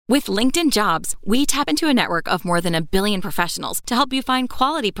With LinkedIn Jobs, we tap into a network of more than 1 billion professionals to help you find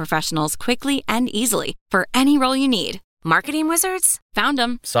quality professionals quickly and easily for any role you need. Marketing wizards? Found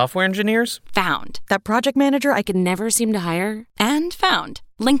them. Software engineers? Found. That project manager I could never seem to hire? And found.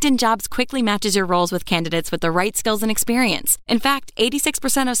 LinkedIn Jobs quickly matches your roles with candidates with the right skills and experience. In fact,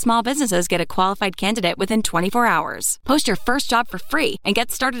 86% of small businesses get a qualified candidate within 24 hours. Post your first job for free and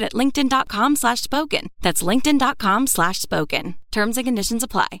get started at linkedin.com/spoken. That's linkedin.com/spoken. Terms and conditions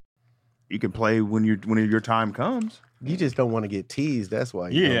apply. You can play when your time comes. You just don't want to get teased. That's why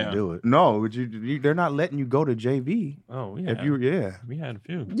you don't do it. No, they're not letting you go to JV. Oh, yeah. We had a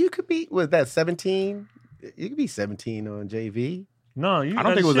few. You could be, was that 17? You could be 17 on JV. No, I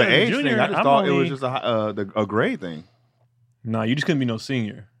don't think it was an age thing. I just thought it was just a grade thing. No, you just couldn't be no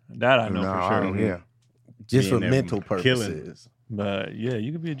senior. That I know for sure. Yeah. Just for mental purposes. But yeah,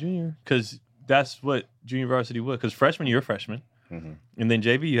 you could be a junior because that's what junior varsity was. Because freshman, you're a freshman. Mm-hmm. And then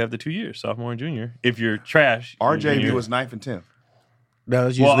JV, you have the 2 years, sophomore and junior. If you're trash. Our JV was 9th and 10th. That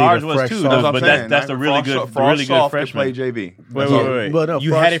was usually ours was too, but that's a really good freshman. Play JV. Wait. Well, no,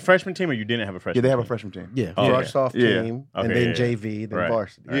 you had a freshman team or you didn't have a freshman team? Yeah, they have team? a freshman team. Yeah, frost soft team, and then JV, then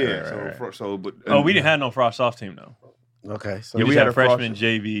varsity. We didn't have no frost soft team though. Okay, so we had a freshman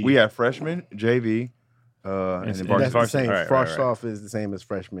JV. We had freshman JV. And then that's the same. Frost off is the same as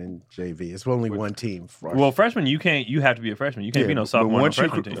freshman JV. It's only one team. Well, freshman, you have to be a freshman. You can't be no sophomore on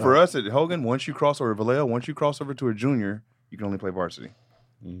freshman team. For us at Hogan, once you cross over Vallejo, once you cross over to a junior, you can only play varsity.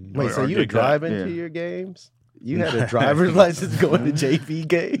 Wait, so you were driving to your games? You had a driver's license going to JV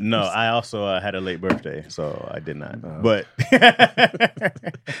games? No, I also had a late birthday, so I did not. But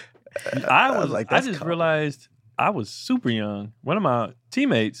I just realized I was super young. One of my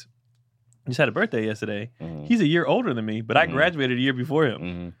teammates just had a birthday yesterday. Mm-hmm. He's a year older than me, but I graduated a year before him.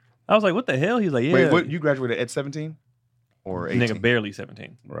 Mm-hmm. I was like, what the hell? He's like, yeah. Wait, what, you graduated at 17 or 18? Nigga, barely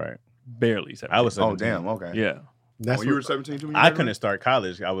 17. Right. Barely 17. I was 17. Oh, damn. Okay. Yeah. You were 17 too? I couldn't start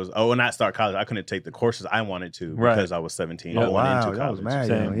college. Not start college. I couldn't take the courses I wanted to because I was 17. Oh, I went into college. That was mad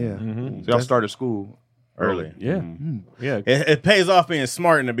young, yeah. Mm-hmm. So y'all started school early. Yeah. Mm-hmm. Yeah. It pays off being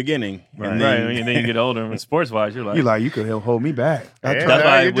smart in the beginning. Right. And then you get older and sports-wise, you're like, you could hold me back. That's what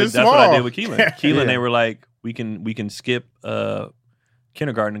I did with Keelan. Keelan, they were like, we can skip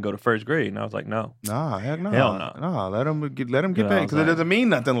kindergarten and go to first grade, and I was like, no. Nah, heck no. Hell no. Nah, let them get back because it doesn't mean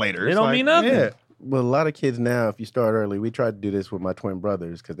nothing later. It don't mean nothing. Yeah. Well, a lot of kids now, if you start early, we tried to do this with my twin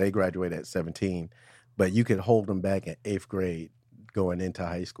brothers because they graduated at 17, but you could hold them back at 8th grade going into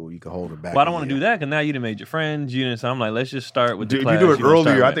high school. You could hold them back. Well, I don't want to do that because now you done made your friends. So I'm like, let's just start with the class. If you do it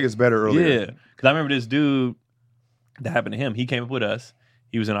earlier, I think it's better earlier. Yeah, because I remember this dude that happened to him. He came up with us.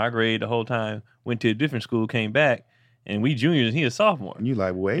 He was in our grade the whole time, went to a different school, came back, and we juniors, and he a sophomore. And you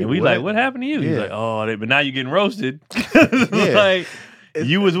like, wait, and we like, what happened to you? Yeah. He's like, oh, but now you're getting roasted. Like,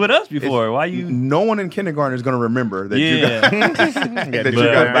 you was with us before. Why you? No one in kindergarten is going to remember that you got that you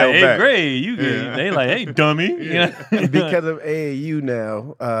got by 8th grade. They like, hey, dummy. Because of AAU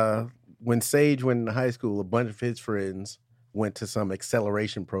now, when Sage went into high school, a bunch of his friends went to some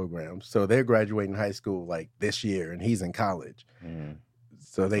acceleration programs. So they're graduating high school like this year, and he's in college. Mm.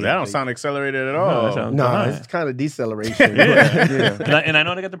 So that don't sound accelerated at all. No, it's kind of deceleration. And I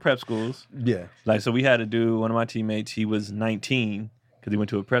know they got the prep schools. Yeah. Like, so we had to do, one of my teammates, he was 19 because he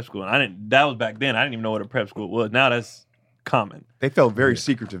went to a prep school. And that was back then. I didn't even know what a prep school was. Now that's common. They felt very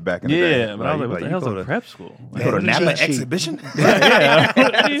secretive back in the day. Yeah, but I was like, what the hell's a prep school? You go to Napa Exhibition?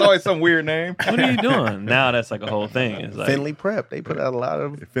 It's always some weird name. What are you doing? Now that's like a whole thing. It's like Finley Prep. They put out a lot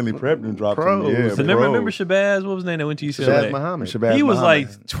of Finley Prep and dropped pros. Some, remember Shabazz? What was his name that went to UCLA? Shabazz Muhammad. He was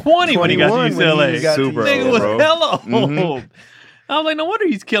like 20 when he got to UCLA. Super Nigga old, was bro. hella old. I was like, no wonder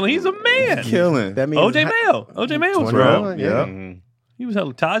he's killing. He's a man. Killing. That means OJ Mayo was grown. Yeah. He was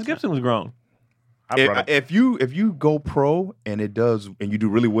hella. Taj Gibson was grown. If you go pro and it does, and you do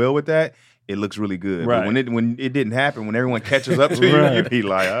really well with that, it looks really good. Right. But when it didn't happen, when everyone catches up to you, you'd be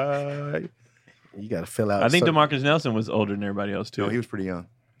like, you got to fill out. I think DeMarcus Nelson was older than everybody else too. No, he was pretty young.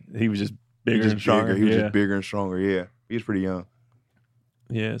 He was just bigger and stronger. He was just bigger and stronger. Yeah, he was pretty young.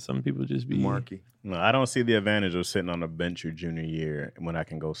 Yeah, some people just be Marky. No, I don't see the advantage of sitting on the bench your junior year when I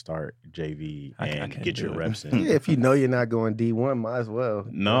can go start JV and get your reps in. Yeah, if you know you're not going D1, might as well.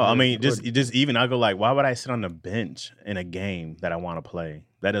 No, I mean, just even I go like, why would I sit on the bench in a game that I want to play?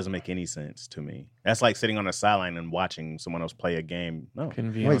 That doesn't make any sense to me. That's like sitting on the sideline and watching someone else play a game. No.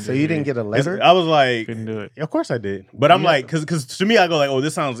 Wait, so you didn't get a letter? I was like, couldn't do it. Of course I did. But I'm like, because to me, I go like, oh,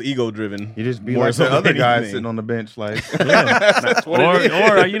 this sounds ego-driven. You just be like the other guys sitting on the bench, like, that's what it is.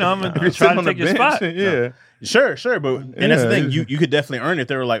 Or I'm going to try to take your spot. Yeah. No. Sure. But and that's the thing, you could definitely earn it.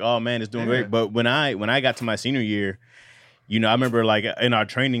 They were like, oh man, it's doing great. But when I got to my senior year, You know, I remember like in our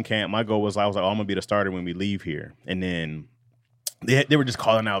training camp, my goal was I was like, oh, I'm gonna be the starter when we leave here, and then they were just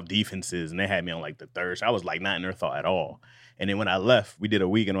calling out defenses, and they had me on like the third. So I was like not in their thought at all. And then when I left, we did a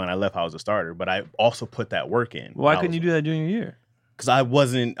week, and when I left, I was a starter. But I also put that work in. Why couldn't you do that junior year? Because I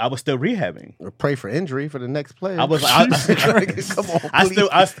was still rehabbing. Or pray for injury for the next player. I was. Come on, I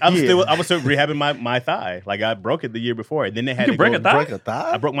was still rehabbing my thigh. Like I broke it the year before. And then they had to break a thigh? break a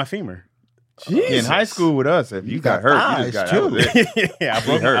thigh. I broke my femur. Jesus. In high school with us, if you got hurt, you just got out of it. Yeah,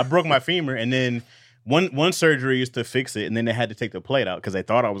 I broke my femur, and then one surgery used to fix it, and then they had to take the plate out because they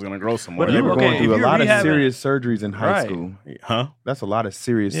thought I was going to grow some more. But they were going through a lot of rehabbing- serious surgeries in high Right. school. Huh? That's a lot of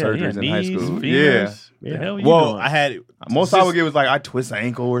serious Yeah, surgeries in high knees, school. femurs. The hell you Well, doing? I had Most I would get was like I twist an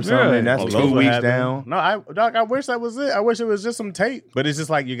ankle or something. Right. That's those 2 would weeks happen. down. No, I wish that was it. I wish it was just some tape. But it's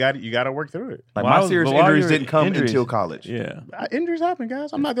just like you got to work through it. Like Why my was- serious but why injuries your didn't come injuries- until college. Yeah. Injuries happen,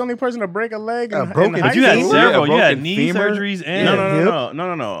 guys. I'm not the only person to break a leg. In broken high But you had school. several. You had broken knee femur. surgeries and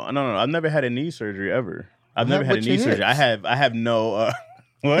No. I've never had a knee surgery ever. I've Not never had a with knee your surgery. hips. I have no.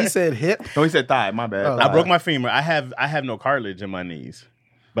 What? He said hip. No, he said thigh. My bad. Oh, I Thigh. broke my femur. I have no cartilage in my knees,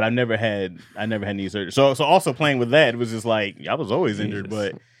 but I never had knee surgery. So also playing with that, it was just like I was always injured,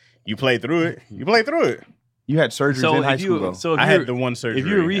 but you play through it. You had surgeries So in high if school, you though. so if I you're- had the one surgery. if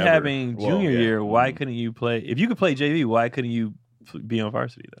you were ever. rehabbing Well, junior yeah. year, why couldn't you play? If you could play JV, why couldn't you be on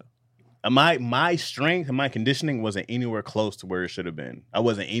varsity though? My strength and my conditioning wasn't anywhere close to where it should have been. I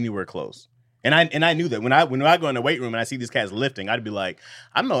wasn't anywhere close. And I knew that when I go in the weight room and I see these cats lifting, I'd be like,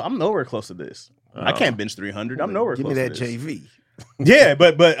 I'm nowhere close to this. I can't bench 300. I'm nowhere Give close me that to this. JV. Yeah,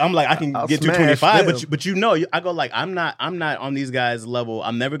 but I'm like I can I'll get smash 225, them. but you know I go like I'm not on these guys' level.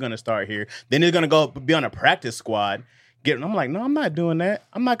 I'm never gonna start here. Then they're gonna go be on a practice squad. I'm like, no, I'm not doing that.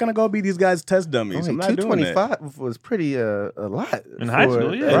 I'm not gonna go be these guys' test dummies. I'm not doing that. 225 was pretty a lot In high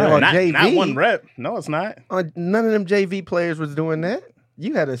school, yeah. on Not JV. one rep. No, it's not. None of them JV players was doing that.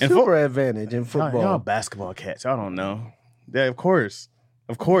 You had a super advantage in football. Y'all basketball cats. Y'all don't know. Yeah, of course.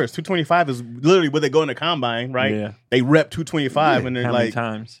 225 is literally where they go in the combine, right? Yeah. They rep 225 and they're How many like,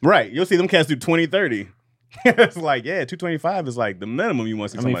 times? right. You'll see them cats do 20, 30. It's like, yeah, 225 is like the minimum you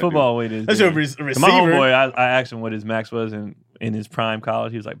want to see I mean, somebody football do. weight is. That's your receiver. My homeboy, I asked him what his max was in his prime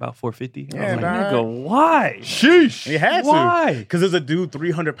college. He was like about 450. I Yeah, was like, dog. nigga, why? Sheesh. He had Why? to. Because there's a dude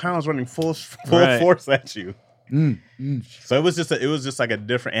 300 pounds running full Right. force at you. So it was just like a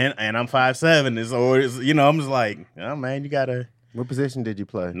different, and I'm 5'7", and so it's, I'm just like, oh man, you gotta What position did you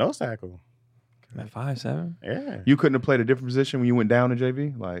play? nose tackle. At 5'7"? Yeah. You couldn't have played a different position when you went down to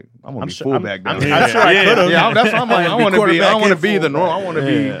JV. Like I'm gonna be sure- fullback I'm down there. sure I could have. Yeah, that's what I'm like. I want to be. I Quarterback want to and be the norm. I want to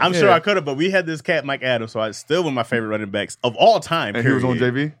be. Yeah. I'm sure I could have, but we had this cat, Mike Adams, so I still one of my favorite running backs of all time. And he was on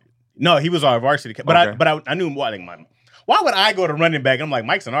period. JV. No, he was our varsity cat. But Okay. I knew him. Why would I go to running back? I'm like,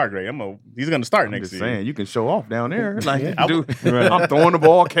 Mike's in our grade. He's going to start I'm next just year. saying, you can show off down there. Like, I dude, Right. I'm throwing the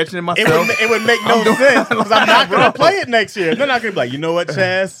ball, catching it myself. It would make no sense because I'm not going to play it next year. They're not going to be like, you know what,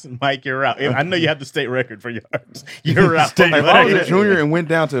 Chaz? Mike, you're out. I know you have the state record for yards. You're out. Like, if I was a junior and went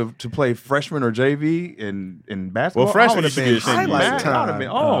down to play freshman or JV in basketball, Well, freshman I would have used to been be the same mad. year. I would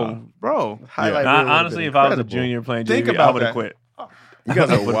have been, bro. Highlight I, reel would've honestly, been if I was a incredible. junior playing Think JV, I about would have that. quit. You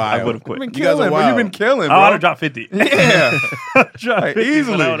guys are I would wild. have quit. You've been You guys are killing, bro. You've been wild. killing, I would bro. have dropped 50. Yeah. Dropped Like, 50,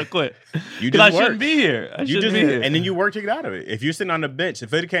 easily. but I would have quit. You Because I just shouldn't worked. be here. I You shouldn't just be here. and then you work to get out of it. If you're sitting on the bench,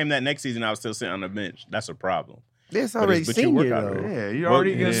 if it came that next season, I was still sitting on the bench. That's a problem. It's But already but you work senior out of though. it. Yeah, you Well,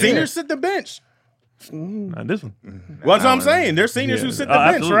 already yeah. Seniors sit the bench. Not this one. Well, that's what I'm saying. There's seniors who sit the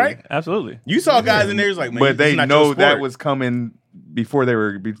bench, absolutely. right? Absolutely. You saw guys in there who's like, man, But this is they not know your that sport. was coming before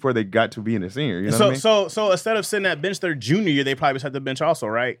they got to being a senior. You know what I mean? So instead of sitting at bench their junior year, they probably just had the bench also,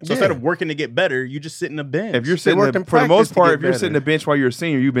 right? So Yeah. instead of working to get better, you just sit in the bench. If you're sitting worked in for the most practice to part, get if you're better. sitting the bench while you're a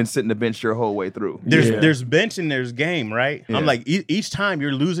senior, you've been sitting the bench your whole way through. there's bench and there's game, right? Yeah. I'm like each time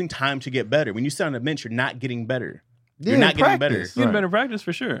you're losing time to get better. When you sit on the bench, you're not getting better. Yeah, You're not getting practice. better. Getting better practice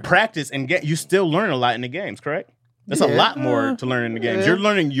for sure. Practice and you still learn a lot in the games, correct? There's a Yeah. lot more to learn in the games. Yeah. You're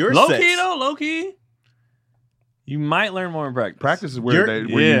learning your Low sets. key though, low key. You might learn more in practice. Practice is where You're-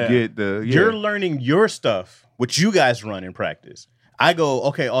 you get the. Yeah. You're learning your stuff, which you guys run in practice. I go,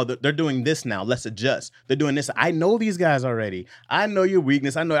 okay, they're doing this now. Let's adjust. They're doing this. I know these guys already. I know your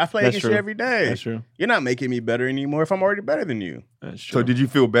weakness. I play That's against true. you every day. That's true. You're not making me better anymore if I'm already better than you. That's true. So did you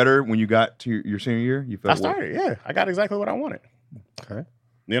feel better when you got to your senior year? You felt I started, yeah. I got exactly what I wanted. Okay.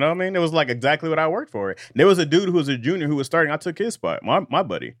 You know what I mean? It was like exactly what I worked for. There was a dude who was a junior who was starting. I took his spot, my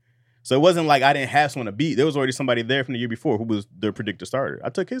buddy. So it wasn't like I didn't have someone to beat. There was already somebody there from the year before who was their predicted starter.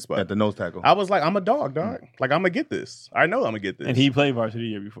 I took his spot. at the nose tackle? I was like, I'm a dog. Like, I'm going to get this. I know I'm going to get this. And he played varsity the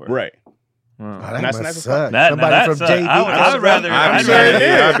year before. Right. Wow. Oh, that And that's- must that's suck. That- Somebody that from sucks. JV. I would rather. I'm I'd sure rather it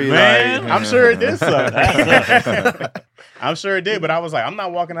did. I'd be man. like, I'm sure it did suck. I'm sure it did, but I was like, I'm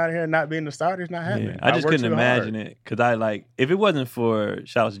not walking out of here and not being the starter. It's not happening. Yeah, I just worked couldn't too imagine hard. it because if it wasn't for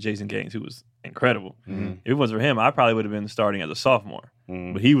shout out to Jason Gaines, who was incredible. If it wasn't for him, I probably would have been starting as a sophomore.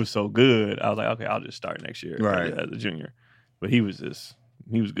 But he was so good, I was like, okay, I'll just start next year as a junior. But he was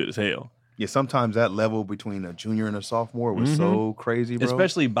good as hell. Yeah, sometimes that level between a junior and a sophomore was so crazy, bro.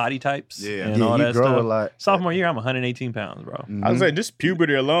 Especially body types and Yeah, all you that grow stuff. a lot. Sophomore year, I'm 118 pounds, bro. I was like, just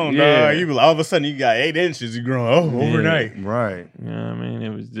puberty alone, Yeah. dog. You all of a sudden you got 8 inches. You growing overnight. Right. You know what I mean? It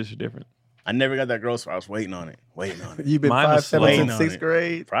was just different. I never got that growth spurt. I was waiting on it. You've been Mine was 5'7" slow. since 6th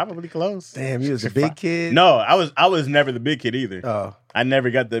grade. Probably close. Damn, you was a big kid. No, I was never the big kid either. Oh, I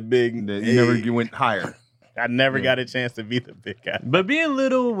never got the big. You went higher. I never got a chance to be the big guy. But being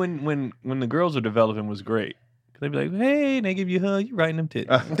little when the girls were developing was great. They'd be like, hey, and they give you a hug, you right in them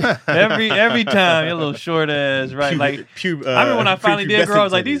titties. every time, your little short ass, right? I remember when I finally did grow, I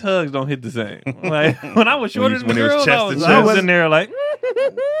was like, these hugs don't hit the same. Like when I was shorter than the girls, I was in there like,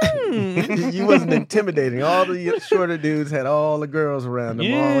 you wasn't intimidating. All the shorter dudes had all the girls around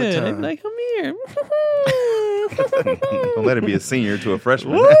them all the they'd time. be like, come here. Don't let it be a senior to a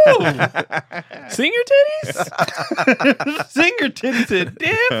freshman. Woo! Senior titties? Senior titties hit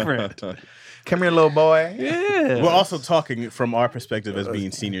different. Come here, little boy. Yeah. We're also talking from our perspective as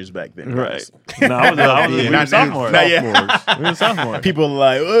being seniors back then. Right. guys. No, we were sophomores. We were sophomores. People are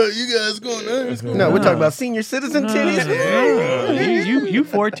like, oh, you guys going there? No, we're talking about senior citizen titties. You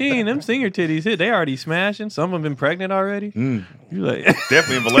 14, them senior titties hit. They already smashing. Some of them been pregnant already. You like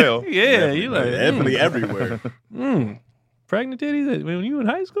Definitely in Vallejo. yeah, you like Definitely everywhere. pregnant titties when you in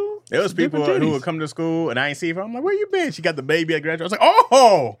high school. There was people Different who titties. would come to school and I ain't see her. I'm like, where you been? She got the baby at graduation. I was like,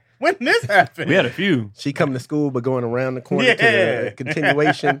 oh, when this happened? We had a few. She coming to school, but going around the corner to the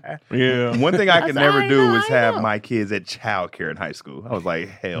continuation. Yeah. One thing I could never do was I have know. my kids at childcare in high school. I was like,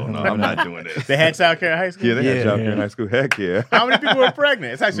 hell no, I'm not doing this. They had childcare in high school? Yeah, they had Yeah. childcare in high school. Heck yeah. How many people were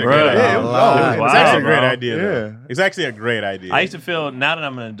pregnant? It's actually a Bruh. great idea. Yeah, it was Wow, It's actually a great bro. idea. Though. Yeah. It's actually a great idea. I used to feel, now that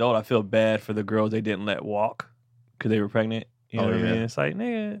I'm an adult, I feel bad for the girls they didn't let walk because they were pregnant. You know what I yeah. mean? It's like,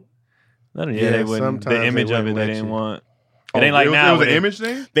 nigga. They Yeah, wouldn't. sometimes The they image of it, wouldn't they let didn't you. want. It ain't like it was, now. It was where an they- image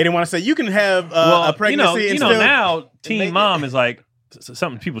thing? they didn't want to say you can have a pregnancy and still. now teen make it. mom is like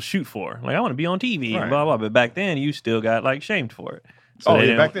something people shoot for. Like I want to be on TV and blah blah. But back then, you still got like shamed for it. So they Yeah,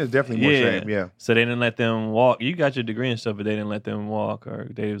 didn't- back then it's definitely more shame. Yeah. So they didn't let them walk. You got your degree and stuff, but they didn't let them walk. Or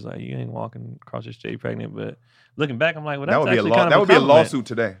they was like, you ain't walking across the street pregnant. But looking back, I'm like, well, that's That would be a actually kind of that would be a compliment. lawsuit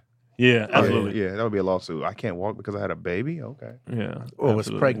today. Yeah, absolutely. Yeah, that would be a lawsuit. I can't walk because I had a baby. Okay. Yeah. Or was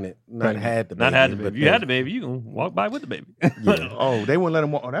absolutely. pregnant, not had the baby. Not had the but baby. If you had the baby, you can walk by with the baby. Oh, they wouldn't let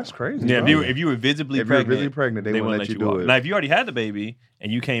them walk. Oh, that's crazy. Yeah, bro. if you were visibly If you were pregnant, visibly pregnant, they wouldn't let you do walk. it. Now, if you already had the baby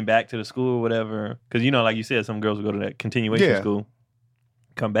and you came back to the school or whatever, because like you said, some girls will go to that continuation school,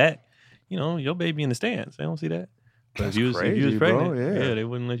 come back, your baby in the stands. They don't see that. But if you was crazy, pregnant, bro, yeah. they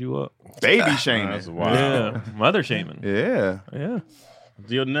wouldn't let you up. Baby shaming. That's wild. Yeah, mother shaming. Yeah.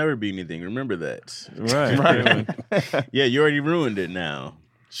 You'll never be anything. Remember that. Right. Yeah, you already ruined it now.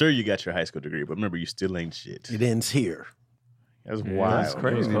 Sure, you got your high school degree, but remember, you still ain't shit. It ends here. That's Yeah, wild. that's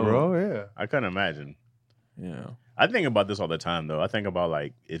crazy, bro. Yeah. I can't imagine. Yeah. I think about this all the time, though. I think about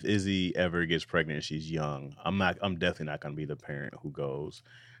like if Izzy ever gets pregnant and she's young, I'm definitely not gonna be the parent who goes,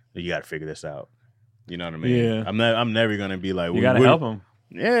 "You got to figure this out." You know what I mean? Yeah. I'm never gonna be like, You got to help them.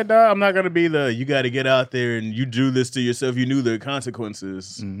 Yeah, dog. I'm not gonna be the. You got to get out there and you do this to yourself. You knew the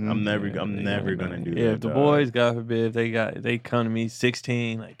consequences. I'm never gonna do that. Yeah, if the dog. boys, God forbid, if they come to me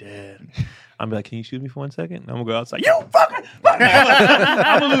 16, like, Dad, I'm be like, can you shoot me for 1 second? I'm gonna go outside. You fucking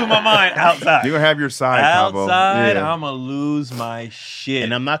I'm gonna lose my mind outside. You're gonna have your side, Cabo. Outside, Yeah. I'm gonna lose my shit.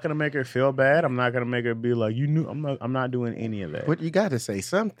 And I'm not gonna make her feel bad. I'm not gonna make her be like, you knew. I'm not doing any of that. But you got to say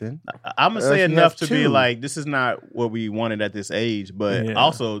something. I'm gonna say you enough have to be two. like, this is not what we wanted at this age. But Yeah.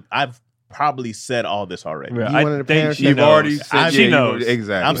 also, I've probably said all this already. Yeah, You I one of the think parents she that You've knows. already said She yeah, knows.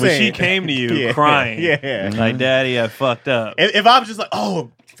 Exactly. I'm When saying- she came to you Yeah, crying, yeah. like, Daddy, I fucked up. If I was just like,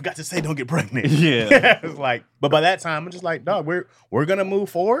 oh, forgot to say, don't get pregnant. Yeah. It's like, but by that time, I'm just like, dog, we're gonna move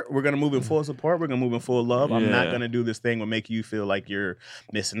forward. We're gonna move in full support. We're gonna move in full love. I'm not Yeah. gonna do this thing where make you feel like you're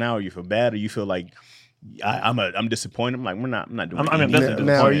missing out, or you feel bad, or you feel like I'm disappointed. I'm like, I'm not doing. I mean, anything. that's Now, a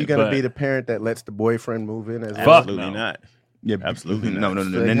now, are you disappointment, going to but- be the parent that lets the boyfriend move in as well? Fuck Absolutely no. not. Yeah, Absolutely No, not. no. So,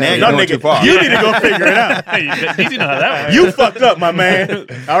 Now yeah. you're No, going nigga, too far. you need to go figure it out. Hey, you know how that works. You fucked up, my man.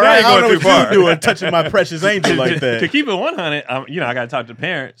 All right, you're I don't know going too what far. you doing touching my precious angel like to that. keep it 100, I got to talk to the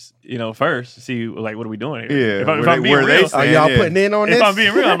parents, first to see like what are we doing here. Yeah, If where I'm they- being where they real, stand. Are y'all Yeah. putting in on this? if I'm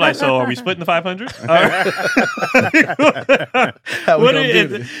being real, I'm like, so are we splitting the 500? How we gonna do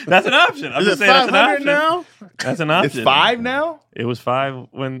this? That's an option. I'm Is just it saying that's an 500 option. now? That's an option. It's 5 now? It was 5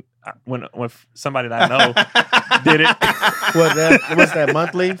 when when somebody that I know did it. What's that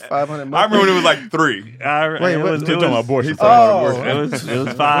monthly? 500 monthly? I remember when it was like 3. Wait, it was talking about abortion. Oh. It was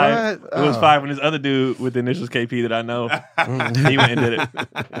 5. What? It was Oh. 5 when this other dude with the initials KP that I know, he went and did it.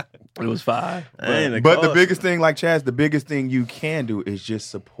 It was 5. But the biggest thing, like Chaz, the biggest thing you can do is just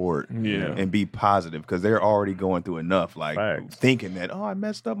support and be positive because they're already going through enough, like thinking that, I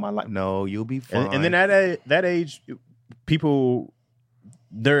messed up my life. No, you'll be fine. And then at that age, people,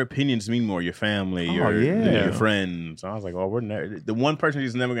 their opinions mean more. Your family, your friends. I was like, we're never. The one person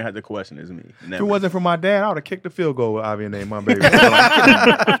who's never gonna have to question is me. Never. If it wasn't for my dad, I would have kicked the field goal with Avi and named my baby.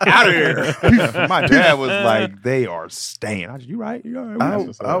 Out of here. My dad was like, they are staying. I said, you right. I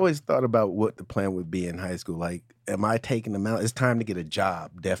always thought about what the plan would be in high school. Like, am I taking them out? It's time to get a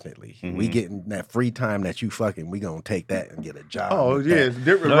job, definitely. We getting that free time that you fucking, we gonna take that and get a job. Oh, yeah.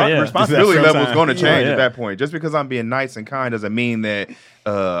 That. Responsibility level is going to change at that point. Just because I'm being nice and kind doesn't mean that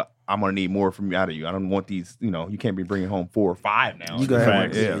I'm going to need more from out of you. I don't want these, you can't be bringing home 4 or 5 now. You're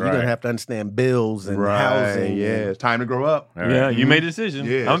going to have to understand bills and housing. Yeah, it's time to grow up. Yeah, you made a decision.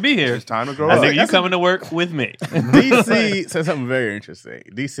 Yeah, I'm going to be here. It's time to grow up. I think you coming to work with me. DC said something very interesting.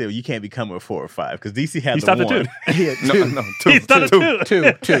 DC, you can't be coming with 4 or 5 because DC had the one. He had 2. No, 2. He started 2.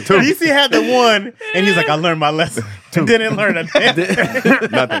 DC had the one, and he's like, I learned my lesson. Didn't learn anything.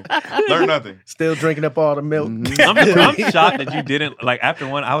 Nothing. Learn nothing. Still drinking up all the milk. I'm shocked that you didn't. Like, after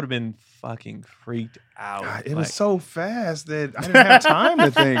one, I would have been fucking freaked out. God, it was so fast that I didn't have time to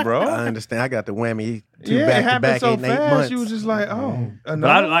think, bro. I understand. I got the whammy back to back, so 8 fast. months. You was just like, But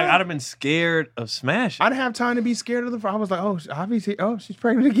I'd have been scared of smashing. I didn't have time to be scared of I was like, obviously, she's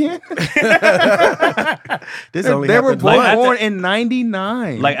pregnant again. They were born in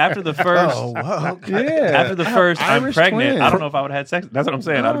 99. Like after the first, after the first, I'm Irish pregnant. twins. I don't know if I would have had sex. That's what I'm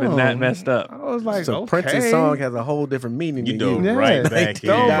saying. I'd have been that messed up. I was like, so Prince's song has a whole different meaning. You to do right back.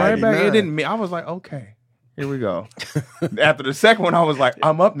 Right back. It didn't mean. I was like, okay, here we go. After the second one, I was like,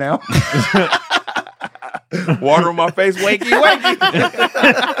 I'm up now. Water on my face, wakey. Finally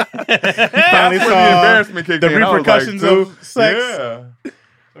saw the embarrassment kicked the in. repercussions of sex. Yeah.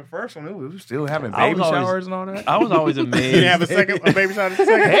 The first one, we were still having baby showers and all that. I was always amazed. You didn't have a baby shower?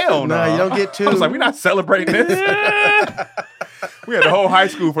 Hell no. No, you don't get 2. I was like, we're not celebrating this. We had the whole high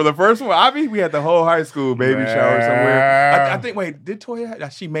school for the first one. Avi, we had the whole high school baby shower somewhere. I think, wait, did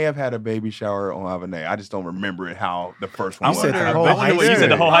Toya? She may have had a baby shower on Avonay. I just don't remember it how the first one was. You said the whole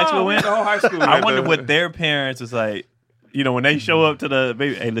high school went? The whole high school. I wonder what their parents was like. When they show up to the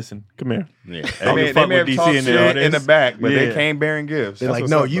baby, hey, listen, come here. Yeah. They may have talked shit in the back, but they came bearing gifts. They're like,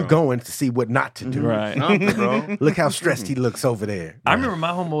 no, you going to see what not to do. Right. Bro. Look how stressed he looks over there. I remember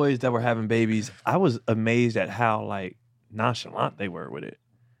my homeboys that were having babies. I was amazed at how nonchalant they were with it.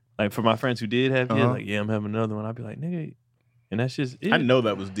 Like for my friends who did have kids, I'm having another one. I'd be like, nigga, and that's just it. I know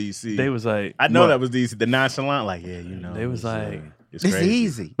that was DC. They was like, that was DC. The nonchalant, They was like, it's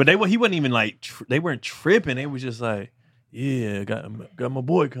easy. But he wasn't even like, they weren't tripping. They was just like, yeah, got my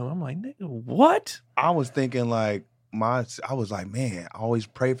boy coming. I'm like, nigga, what? I was thinking I was like, man, I always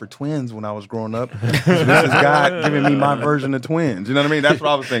prayed for twins when I was growing up. So this is God giving me my version of twins. You know what I mean? That's what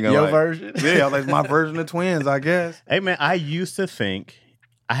I was thinking. Your version? Yeah, like my version of twins, I guess. Hey man, I used to think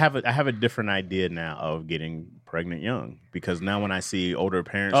I have a different idea now of getting pregnant young because now when I see older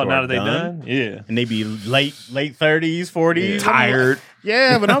parents, now that they done, yeah, and they be late 30s, 40s, tired.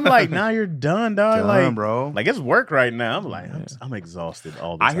 But I'm like, now you're done, dog. Done, bro. Like it's work right now. I'm like, I'm exhausted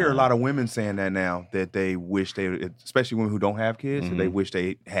all the time. I hear a lot of women saying that now that they wish especially women who don't have kids, they wish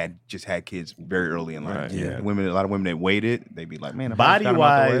they had kids very early in life. Right. Yeah, a lot of women that waited, they'd be like, man, body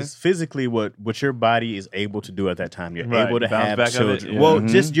wise, physically, what your body is able to do at that time, you're able to have children. Well,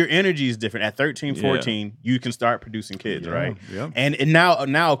 just your energy is different. At 13, 14, you can start producing kids, right? Yeah. And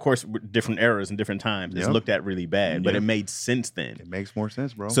now, of course, different eras and different times, it's looked at really bad, but it made sense then. It makes more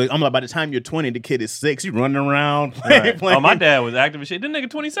sense, bro. So I'm like, by the time you're 20, the kid is 6, you running around playing. Oh, my dad was active as shit. This nigga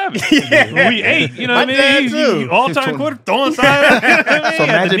 27. We 8. You know what I mean? Dad too. All-time quarter throwing side. So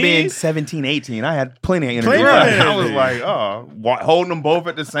imagine being 17, 18. I had plenty of energy. I was like, holding them both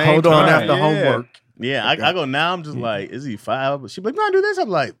at the same time. Hold on after homework. Yeah, I go now. I'm just like, is he 5? She'd be like, no, I do this. I'm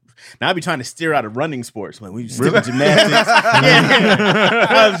like, now I be trying to steer out of running sports. I'm like, we stick with gymnastics.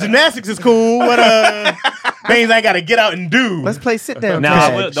 Gymnastics is cool. What things I got to get out and do? Let's play sit down.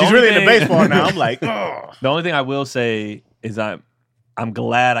 Now, she's really into baseball now. I'm like, oh. The only thing I will say is I'm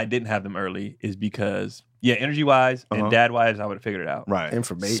glad I didn't have them early is because energy wise and dad wise I would have figured it out. Right.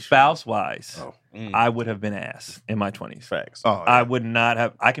 Information. Spouse wise, I would have been ass in my 20s. Facts. Oh, yeah. I would not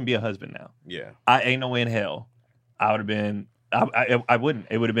have. I can be a husband now. Yeah. I ain't no way in hell. I would have been. I wouldn't.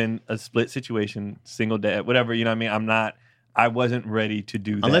 It would have been a split situation, single dad, whatever. You know what I mean? I wasn't ready to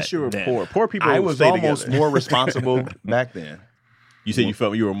do that. Unless you were then. poor. Poor people I was stay almost together. more responsible back then. You said you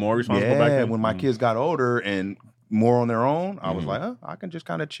felt you were more responsible back then? When my kids got older and more on their own, I was like, I can just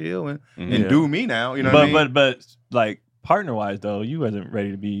kind of chill and do me now. You know what I mean? But like partner wise though, you wasn't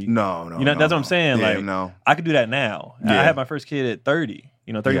ready to be. No. You know, that's what I'm saying. Yeah, like, no. I could do that now. Yeah. I had my first kid at 30.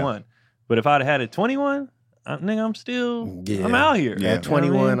 31. But if I'd had it 21, nigga, I'm still. I'm out here. Yeah, at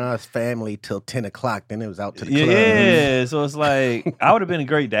 21, I was family till 10 o'clock. Then it was out to the club. Yeah, so it's like I would have been a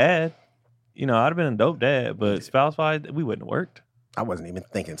great dad. I'd have been a dope dad. But spouse wise, we wouldn't have worked. I wasn't even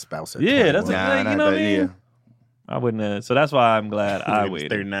thinking spouse. At Yeah, 21. that's what I'm saying. You know what I mean? Yeah. I wouldn't have. So that's why I'm glad I waited.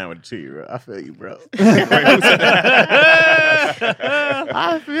 39 with a 2-year-old. I feel you, bro.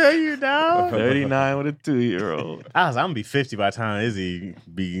 I feel you, dog. 39 with a 2-year-old. I was, I'm gonna be 50 by the time Izzy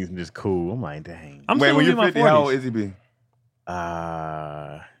be just cool. I'm like, dang. I'm Wait, still when in you're my 50, 40s. how old is he be?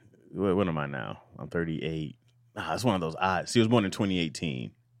 What am I now? I'm 38. It's one of those odds. He was born in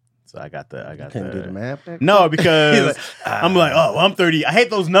 2018. So I got Couldn't do the math. No, because I'm like, oh, I'm 30. I hate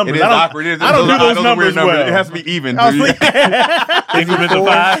those numbers. It is awkward. I don't do those numbers well. It has to be even. I was dude. like,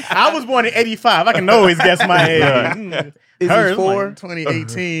 I was born in 85. I can always guess my age. Is Hers, he 4? like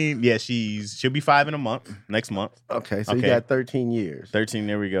 2018. Yeah, she'll be 5 in a month. Next month. Okay, so you Okay. got 13 years. 13.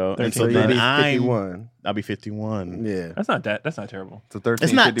 There we go. 13. And So so you'll then be I'm 51. I'll be 51. Yeah. That's not terrible. So 13,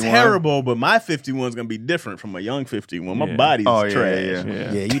 It's not 51. terrible, but my 51 is gonna be different from a young 51. My Yeah. body's Oh, yeah, trash. yeah.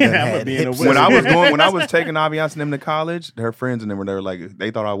 Yeah. Yeah, you I'm done gonna had be in a hips. wheel. When I was taking Aviance and them to college, her friends and them were like, they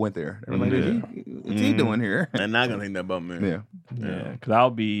thought I went there. They were like, what's he doing here? They're not gonna think that about me. Yeah. Yeah, because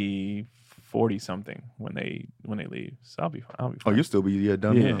I'll be 40 something when they leave. So I'll be fine. Oh, you'll still be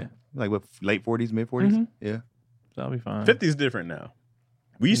done. Yeah. Like what, late 40s, mid 40s? Mhm. Yeah. So I'll be fine. 50 is different now.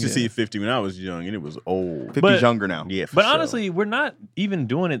 We used to Yeah. see 50 when I was young, and it was old. 50's But- younger now. Yeah, for But sure. honestly, we're not even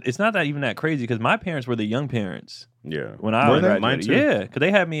doing it. It's not that even that crazy because my parents were the young parents yeah. when I Were they? graduated. Mine too. Yeah, because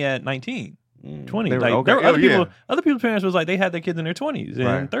they had me at 19, 20. They were- Like, okay. there were Oh, other people. yeah. Other people's parents was like they had their kids in their 20s and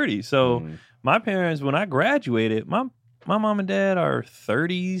Right. 30s. So my parents, when I graduated, my mom and dad are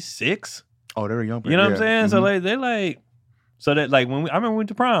 36. Oh, they were young. You know what I'm saying? So Mhm. they're like, so that like when I remember we went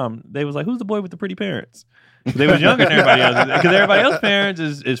to prom, they was like, "Who's the boy with the pretty parents?" They was younger than everybody else because everybody else's parents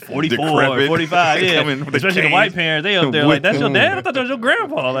is 44 or Decrepit. 45. Yeah, Coming with a especially the cane. white parents. They up there like, "That's your dad? I thought that was your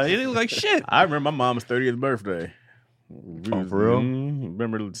grandpa." Like, they look like shit. I remember my mom's 30th birthday. Oh, for real?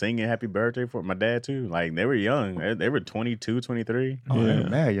 Remember singing happy birthday for my dad, too? Like, they were young. They were 22, 23. Oh, Yeah. they're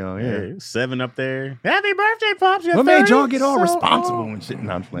mad young, yeah. 7 up there. Happy birthday, Pops. You're What made 30, y'all get all so responsible old. and shit?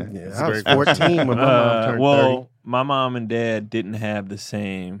 No, I'm playing. Yeah, It's I was very- 14 when my mom turned 30. My mom and dad didn't have the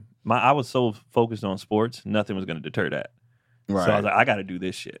same. I was so focused on sports, nothing was going to deter that. Right. So I was like, I got to do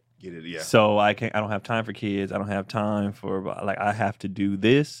this shit. Get it, yeah. So I don't have time for kids. I don't have time for like I have to do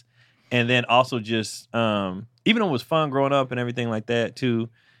this, and then also just even though it was fun growing up and everything like that too.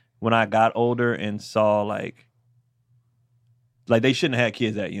 When I got older and saw like they shouldn't have had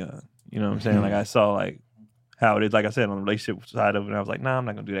kids that young. You know what I'm saying? Like I saw like how it is. Like I said on the relationship side of it, and I was like, nah, I'm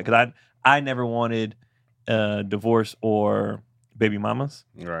not gonna do that because I never wanted divorce or baby mamas.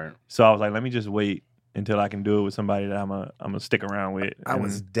 Right. So I was like, let me just wait until I can do it with somebody that I'm gonna stick around with. I And-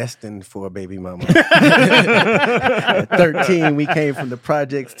 was destined for a baby mama. At 13, we came from the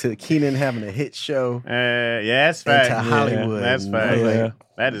projects to Keenan having a hit show. Yeah, that's Into fact. Hollywood. That's And fact. I'm like, Yeah.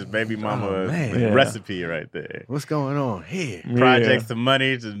 That is baby mama man. Yeah. recipe right there. what's going on here? Projects, the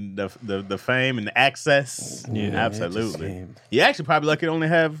money, the fame, and the access. Yeah. Absolutely. You actually probably lucky to only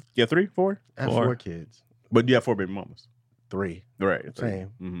have 3, 4, I have 4 kids. but you have 4 baby mamas. 3. Right. Same.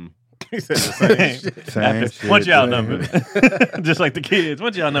 Mm-hmm. He said the same. Same After- shit, once y'all same. number, just like the kids.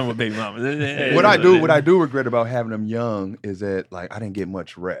 Once y'all number, baby mama. What I do regret about having them young is that like I didn't get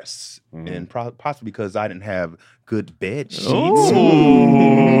much rest, and possibly because I didn't have good bed sheets.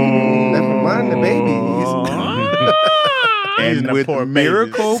 Never mind the babies. Using And the with poor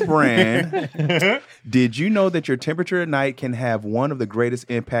Miracle babies. Brand, did you know that your temperature at night can have one of the greatest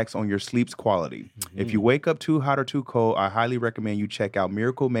impacts on your sleep's quality? If you wake up too hot or too cold, I highly recommend you check out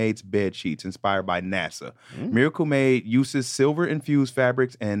Miracle Made's bed sheets inspired by NASA. Miracle Made uses silver-infused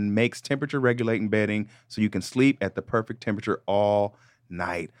fabrics and makes temperature-regulating bedding so you can sleep at the perfect temperature all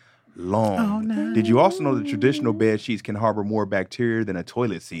night long. Did you also know that traditional bed sheets can harbor more bacteria than a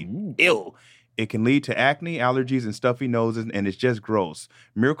toilet seat? Ew. It can lead to acne, allergies, and stuffy noses, and it's just gross.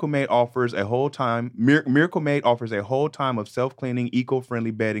 Miracle Made offers a whole time of self-cleaning,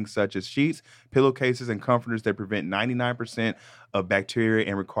 eco-friendly bedding such as sheets, pillowcases, and comforters that prevent 99% of bacteria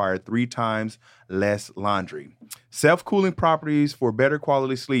and require 3 times less laundry. Self-cooling properties for better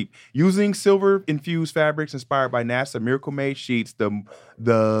quality sleep. Using silver-infused fabrics inspired by NASA Miracle Made sheets,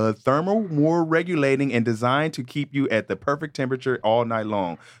 the thermal more regulating and designed to keep you at the perfect temperature all night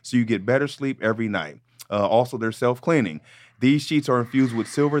long, so you get better sleep every night. Also, they're self-cleaning. These sheets are infused with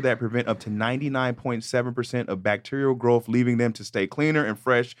silver that prevent up to 99.7% of bacterial growth, leaving them to stay cleaner and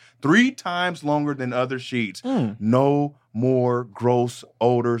fresh 3 times longer than other sheets. No more gross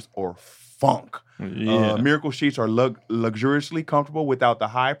odors or funk. Yeah. Miracle sheets are luxuriously comfortable without the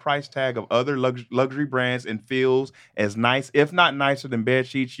high price tag of other luxury brands and feels as nice, if not nicer, than bed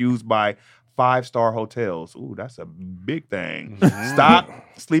sheets used by 5-star hotels. Ooh, that's a big thing. Stop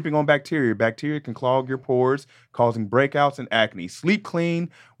sleeping on bacteria. Bacteria can clog your pores, causing breakouts and acne. Sleep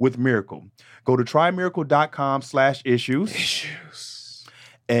clean with Miracle. Go to trymiracle.com/issues.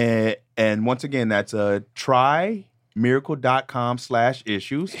 And once again, that's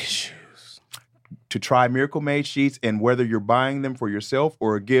trymiracle.com/issues. To try Miracle Made sheets, and whether you're buying them for yourself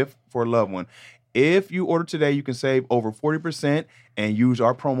or a gift for a loved one. If you order today, you can save over 40% and use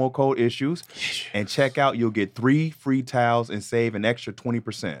our promo code ISSUES. And check out, you'll get 3 free towels and save an extra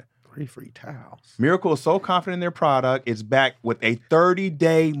 20%. 3 free towels. Miracle is so confident in their product, it's backed with a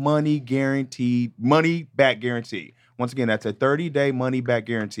 30-day money back guarantee. Once again, that's a 30-day money back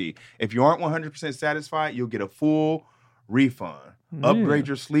guarantee. If you aren't 100% satisfied, you'll get a full refund. Upgrade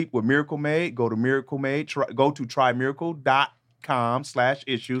your sleep with Miracle Made. Go to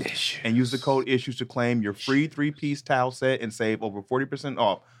trymiracle.com/issues and use the code ISSUES to claim your free 3-piece towel set and save over 40%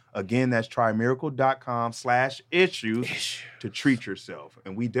 off. Again, that's trymiracle.com/issues to treat yourself.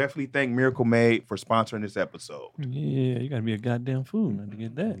 And we definitely thank Miracle Made for sponsoring this episode. Yeah, you got to be a goddamn fool not to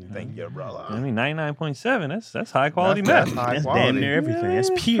get that. Thank you, brother. I mean, 99.7, that's high quality That's math. high That's quality. damn near everything. That's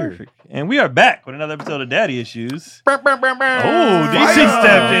pure. Perfect. And we are back with another episode of Daddy Issues. Oh, Oh, DC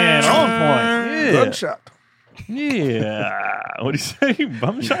stepped in on point. Yeah. Gunshot. Yeah. What do you say?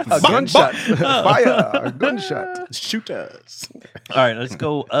 Bum shots? A gunshot. Fire. A gunshot. Shoot us. All right, let's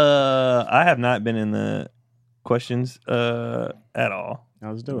go. I have not been in the questions at all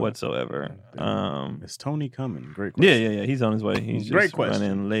How's it doing? whatsoever. Is Tony coming? Great question. Yeah. He's on his way. He's Great just question.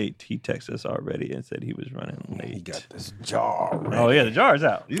 running late. He texted us already and said he was running late. He got this jar. Oh yeah, the jar's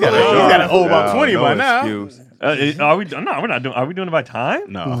out. He's got an old about 20 by now. excuse. Are we? No, we're not doing. Are we doing it by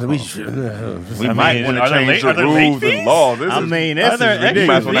time? No. We should. We I might mean, want to are there change late- the are there late rules and fees? laws. This I is- mean, that's there ridiculous. you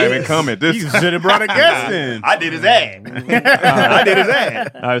might as well not even come at this. You should have brought a guest in. I did his ad. I did his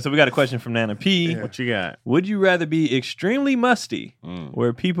ad. All right, so we got a question from Nana P. What you got? Would you rather be extremely musty,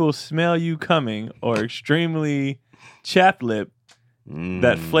 where people smell you coming, or extremely chapped lip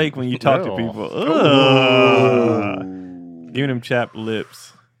that flake when you talk to Ew. people? Ugh. Give them chapped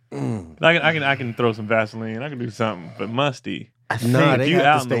lips. I can throw some Vaseline. I can do something, but musty. Nah, they you have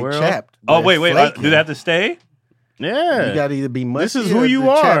out to in the stay world. chapped. Oh They're wait, flaking. do they have to stay? Yeah. You got to either be musty. This is who or you the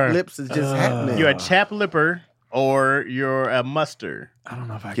are. chapped lips is just happening. You're a chap lipper or you're a muster. I don't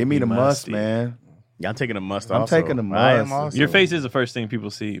know if I Give can me be the must, musty. man. Yeah, I'm taking a must. I'm also. taking a I am must. also. Your face is the first thing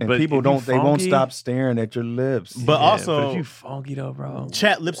people see, And but people if you don't. They won't funky- stop staring at your lips. But Yeah, also, but if you funky though, bro.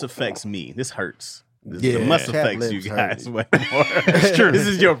 chat lips affects me. This hurts. Yeah, the must chat affects you lips guys hurt. way more. It's true. This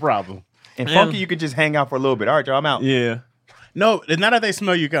is your problem. And funky, you could just hang out for a little bit. All right, y'all, I'm out. Yeah. No, it's not that they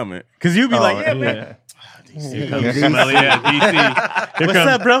smell you coming. Because you'll be like, yeah, man. Yeah. DC. Smelly ass DC. Here What's comes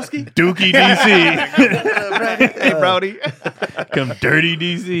up, broski? Dookie DC. Hey, Brody. Come dirty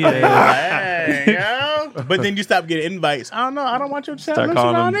DC. Hey, yo. But then you stop getting invites. I don't know. I don't want your chat Start lips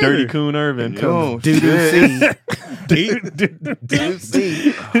calling around him Dirty either. Coon Irvin. Oh, Doo-doo-see.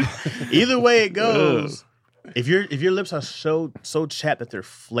 Doo-doo-see. Either way it goes, if your lips are so chapped that they're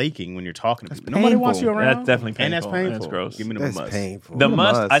flaking when you're talking to people, nobody wants you painful. around. That's definitely painful. And that's painful. That's gross. Give me the That's must. painful. The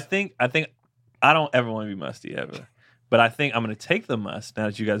must, must. I think I don't ever want to be musty ever. But I think I'm going to take the must now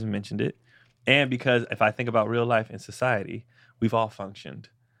that you guys have mentioned it. And because if I think about real life and society, we've all functioned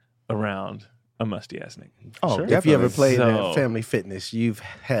around a musty ass nigga. Oh, Sure. If you ever played So- at Family Fitness, you've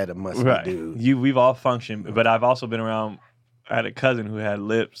had a musty Right. dude. We've all functioned, but I've also been around. I had a cousin who had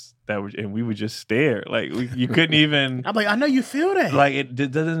lips that were, and we would just stare. Like you couldn't even. I'm like, I know you feel that. Like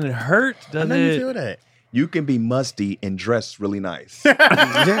doesn't it hurt? I Doesn't know you it? feel that. You can be musty and dress really nice.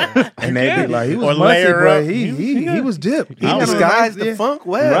 Yeah. And they'd be like, he was Or musty, layer bro. up. He was dipped. He I was disguised nice, the yeah. funk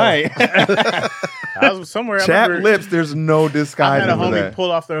well. Right. I was somewhere. I Chap remember lips, there's no I disguise had a for homie that.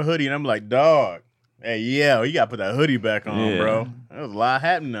 pull off their hoodie, and I'm like, dog, hey, yeah, you got to put that hoodie back on, Yeah. bro. There was a lot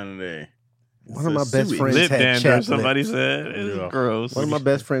happening under One of my best Sweet. friends Lip had dander, chapped somebody lips. said. It's Yeah. gross. One of my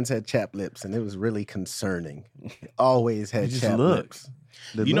best friends had chapped lips, and it was really concerning. He always had It just chapped looks. lips.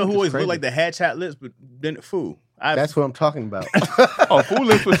 The You know look who is always crazy. looked like they had chat lips, but then fool. That's what I'm talking about. Oh, Food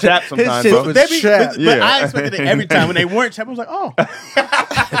Lips was chap sometimes, shit bro. was They be- chap. but I expected it every time when they weren't chap. I was like, oh,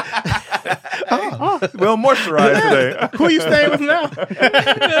 Well moisturized today. who you staying with now?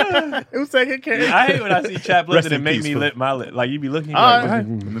 Who's taking care? I hate when I see chap lips Rest and it in make peace, me fool. lick my lip. Like you be looking, Oh, like,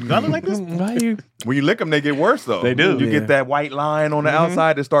 do I look like this? why you? When you lick them, they get worse though. They do. You Yeah. get that white line on the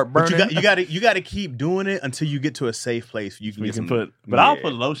outside that start But burning. you got to keep doing it until you get to a safe place. You can We get can some. put, but I'll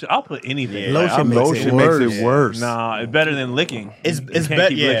put lotion. I'll put anything. Yeah. Like, Lotion makes it worse. Nah, it's better than licking. It's You it's can't better.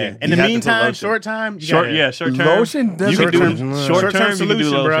 keep Yeah. licking. In You the have to put meantime, lotion. short time. You Short, gotta- yeah, short term. Lotion doesn't- You can do Short-term short term. You can do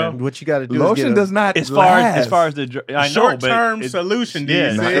solution, bro. lotion. What you got to do Lotion is does not As last. far as the I know, Short but term it- solution. yeah.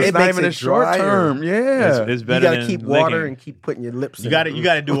 Yeah. Nah, It it's not makes even it a short drier. term. Yeah. It's you better got to than keep water licking. and keep putting your lips. You got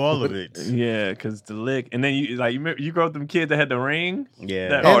to do all of it. Yeah, because the lick, and then you like you grow up them kids that had the ring. Yeah.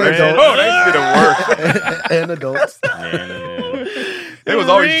 That Oh, red- that used to be the worst. and adults. They was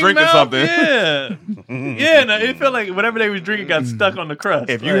The always ring drinking mouth, something. Yeah, yeah. No, it felt like whatever they was drinking got stuck on the crust.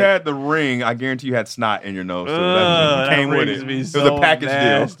 If you Like, had the ring, I guarantee you had snot in your nose. So that that came with ring it. used to be It was so a package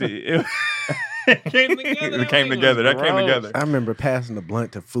nasty. deal. It came together. It came together. That came together. I remember passing the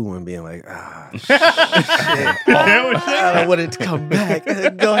blunt to Fu and being like, shit. I don't want it to come back.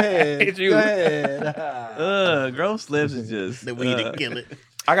 Go ahead. Go ahead. Gross lips is just. The weed to kill it.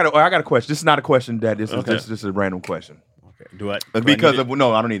 I got a question. This is not a question, Dad. This is Okay. this is a random question. Okay. Do I? Because of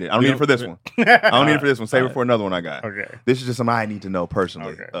no, I don't need it. I don't need it for this one. I don't need it for this one. Save it for another one I got. Okay. This is just something I need to know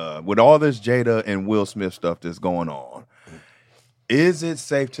personally. Okay. With all this Jada and Will Smith stuff that's going on, is it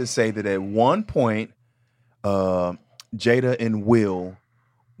safe to say that at one point, Jada and Will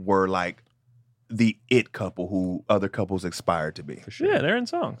were like the it couple who other couples aspired to be? For sure. Yeah, they're in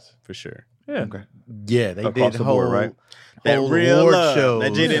songs. For sure. Yeah. Okay. Yeah, they Across did the whole, board, right? That whole real award love. shows.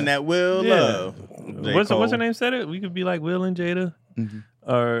 That Jada and that Will Yeah. love. J. What's Cole. her name said it? We could be like Will and Jada, Mhm.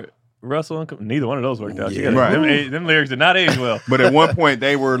 or Russell and neither one of those worked out. You Yeah. gotta- Right. them lyrics did not age well. But at one point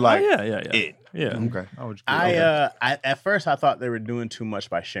they were like, yeah. it. Yeah. Okay. I was I at first I thought they were doing too much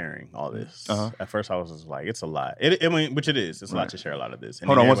by sharing all this. Uh-huh. At first I was just like, it's a lot. I mean, which it is. It's a lot to share a lot of this. And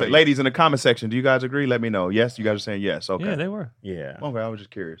Hold then on one second. everybody- Ladies in the comment section, do you guys agree? Let me know. Yes, you guys are saying yes. Okay. Yeah, they were. Yeah. Okay, I was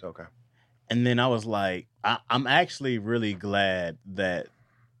just curious. Okay. And then I was like, I'm actually really glad that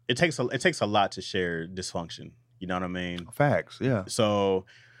it takes a lot to share dysfunction. You know what I mean? Facts, yeah. So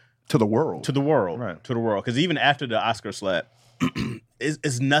To the world. to the world, Right. to the world, because even after the Oscar slap,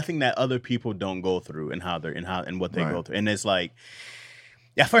 it's nothing that other people don't go through and what they Right. go through. And it's like,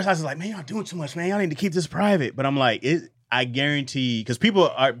 at first I was like, man, y'all doing too much, man. Y'all need to keep this private. But I'm like, I guarantee, because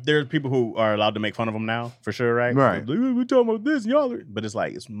there are people who are allowed to make fun of them now, for sure, right? Right. Like, we're talking about this, y'all are. But it's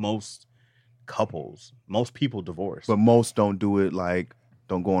like, it's most couples, most people divorce. But most don't do it like,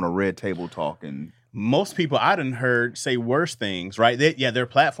 don't go on a red table talk and Most people I done heard say worse things, right? Their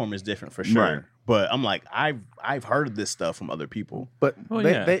platform is different for sure. Right. But I'm like, I've heard this stuff from other people. But Well,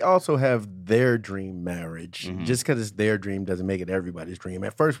 they, yeah. they also have their dream marriage. Mhm. Just because it's their dream doesn't make it everybody's dream.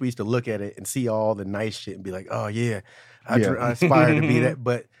 At first, we used to look at it and see all the nice shit and be like, oh, yeah, I aspire to be that.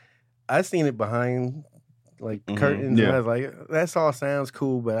 But I seen it behind like Mhm. curtains. Yeah. And I was like, that all sounds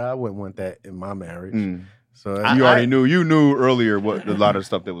cool, but I wouldn't want that in my marriage. So you already knew. You knew earlier what a lot of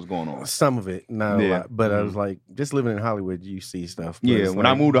stuff that was going on. some of it, not a Yeah. lot. But I was like, just living in Hollywood, you see stuff. But Yeah, it's when I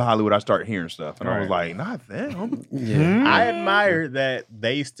like- moved to Hollywood, I started hearing stuff, and I was Right. like, "Not them." Yeah. I admire that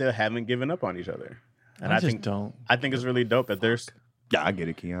they still haven't given up on each other. And I I just think don't. I think it's really dope that there's Yeah, I get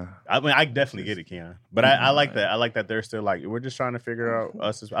it, Keon. I mean, I definitely get it, Keon. But I like that. I like that they're still like, we're just trying to figure out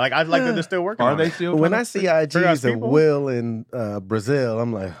us. I like that they're still working Are on they it. still? When trying I to see figure- figure out IGs of people? Will in Brazil,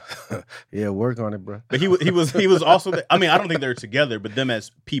 I'm like, yeah, work on it, bro. But he was also. I mean, I don't think they're together, but them as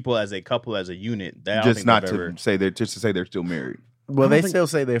people, as a couple, as a unit. I don't just think not they've to ever- say they're still married. Well, I they don't still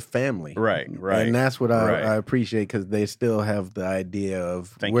say they're family. Right. And that's what Right. I appreciate because they still have the idea of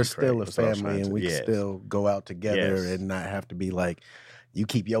Thank we're you, still Craig. a That's what I was family trying and to- we yes. can still go out together Yes. and not have to be like, you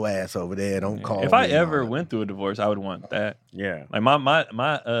keep your ass over there, don't call If me I and ever all that. went through a divorce, I would want that. Yeah. Like my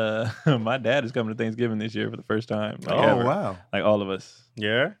my dad is coming to Thanksgiving this year for the first time. Like Oh ever. wow! Like all of us,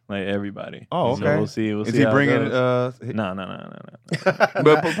 Yeah. like everybody. Oh, So okay. we'll see. We'll Is see. he how it bringing? goes. He- No.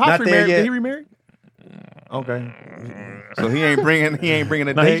 but Pops Not there remarried. yet. Did he remarry? Okay, so he ain't bringing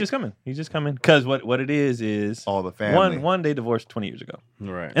a No, date. he's just coming. He's just coming because what it is all the family. one they divorced 20 years ago,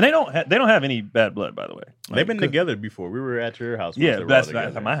 Right. and they don't have any bad blood, by the way. They've been 'cause- together before. We were at your house. once. Yeah, They were that's all at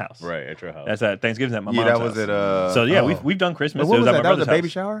together. my house. Right, at your house. That's at Thanksgiving at my Yeah, mom's that was house. at. So yeah, oh. we've done Christmas. But what It was at that? my That was a brother's baby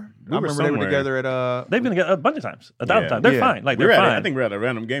house. shower. We I were remember they were somewhere. together at. They've been together a bunch of times, 1,000 Yeah. times. They're Yeah. fine. Like We were they're at fine. I think we're at a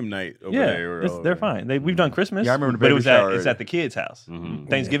random game night over Yeah, there. they're fine. We've done Christmas. Yeah, I remember the but it baby was shower. it's at the kid's house. Mhm.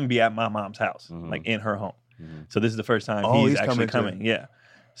 Thanksgiving be at my mom's house, Mhm. like in her home. Mhm. So this is the first time Oh, he's he's actually coming too. coming. Yeah.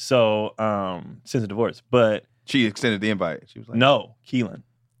 So since the divorce, but She extended the invite. She was like, No, Keelan.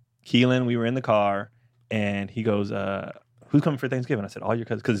 We were in the car, and he goes, who's coming for Thanksgiving? I said, all your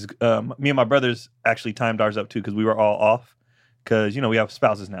cousins. Because me and my brothers actually timed ours up, too, because we were all off. Because, we have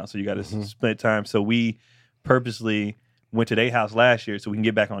spouses now, so you got to split time. So we purposely went to their house last year so we can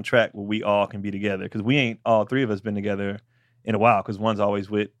get back on track where we all can be together. Because we ain't all three of us been together in a while, because one's always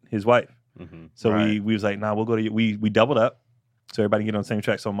with his wife. So we was like, nah, we'll go to you. We doubled up. So everybody get on the same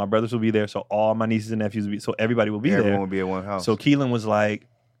track. So my brothers will be there. So all my nieces and nephews will be. So everybody will be there. Everyone will be at one house. So Keelan was like,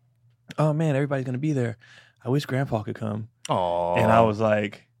 "Oh man, everybody's gonna be there. I wish Grandpa could come." Oh. And I was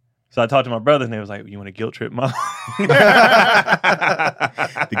like, so I talked to my brother, and they was like, "You want a guilt trip, Mom?" The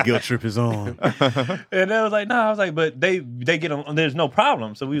guilt trip is on. And they was like, "No." I was like, "But they get on. There's no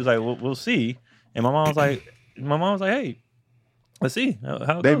problem." So we was like, "We'll see." And my mom was like, "Hey, let's see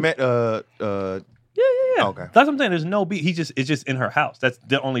how it they goes." met. Yeah. Okay. That's what I'm saying. There's no beat. It's just in her house. That's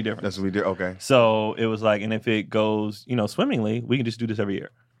the only difference. That's what we did. Okay. So it was like, and if it goes, swimmingly, we can just do this every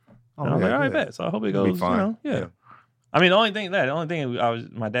year. Oh, And I was like, all right, bet. So I hope it goes, fine. Yeah. I mean, the only thing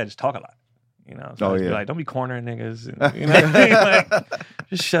my dad just talk a lot. So I just be like, don't be cornering niggas. And, like,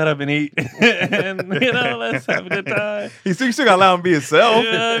 just shut up and eat. And, let's have a good time. You still got to allow him to be himself.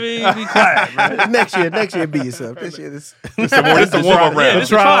 You know what I mean? Be quiet, bro. Next year, be yourself. This year, This is the warm-up round. Yeah, this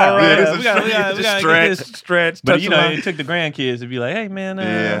is a trial, right? This is We gotta stretch. But, touch the line. it took the grandkids to be like, hey,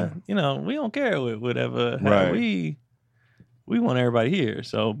 man, we don't care whatever. Right. We want everybody here.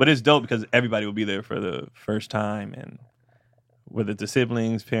 So, but it's dope because everybody will be there for the first time, and whether it's the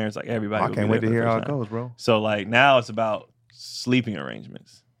siblings, parents, like everybody. I will can't be wait there to for the hear how first it time. goes, bro. So like now it's about sleeping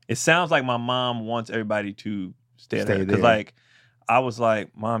arrangements. It sounds like my mom wants everybody to stay there. Because like I was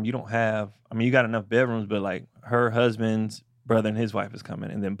like, Mom, you don't have. I mean, you got enough bedrooms, but like her husband's brother and his wife is coming,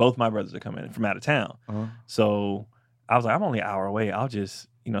 and then both my brothers are coming from out of town. So I was like, I'm only an hour away. I'll just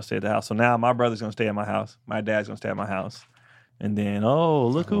stay at the house. So now my brother's gonna stay at my house. My dad's gonna stay at my house. And then,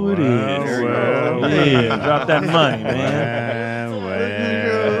 look who it is. Yeah, drop that money, man.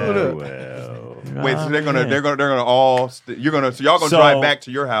 Wait, so they're gonna all so y'all gonna drive back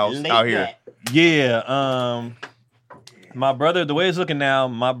to your house out here. Yeah. My brother, the way it's looking now,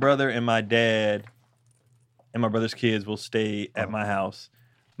 my brother and my dad and my brother's kids will stay at my house.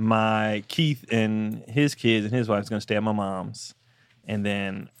 My Keith and his kids and his wife's gonna stay at my mom's. And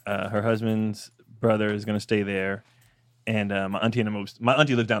then her husband's brother is gonna stay there. And my auntie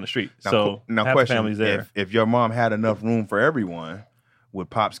lives down the street, so now half question: the family's there. If your mom had enough room for everyone, would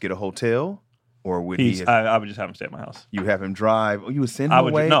Pops get a hotel, or would I would just have him stay at my house. You have him drive? You would send him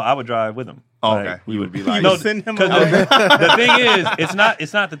away? I would drive with him. Oh, okay, like, we would be like, no, send him away. The thing is,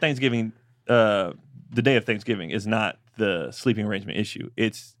 it's not the Thanksgiving, the day of Thanksgiving is not the sleeping arrangement issue.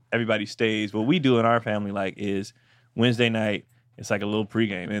 It's everybody stays. What we do in our family is Wednesday night. It's like a little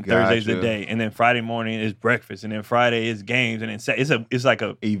pregame, and Thursday's the day, and then Friday morning is breakfast, and then Friday is games, and then it's like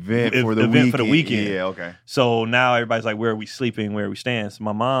a event for the weekend. Yeah, okay. So now everybody's like, where are we sleeping? Where are we staying? So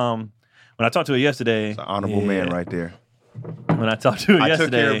my mom, when I talked to her yesterday, it's an honorable man right there. When I talked to her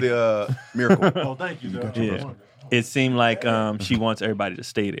yesterday, I took care of the miracle. Oh, thank you, sir. Yeah. It seemed like she wants everybody to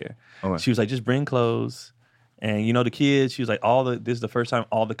stay there. Okay. She was like, just bring clothes. And the kids, she was like, this is the first time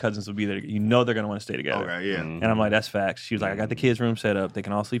all the cousins will be there. They're going to want to stay together. Okay, yeah. And I'm like, that's facts. She was like, I got the kids' room set up. They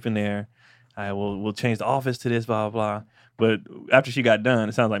can all sleep in there. We'll change the office to this, blah, blah, blah. But after she got done,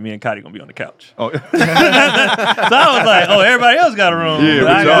 it sounds like me and Cotty going to be on the couch. Oh. So I was like, everybody else got a room. Yeah,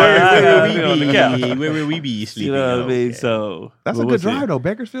 I on the couch. Where will we be sleeping? You know what I mean? Okay. So that's a good drive, though.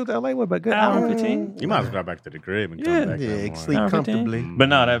 Bakersfield to LA, what, about good hour 15? You might as well drive back to the crib and come back. Yeah, sleep Hour 15? comfortably. But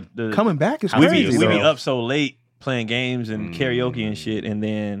no, coming back is we crazy. be though. up so late playing games and karaoke and shit, and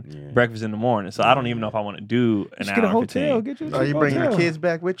then breakfast in the morning. So I don't even know if I want to do an hour. Get a hotel. 15. Get you. Are you bringing your kids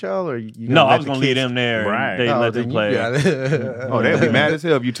back with y'all, or you? No, I was gonna leave them there. Right. And they let them play. Oh, they'd be mad as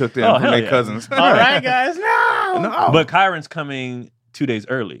hell if you took them from hell their yeah. cousins. All right, guys. No. But Kyron's coming 2 days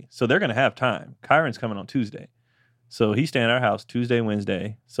early, so they're gonna have time. Kyron's coming on Tuesday, so he's staying at our house Tuesday,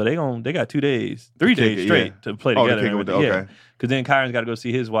 Wednesday. So they got 2 days, 3 days straight to play Oh, to together. kick it with because then Kyron's got to go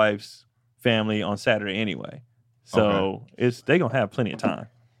see his wife's family on Saturday anyway. So they gonna have plenty of time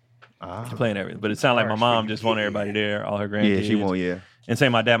to play and everything. But it sounded like my mom just wanted everybody there, all her grandkids. Yeah, she won't. Yeah. And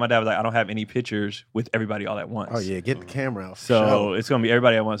same my dad. My dad was like, I don't have any pictures with everybody all at once. Oh yeah, get the camera out. So it's gonna be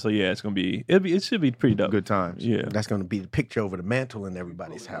everybody at once. So yeah, it should be pretty dope. Good times. Yeah. That's gonna be the picture over the mantle in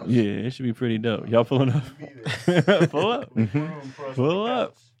everybody's house. Yeah, it should be pretty dope. Y'all pulling up? Pull up. Pull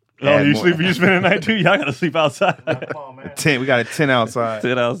up. Oh, you spending the night too? Y'all gotta sleep outside. Tent. We got a tent outside.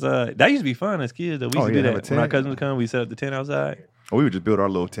 Sit outside. That used to be fun as kids. Though. We used to do have a that. When our tent. cousins would come, we set up the tent outside. Or we would just build our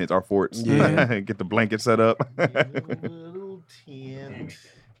little tents, our forts. Yeah. Get the blanket set up. Little tent.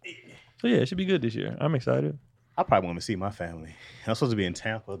 So yeah, it should be good this year. I'm excited. I probably want to see my family. I'm supposed to be in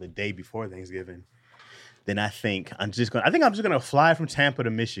Tampa the day before Thanksgiving. Then I think I'm just gonna fly from Tampa to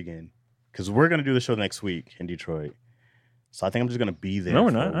Michigan because we're gonna do the show next week in Detroit. So I think I'm just gonna be there. No, we're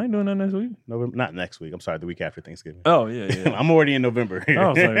not. I ain't doing that next week. No, not next week. I'm sorry, the week after Thanksgiving. Oh yeah. I'm already in November. I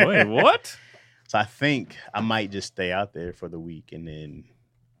was like, wait, what? So I think I might just stay out there for the week, and then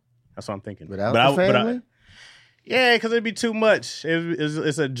that's what I'm thinking. Without the family? Yeah, because it'd be too much.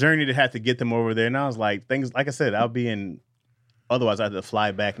 It's a journey to have to get them over there. And I was like, like I said, I'll be in. Otherwise, I have to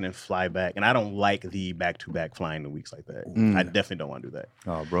fly back and then fly back. And I don't like the back-to-back flying the weeks like that. I definitely don't want to do that.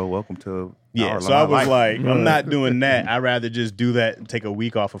 Oh, bro, welcome to Yeah, so I was like, I'm not doing that. I'd rather just do that and take a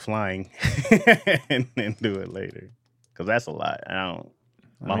week off of flying and then do it later. Because that's a lot.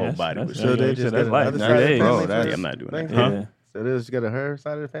 My whole body was So they just got another side of the family. I'm not doing that. Yeah. So they just got her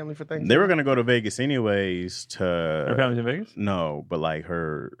side of the family for Thanksgiving? They were going to go to Vegas anyways Her family's in Vegas? No, but like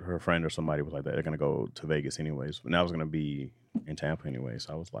her friend or somebody was like that. They're going to go to Vegas anyways. And I was going to be in Tampa anyway.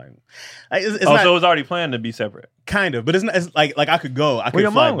 So I was like, it's not, so it was already planned to be separate. Kind of, but it's not. It's like I could go. I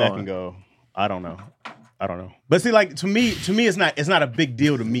could fly back and go. I don't know. But see, like to me, it's not a big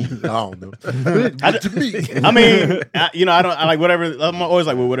deal to me. I don't know. To me, I mean, I like whatever. I'm always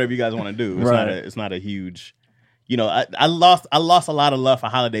like, well, whatever you guys want to do. It's not a huge. I lost a lot of love for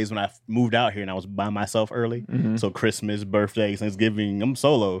holidays when I moved out here and I was by myself early. Mm-hmm. So Christmas, birthdays, Thanksgiving, I'm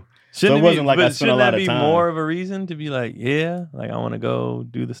solo. So it wasn't like I spent a lot of time. Shouldn't that be more of a reason to be like, yeah, like I want to go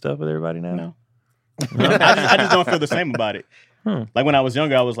do the stuff with everybody now? No. I just don't feel the same about it. Like when I was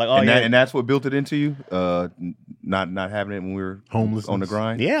younger, I was like, oh, and that's what built it into you? Not having it when we were homeless on the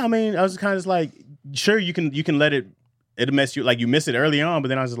grind? Yeah, I mean, I was kind of like, sure, you can let it. It'll mess you, like you miss it early on, but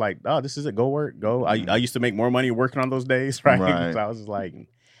then I was just like, oh, this is it. Go work, go. I used to make more money working on those days, right? So I was just like,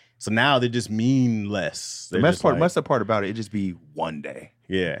 so now they just mean less. The best part about it just be one day.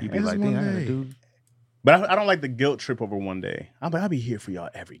 Yeah. You'd be like, I gotta do. But I don't like the guilt trip over one day. I'm like, I'll be here for y'all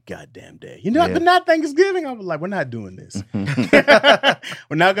every goddamn day. But not Thanksgiving. I'm like, we're not doing this.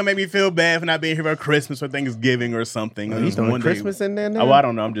 We're not gonna make me feel bad for not being here for Christmas or Thanksgiving or something. He's doing Christmas in there now? Oh, I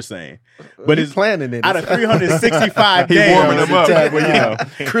don't know. I'm just saying. But he's planning it. Out of 365 days, he's warming them up.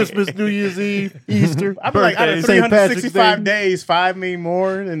 Christmas, New Year's Eve, Easter, I'd be like, out of 365 days, 5 mean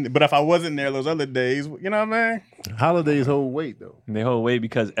more. But if I wasn't there those other days, you know what I mean? Holidays hold weight though. They hold weight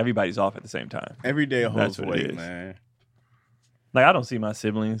because everybody's off at the same time. Every day holds weight, man. Like I don't see my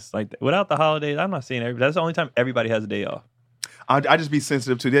siblings like that. Without the holidays. I'm not seeing everybody. That's the only time everybody has a day off. I just be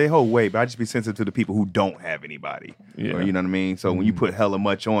sensitive to they whole weight, but I just be sensitive to the people who don't have anybody. Yeah. Or, you know what I mean? So when you put hella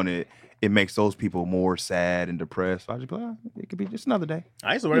much on it, it makes those people more sad and depressed. So I just be like, it could be just another day.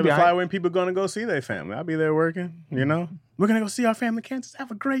 I used to worry the fly when people going to go see their family. I'll be there working, We're going to go see our family, Kansas.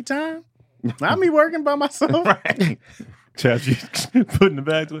 Have a great time. I'll be working by myself. Right. Chap, you putting the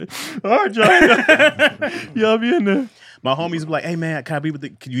bags away. All right, John. Y'all be in there. My homies be like, hey, man, can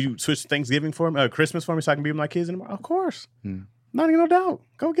you switch Thanksgiving for me, Christmas for me so I can be with my kids anymore? Of course. Not even no doubt.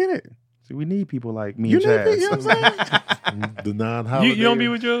 Go get it. See, we need people like me and Chaz. You know what I'm saying? The non-holiday. You don't be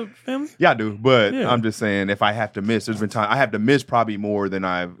with your family? Yeah, I do. But I'm just saying, if I have to miss, there's been time I have to miss probably more than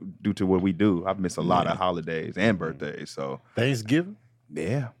I due to what we do. I've missed a lot of holidays and birthdays. So Thanksgiving?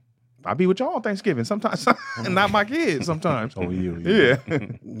 Yeah. I'll be with y'all on Thanksgiving sometimes. And not my kids sometimes. Oh, yeah.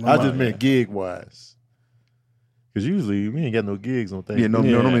 I just meant gig-wise. Because usually we ain't got no gigs on Thanksgiving.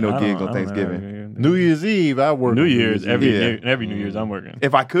 Normally no gigs on Thanksgiving. New Year's Eve, I work. New Year's, every New Year's I'm working.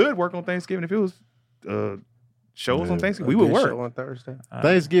 If I could work on Thanksgiving, if it was shows on Thanksgiving, we would work. Show on Thursday.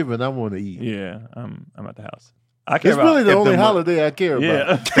 Thanksgiving, I want to eat. Yeah, I'm at the house. I care it's about really the only holiday I care about.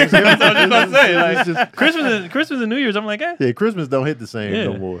 Yeah, that's what I was about to say. Like, Christmas and New Year's, I'm like, yeah, Christmas don't hit the same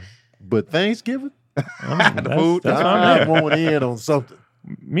no more. But Thanksgiving, the food, that's I'm going in on something.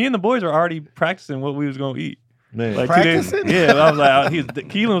 Me and the boys were already practicing what we was gonna eat. Man, like practicing? 2 days. Yeah, I was like,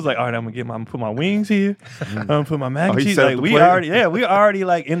 Keelan was like, all right, I'm gonna put my wings here. I'm gonna put my mac and cheese. Like we already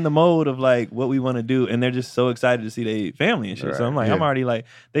like in the mode of like what we want to do, and they're just so excited to see their family and shit. Right. So I'm like, I'm already like,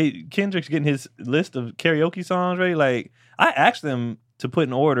 Kendrick's getting his list of karaoke songs ready. Like I asked them to put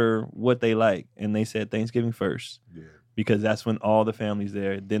in order what they like, and they said Thanksgiving first. Yeah. Because that's when all the family's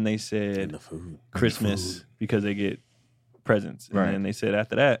there. Then they said Christmas because they get presents, and then they said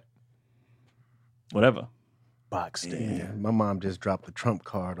after that, whatever. Boxed in. Yeah, my mom just dropped the trump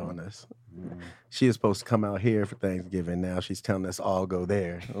card on us. She was supposed to come out here for Thanksgiving. Now she's telling us all go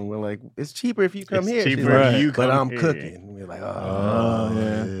there, and we're like, "It's cheaper if you come here." Cheaper if you come but I'm here. cooking. We're like,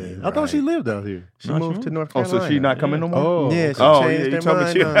 yeah. I thought she lived out here. She moved to North Carolina. Oh, so she not coming no more? Oh, yeah, she changed her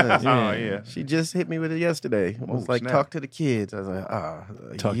mind on us. Oh, yeah. She just hit me with it yesterday. It was like, talk to the kids. I was like,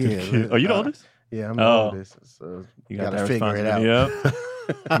 talk to the kids. Are you the oldest? Yeah, I'm the oldest. So you gotta figure it out. Yep.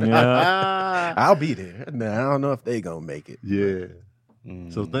 Yeah. I'll be there. Now, I don't know if they gonna make it. Yeah.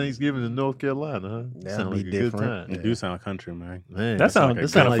 So Thanksgiving in North Carolina, huh? That'll Sound be like a different. good time. You do sound country, man. Man, That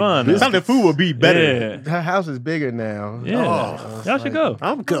sounds kind of fun. It sounds like food would be better. Yeah. Her house is bigger now. Yeah. Y'all should go.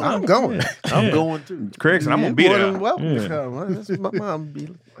 I'm going. I'm going. I'm going too. Craig said, I'm going to be More there. than welcome Yeah. to come. That's what my mom be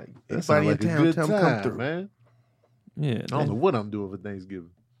like. That sounds Anybody like in a town, good tell them come through. man. Yeah. I don't know what I'm doing for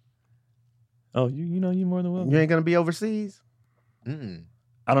Thanksgiving. Oh, you know you more than welcome. You ain't gonna be overseas? Mm-mm.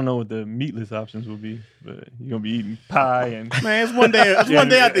 I don't know what the meatless options will be, but you're gonna be eating pie and Man, it's one day. It's one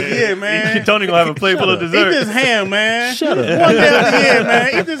day out the year, man. Tony gonna have a plate full of Eat dessert. this ham, man. Shut up. One day out the year,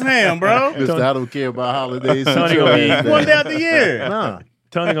 man. Eat this ham, bro. Mister, I don't care about holidays. Tony gonna be eating One day out the year. Nah.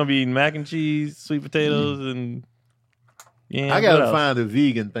 Tony gonna be eating mac and cheese, sweet potatoes, and yeah. I gotta find a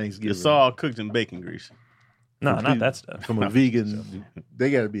vegan Thanksgiving. It's all cooked in bacon grease. No, not that stuff. From a vegan.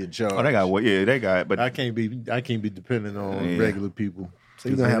 They gotta be in charge. Oh, they got what? Yeah, they got. But I can't be dependent on regular people. So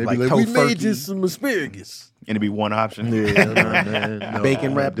you're gonna have They be like we tofurkey. made you some asparagus. and it'd be one option. Yeah, no, man. No,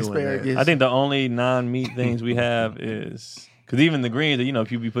 Bacon I'm wrapped not doing that. asparagus. I think the only non-meat things we have is because even the greens,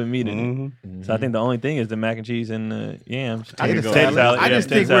 people be putting meat in it. So I think the only thing is the mac and cheese and the yams. Potato Potato salad. I yeah, just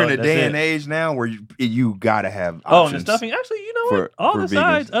potato think we're in a salad, day that's and it. age now where you gotta have Oh, and options. the stuffing. Actually, you know for- what? All for the vegans.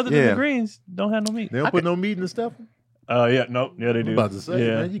 sides other than Yeah. the greens don't have no meat. They don't put no meat in the stuffing? Yeah, nope. Yeah, they I'm do. about to say,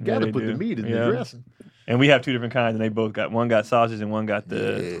 yeah, man, you gotta they put the do. meat in Yeah. the dressing. And we have two different kinds, and they both got one got sausage and one got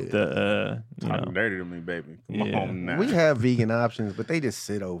the Talking dirty to me, baby. Come Yeah. on now. We have vegan options, but they just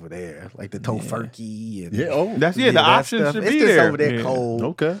sit over there, like the tofurkey and Yeah, oh. That's the that options stuff. should It's be just there. over there Yeah. cold.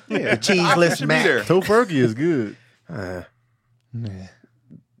 Okay. Yeah, the cheeseless should be mac. there. Tofurkey is good.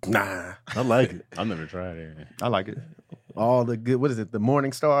 Nah, I like it. I've never tried it. I like it. all the good. What is it? The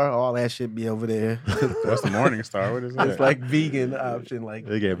Morning Star. All that shit be over there. What's the Morning Star? What is that? It's like vegan option. Like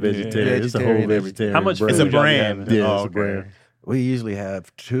They got vegetarian. It's a whole Vegetarian, vegetarian. How much brand. It's a food y'all be brand. having? Yeah, Oh, it's a okay. brand. we usually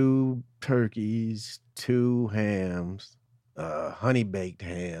have 2 turkeys, 2 hams, honey baked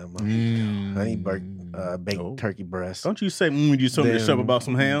ham, honey baked Oh. turkey breast. Don't you say when you told me to Then shut up about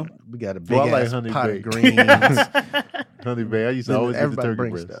some ham? We got a big Well, I like ass honey pot baked. of greens. Honey Bay. I used to always get the Everybody turkey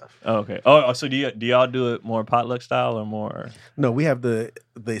brings breast. stuff. Oh, okay. Oh, so do y'all do it more potluck style or more? No, we have the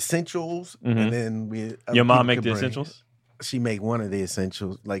essentials, Mhm. and then we. Your mom people make can the bring- essentials? She make one of the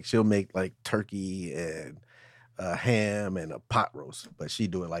essentials. Like she'll make like turkey and ham and a pot roast, but she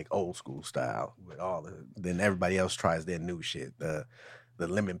do it like old school style with all the. Then everybody else tries their new shit. The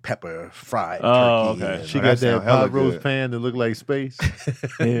lemon pepper fried Oh, turkey. okay. and- She Oh, got that sound that hella pot roast good. pan that look like space.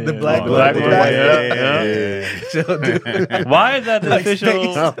 The black Oh, one. black The one, black yeah, one. yeah. She'll do- Why is that the Like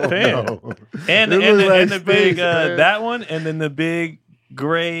official space. pan? No. And It and look the, like and the big space, man. that one, and then the big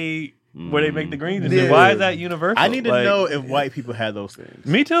gray where they make the greens. And Yeah. why is that universal? I need to Like, know if white people had those things.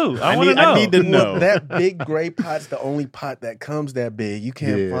 Me too. I want to I know. need to know. That big gray pot's the only pot that comes that big. You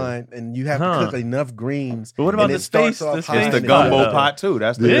can't Yeah. find, and you have Huh. to cook enough greens. But what about and the it starts space- off the high space It's the and pot, gumbo though. pot too.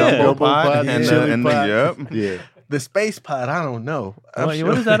 That's the Yeah. gumbo Gumbo pot pot, and chili the pot. yep. Yeah. The space pot, I don't know. I'm What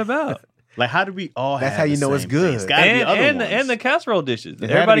sure- is that about? Like, how do we all That's have how you the know it's same good. things? Gotta be other ones. And the casserole dishes. It had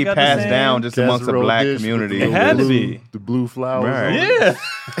to Everybody be got passed the same. down just amongst the Casserole black dish with community. the It had to blue- be. The blue flowers. Right. on it. Yeah.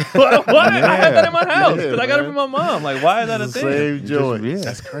 Why? I had that in my house Yeah, because I got it man. from my mom. Like, why is that a It's the thing? same joint. Yeah.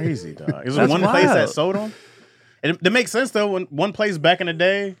 That's crazy, dog. Is there That's one place wild. that sold them? And it makes sense though. When one place back in the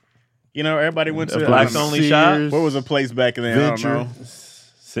day, everybody went to A blacks only shop. Sears. What was a place back in there? Venture. I don't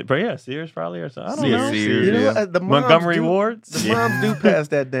know. Yeah, Sears probably or something. I don't Yeah, know. Sears. You know Yeah. what? The moms Montgomery do- Wards. The moms do pass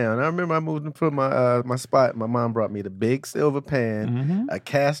that down. I remember I moved from my spot. My mom brought me the big silver pan, a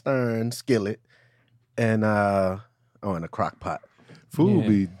cast iron skillet, and and a crock pot. Food Yeah.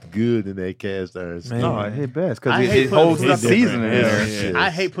 be good in that cast iron. Man. skillet. No, it hit best because I it hate putting holds food the on the seasoning in plate. there. Yeah. Shit. I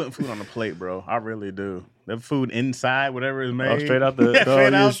hate putting food on the plate, bro. I really do. The food inside, whatever is made. Oh, straight out the. Oh, straight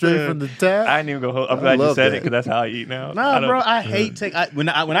you're out straight the- from the tap. I didn't even go. I'm I glad you love said that. it because that's how I eat now. Nah, don't- bro, I hate when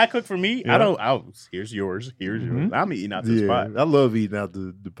I cook for me. Yeah. I don't. Here's yours. Here's yours. I'm eating out this yeah, spot. I love eating out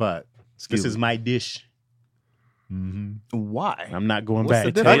the pot. This is my dish. Why? I'm not going What's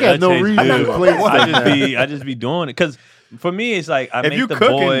back. the I got no That tastes reason good. to play I just be doing it because for me it's like I If make you the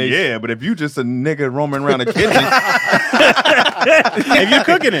cooking, boys. yeah, but if you just a nigga roaming around the kitchen, If you're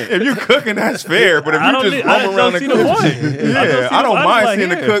cooking it, if you cooking, that's fair. But if I you don't just need- I roaming don't around the see the kitchen, point. yeah, I don't I'm mind like, seeing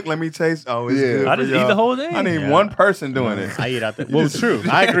the yeah. cook. Let me taste. Oh, it's Yeah. good. I for just eat y'all. the whole thing. I need Yeah. one person doing it. I eat out there. Well, it's true.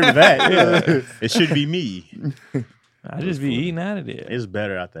 I agree with that. Yeah. It should be me. I just be eating out of there. It's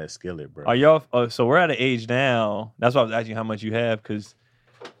better out that skillet, bro. Are y'all? So we're at an age now. That's why I was asking how much you have because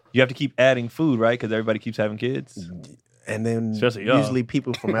you have to keep adding food, right? Because everybody keeps having kids. And then Especially y'all. usually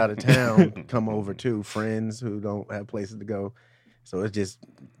people from out of town come over too, friends who don't have places to go. So it's just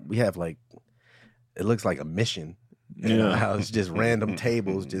we have like it looks like a mission. in our house, just random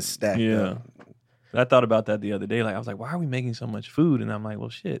tables just stacked up. I thought about that the other day. Like I was like, why are we making so much food? And I'm like, well,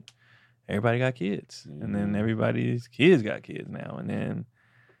 shit. Everybody got kids, and then everybody's kids got kids now, and then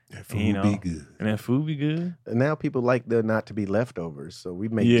that food be good. And that food be good. And now people like there not to be leftovers, so we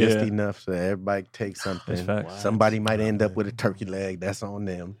make just enough so everybody takes something. Somebody might end up with a turkey leg. That's on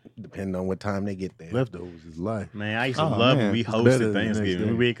them, depending on what time they get there. Leftovers is life. Man, I used to love when we hosted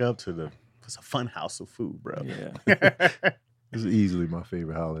Thanksgiving. We wake up to it's a fun house of food, bro. Yeah, this is easily my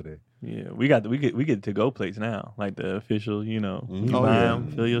favorite holiday. Yeah, we get to go plates now, like the official. You buy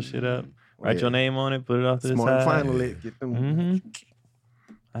them, fill your shit up, write your name on it, put it off to the side. Finally, get them.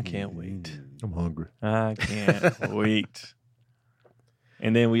 I can't wait. I'm hungry. I can't wait.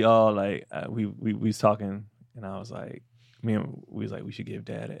 And then we all like we was talking, and I was like, we was like, we should give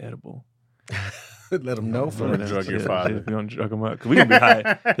Dad an edible. Let him know for We're gonna drug your father. We're gonna drug him up because we gonna be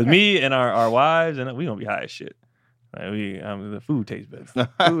high. Because me and our wives and we gonna be high as shit. Like the food tastes better.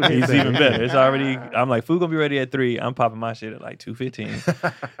 Food tastes even better. It's already. I'm like, food gonna be ready at 3. I'm popping my shit at like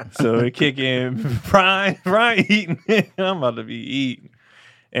 2:15. So it kick in. Brian eating. I'm about to be eating.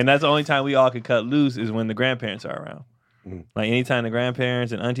 And that's the only time we all can cut loose is when the grandparents are around. Like anytime the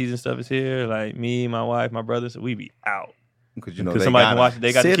grandparents and aunties and stuff is here, like me, my wife, my brother, so we be out. Because somebody can watch it.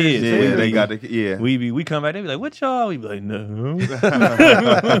 They got the kids. Yeah, they got the yeah. We come back, they be like, what y'all? We be like, no. We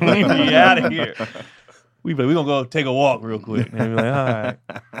be out of here. We be like, we gonna go take a walk real quick. And they be like, all right.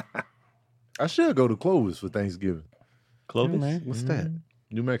 I should go to Clovis for Thanksgiving. Clovis? Yeah, what's that?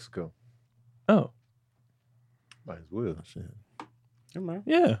 New Mexico. Oh. Might as well. Shit.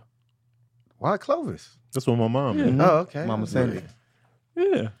 Yeah. Why Clovis? That's what my mom did. Oh, okay. Mama Sandy.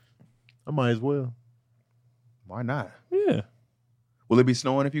 Yeah. I might as well. Why not? Yeah. Will it be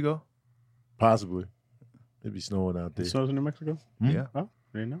snowing if you go? Possibly. It'd be snowing out there. It snows in New Mexico? Yeah. Oh,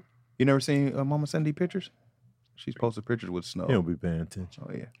 I didn't know. You never seen Mama Sandy pictures? She's posted pictures with snow. He don't be paying attention.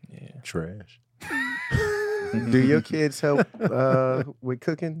 Oh, yeah. Yeah. Trash. Do your kids help with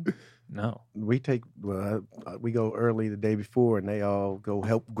cooking? No. We go early the day before, and they all go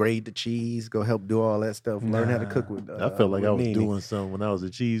help grade the cheese, go help do all that stuff, learn how to cook with. I felt like I was Nene. doing something when I was a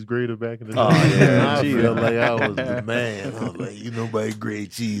cheese grater back in the day. Oh, yeah. I felt like I was the man. I was like, nobody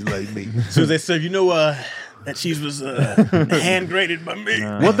grade cheese like me. As soon as they said, that cheese was hand grated by me.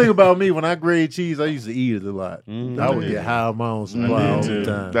 One thing about me, when I grade cheese, I used to eat it a lot. I would get high on my own supply all the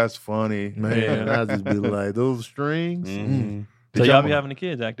time. That's funny. Man, I'd just be like, those strings. So y'all be having the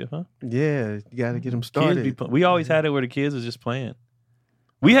kids active, huh? Yeah, you got to get them started. We always had it where the kids was just playing.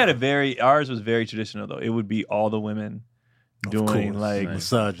 We had ours was very traditional though. It would be all the women doing like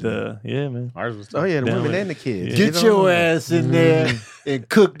misogyny. man. Ours was the women and the kids. Get your ass in there and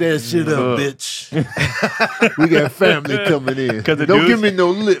cook that shit up, bitch. We got family coming in. Don't give me no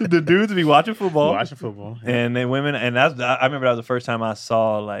lip. The dudes be watching football. Yeah. And then women, and I remember that was the first time I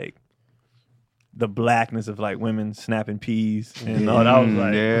saw like the blackness of like women snapping peas and all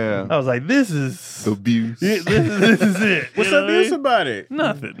that. I was like, this is abuse. This is it. What's abuse about it?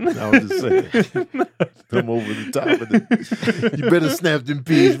 Nothing. I was just saying. Come over the top of it. You better snap them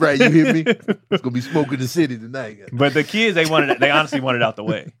peas right, you hear me? It's gonna be smoking the city tonight. But the kids, they honestly wanted it out the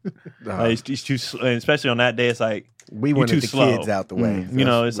way. Like, it's too, and especially on that day, it's like we wanted the slow. kids out the way.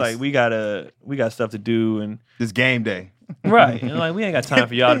 It's like we got stuff to do, and this game day. Right. And like we ain't got time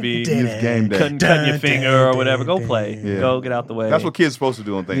for y'all to be game day. cutting your finger or whatever. Go play. Yeah. Go get out the way. That's what kids are supposed to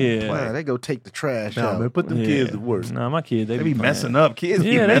do on things. Yeah. They go take the trash out. Man, put them kids to work. No, my kids, they be messing up. Kids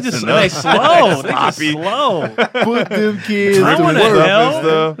be messing up. They slow. They just slow. Put them kids to work. I want to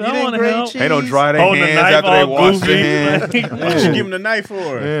help. I want to help. They don't dry their hands after they wash their hands. What you give them the knife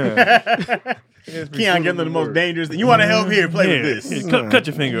for? Yeah. Keon getting the most dangerous. You want to help here? Play with this. Cut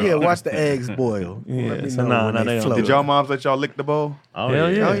your finger off. Yeah, watch the eggs boil. Yeah, so they don't. Did y'all moms let y'all lick the bowl? Oh,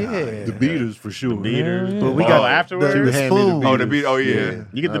 hell yeah. Oh, yeah. The beaters for sure. The beaters. But we got afterwards. the spoon. Oh, the beat. Oh, yeah.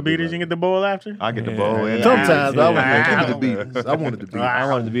 You get the beaters, you get the bowl after? I get the bowl. And sometimes I was like, give me the beaters. I wanted the beaters. I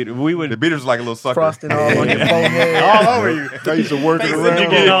wanted the beater. The beaters was like a little sucker. Frosting all on your forehead. All over you. I used to work it around. You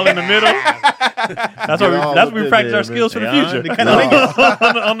get all in the middle. That's what we practice our skills for the future.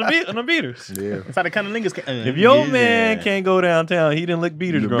 On the beaters. Yeah. That's how the cunnilingus came. If your man can't go downtown, he didn't lick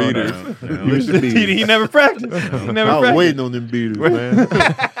beaters growing up. He never practiced. I was waiting on them beaters, man.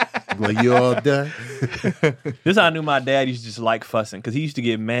 Like, you all done? This is how I knew my dad used to just like fussing, because he used to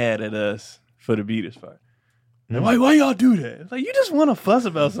get mad at us for the beaters part. Why y'all do that? It's like, you just want to fuss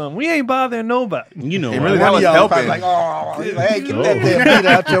about something. We ain't bothering nobody. You know, really that was helping. Like, hey, get that damn beater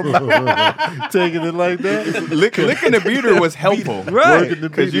out your mouth. Taking it like that. Licking the beater was helpful, right?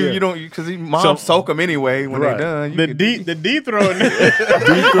 Because you don't, because mom soak them anyway when they're done. The dethrowing.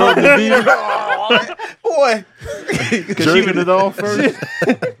 Dethrowing the beater. boy. Jerking it off first.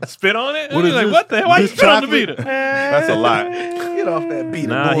 Spit on it? What He's is like, this? what the hell? Why you This spit on the chocolate? beater? That's a lot. Get off that beater,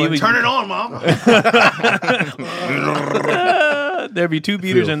 Nah, boy. he would- Turn it on, mom. There'd be 2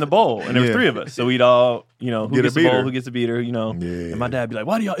 beaters in the bowl, and there was Yeah. 3 of us. So we'd all, who Get a gets the bowl, beater. who gets the beater, Yeah. And my dad'd be like,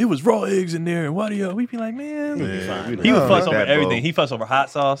 why do y'all, it was raw eggs in there, and why do y'all, we'd be like, man. Yeah, He would fuss over that everything. bowl. He fuss over hot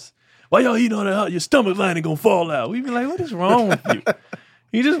sauce. Why y'all eating all that? Your stomach lining gonna fall out. We'd be like, what is wrong with you?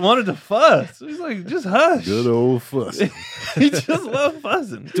 He just wanted to fuss. He's like, just hush. Good old fuss. He just loved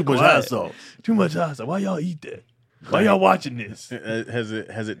fussing. Too much hot sauce. Too much hot sauce. Why y'all eat that? Why y'all watching this? Has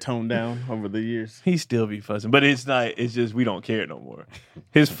it toned down over the years? He still be fussing, but it's not. It's just we don't care no more.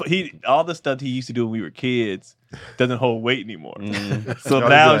 All the stuff he used to do when we were kids doesn't hold weight anymore. So Y'all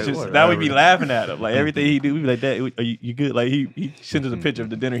now be it's like, just now we be whatever. laughing at him. Like everything he do, we be like, "Dad, are you good?" Like he sends us a picture of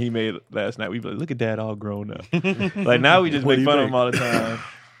the dinner he made last night. We be like, "Look at Dad, all grown up." Like now we just What make do you fun of make? him all the time.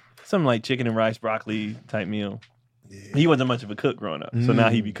 Something like chicken and rice, broccoli type meal. He wasn't much of a cook growing up, so now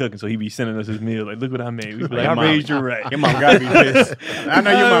he be cooking. So he be sending us his meal. Like, look what I made. We be like, Your I mom- raised you right. Your mom gotta be pissed. I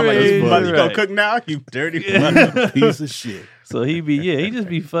know your mom like, Right, but you right. gonna cook now? You dirty. Piece of shit. So he just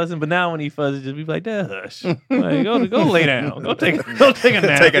be fussing. But now when he fusses, just be like, Dad, hush. Like, go lay down. Go take a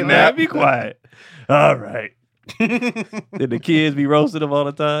nap. Take a nap. Be quiet. All right. Then the kids be roasting him all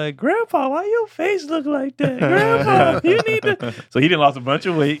the time. Grandpa, why your face look like that? Grandpa, you need to. So he done lost a bunch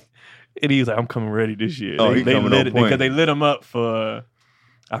of weight. And he was like, I'm coming ready this year. Oh, he coming on point. Because they lit him up for,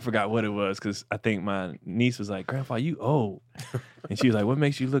 I forgot what it was, because I think my niece was like, Grandpa, you old. And she was like, what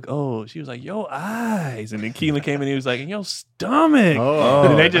makes you look old? She was like, your eyes. And then Keelan came in and he was like, and your stomach. Oh,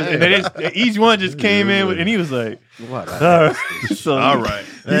 and they just each one just came in with, and he was like, What? so All right.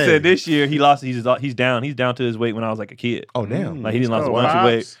 He said this year he lost, he's down to his weight when I was like a kid. Oh, damn. Like he didn't lose a bunch of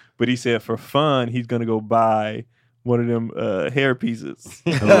weight. But he said for fun, he's going to go buy one of them hair pieces.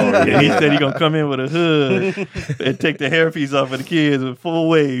 And he said he's going to come in with a hood and take the hair piece off of the kids with full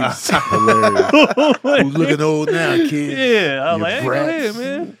waves. Hilarious. Who's looking old now, kid? Yeah. I was You like, hey, go brats. ahead,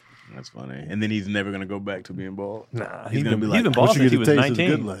 man. That's funny. And then he's never gonna go back to being bald. Nah, He's gonna be like, he's been Once bald you since get he the was taste of the good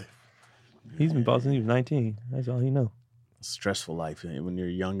 19. life. He's been bald since he was 19. That's all he know. Stressful life when you're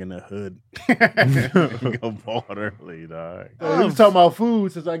young in the hood. You go bald early, dog. We was talking about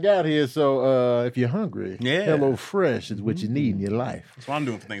food since I got here. So if you're hungry, Yeah. HelloFresh is what you need in your life. That's what I'm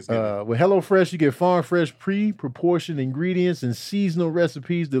doing for Thanksgiving. With HelloFresh, you get farm fresh, pre-proportioned ingredients and seasonal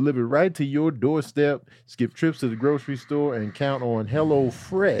recipes delivered right to your doorstep. Skip trips to the grocery store and count on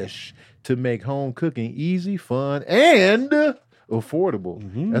HelloFresh to make home cooking easy, fun, and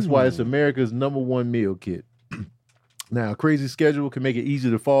affordable. That's why it's America's #1 meal kit. Now, a crazy schedule can make it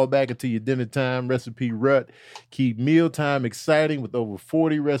easy to fall back into your dinner time recipe rut. Keep mealtime exciting with over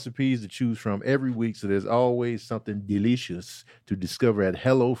 40 recipes to choose from every week, so there's always something delicious to discover at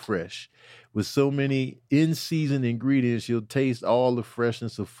HelloFresh. With so many in-season ingredients, you'll taste all the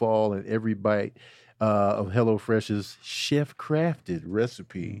freshness of fall in every bite of HelloFresh's chef-crafted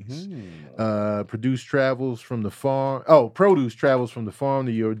recipes. Produce travels from the farm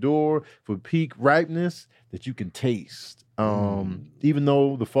to your door for peak ripeness that you can taste. Even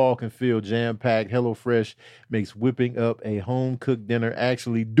though the fall can feel jam-packed, HelloFresh makes whipping up a home-cooked dinner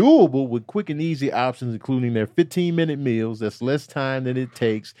actually doable with quick and easy options, including their 15-minute meals. That's less time than it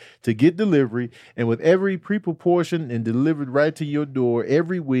takes to get delivery. And with every pre-proportioned and delivered right to your door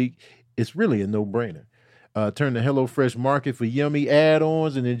every week, it's really a no-brainer. Turn to HelloFresh Market for yummy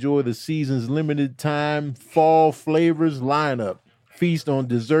add-ons and enjoy the season's limited time fall flavors lineup. Feast on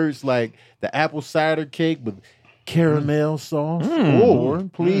desserts like the apple cider cake with caramel sauce, or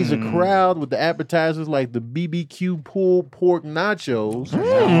please a crowd with the appetizers like the BBQ pulled pork nachos.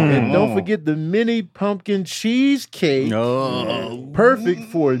 And don't forget the mini pumpkin cheesecake.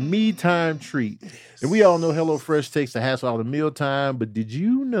 Perfect for a me time treat. And we all know HelloFresh takes the hassle out of mealtime, but did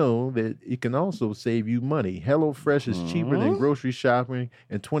you know that it can also save you money? HelloFresh is cheaper than grocery shopping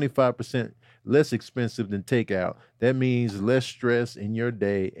and 25% less expensive than takeout. That means less stress in your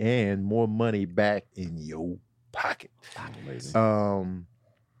day and more money back in your pocket.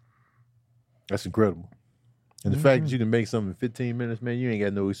 That's incredible. And the fact that you can make something in 15 minutes, man, you ain't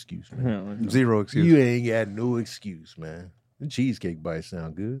got no excuse, man. Zero excuse. You ain't got no excuse, man. The cheesecake bites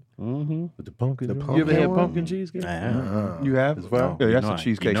sound good. With the pumpkin. You ever had one? pumpkin cheesecake? I have. You have? That's fine. Yeah, that's You know a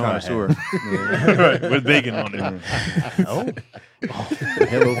cheesecake I have. connoisseur. Right, with bacon on it.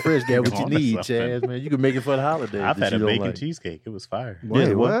 HelloFresh got what you Onto need, something. Chaz, man. You can make it for the holidays. I've that had you a don't bacon like. cheesecake. It was fire.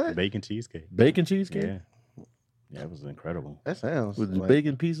 Wait, what? Bacon cheesecake. Bacon cheesecake? Yeah. Yeah, it was incredible. That sounds With the like,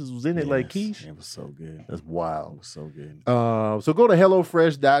 bacon pieces was in it like quiche. It was so good. That's It wild. was so good. So go to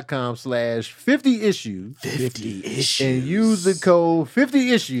HelloFresh.com/50issue 50 issues. and use the code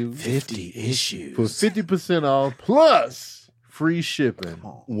 50issue 50 issues. for 50% off plus free shipping.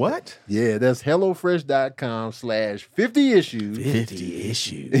 What? Yeah, that's HelloFresh.com/50issue 50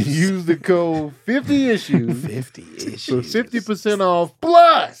 issues. and use the code 50issue 50 issues. for 50% off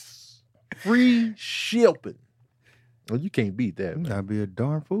plus free shipping. Well, you can't beat that, You man. gotta be a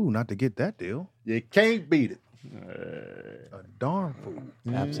darn fool not to get that deal. You can't beat it. A darn fool.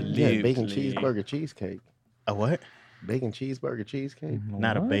 Absolutely. Yeah, bacon cheeseburger cheesecake. A what? Bacon cheeseburger cheesecake.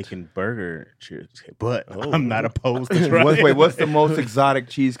 Not a bacon burger cheesecake, but Oh. I'm not opposed to trying. Wait, what's the most exotic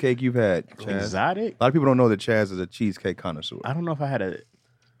cheesecake you've had, Chaz? Exotic? A lot of people don't know that Chaz is a cheesecake connoisseur. I don't know if I had a.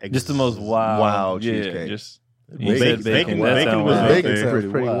 Just the most wild cheesecake. Just Bacon- you said bacon that was sound up wild. there. Bacon's Sounds pretty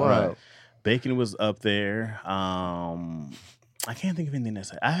pretty wild. wild. Bacon was up there. I can't think of anything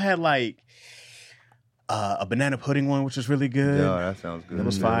that's. I had like a banana pudding one, which was really good. Yeah, that sounds good. It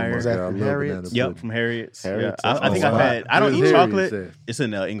was fire. Was that I from love Harriet's? banana Yep, pudding. from Harriet's. Harriet's, Yeah. I that's think awesome. I've had. I don't Where's eat Harriet's chocolate. at? It's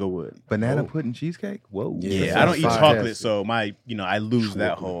in Inglewood. Banana pudding cheesecake? Whoa. Yeah, Yeah, I don't eat that's chocolate, fantastic. so I lose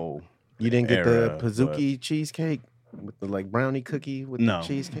that whole. You didn't get era, the Pizookie cheesecake with the like brownie cookie with No, the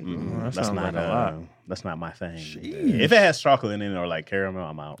cheesecake? That that's sounds not like a lot. That's not my thing. If it has chocolate in it or like caramel,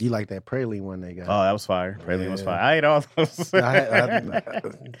 I'm out. You like that praline one they got? Oh, that was fire. Praline was Yeah. fire. I ate all those.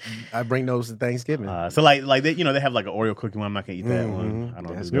 I bring those to Thanksgiving. So like they they have like an Oreo cookie one. I'm not gonna eat that one. I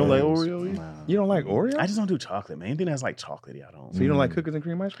don't. That's do You don't like those. Oreo either? Nah. You don't like Oreo? I just don't do chocolate, man. Anything that's like chocolatey, I don't. So you don't like cookies and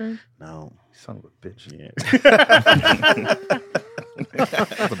cream ice cream? No. Son of a bitch. Yeah. That's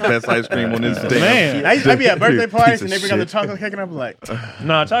the best ice cream on this damn Man. I be at birthday parties Piece and of they bring out the shit. chocolate cake and I'm like,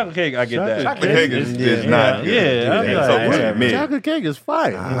 No, chocolate cake, I get that. Chocolate cake is Yeah. not good. Yeah, I'll be It's like, so yeah. mid. Chocolate cake is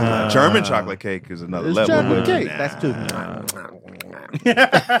fire. German chocolate cake is another It's level. chocolate but cake. nah. That's too.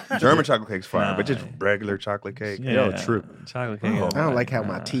 German chocolate cake's fire, but just regular chocolate cake. Yo, tripping. Chocolate cake. I don't like how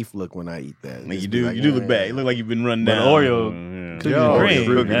my teeth look when I eat that. man, It's you be do like, you do look bad. You look like you've been run But down. Oreo Yeah. cookies Yo, and cream.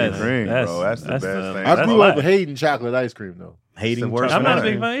 cookies and cream, bro. That's the best thing. I that's grew up life. hating chocolate ice cream, though. Hating the worst I'm not a one.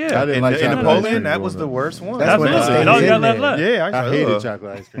 big fan. I Yeah. didn't In, like in chocolate ice Napoleon, cream that was the growing up. worst one. That's when Absolutely. it It all you got in left there. left. Yeah, I hated love.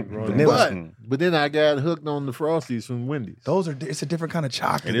 chocolate ice cream growing Vanilla. up. But then I got hooked on the Frosties from Wendy's. Those are. It's a different kind of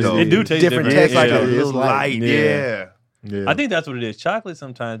chocolate. It is- though. It do taste Different different. taste, like Yeah. a It's little light. Yeah. Yeah. Yeah. I think that's what it is. Chocolate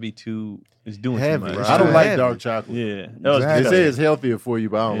sometimes be too. It's doing Heavy. too much. Right. I don't too like heavy. dark chocolate. Yeah. They say it's healthier for you,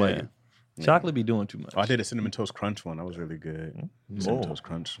 but I don't like it. Chocolate be doing too much. Oh, I did a cinnamon toast crunch one. That was really good. Cinnamon toast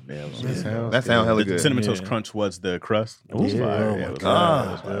crunch. Yeah, it was That sounds hella The good. cinnamon toast Yeah. crunch was the crust. It was Yeah. fire. Oh Yeah, my it was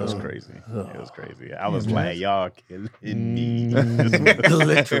God. fire. It was crazy. It was crazy. I was glad y'all killing me.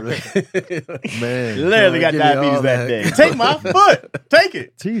 Literally. Man, Literally got Give me diabetes all that that. day. Take my foot. Take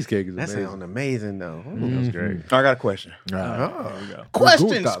it. cheesecake is That amazing. sounds amazing, though. That was great. I got a question. Oh.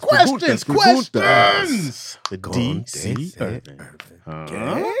 Questions. Preguntas, preguntas. The DC Urban.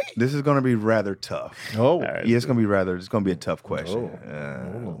 This is going to be rather tough. Oh, Yeah, it's going to be a tough question.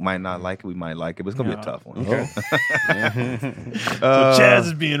 Might not like it, we might like it, but it's going to be a tough one. Oh. So Chaz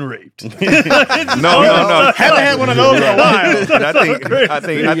is being raped. No. Haven't had one of those in a while. I think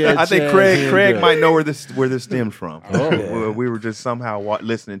Chaz Craig hand might know where this stems from. Oh. We were just somehow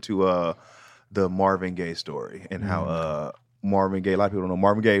listening to the Marvin Gaye story and how Marvin Gaye. A lot of people don't know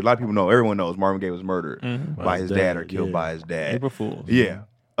Marvin Gaye. A lot of people know. Everyone knows Marvin Gaye was murdered by his dad or killed by his dad. April Fools. Yeah.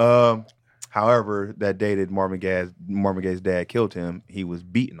 However, that day that Marvin Gaye's dad killed him, he was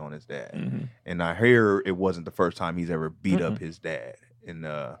beaten on his dad. And I hear it wasn't the first time he's ever beat up his dad. And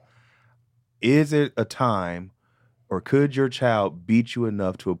is it a time, or could your child beat you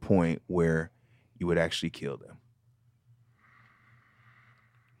enough to a point where you would actually kill them?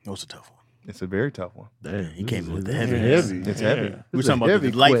 That was a tough one. It's a very tough one. damn, He came with the heavy. heavy. Heavy. It's heavy. We're It's talking a about heavy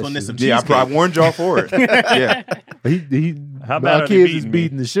the delightfulness question. of Yeah, cheesecake. I warned y'all for it. Yeah. How bad Our are they kids is beating me?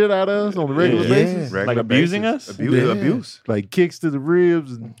 beating the shit out of us on a regular basis. Regular Like abusing basis. us? Abuse. Like kicks to the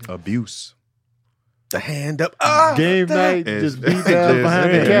ribs and Abuse. The hand up. game night It's- just beat down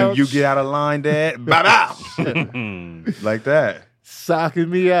behind the couch. You get out of line, Dad. Bow. Like that. socking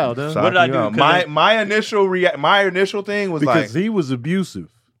me out, huh? What did I do? Knocking you out. My initial thing was Because like, he was abusive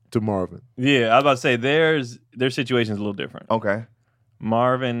to Marvin. Yeah, I was about to say their situation's a little different. okay.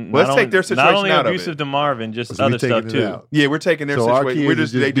 Marvin. Well, let's not take only- their situation not only out of abusive it. to Marvin, just So we other stuff taking it too. out. Yeah, we're taking their So our situation. kids We're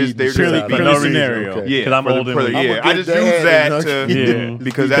is just just they're beating the just shit Purely- out of purely us. no scenario. Okay. yeah. 'Cause I'm for the- old and for the- weak. yeah. I'm I a just good use dad, that and to Yeah.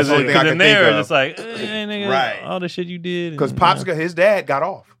 because that's the only thing I Because can in there, think of. it's like, nigga, Right. all the shit you did. Because Popsicle, his dad got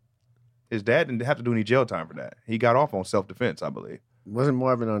off. His dad didn't have to do any jail time for that. He got off on self-defense, I believe. Wasn't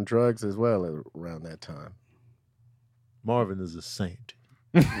Marvin on drugs as well around that time? Marvin is a saint.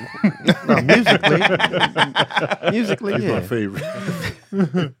 No, musically, He's yeah. my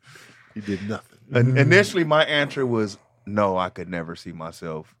favorite. He did nothing. Initially, my answer was no. I could never see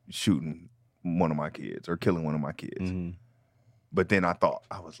myself shooting one of my kids or killing one of my kids. But then I thought,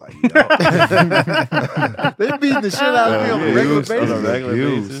 I was like, yo. They beating the shit out of me on a regular basis. On a regular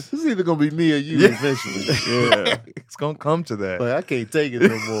basis. This is either gonna be me or you eventually. Yeah, it's gonna come to that. But I can't take it no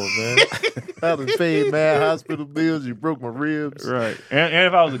more, man. I done paid mad hospital bills. You broke my ribs. Right. And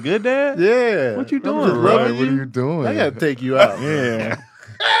if I was a good dad, Yeah. What you I'm doing, just bro? loving What are you doing? I gotta take you out. yeah,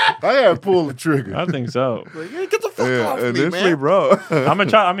 I gotta pull the trigger. I think so. Like, hey, get the fuck off me, initially, man. bro. I'm gonna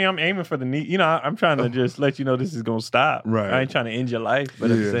try. I mean, I'm aiming for the knee. You know, I'm trying to just let you know this is gonna stop. Right. I ain't trying to end your life,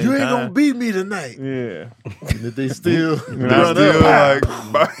 but at the same You ain't time, gonna beat me tonight. yeah, And if they still I run Still up,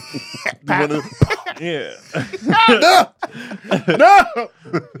 like, yeah. no.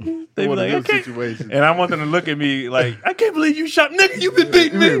 They be One like, of them okay. situations. And I want them to look at me like, I can't believe you shot, nigga. You been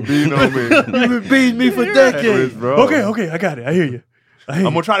beating me. beating on me. You've been beating me for decades, bro. Okay, I got it. I hear you. I'm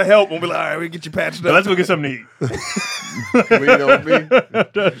gonna try to help. I'm gonna be like, all right, we get you patched But up. let's go get something to eat. Wait on me.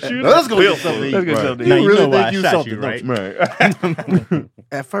 Shoot Let's go Bill, get something to eat. Let's get Right. something Now to eat. you really know why think I you shot something, you, don't right? Right.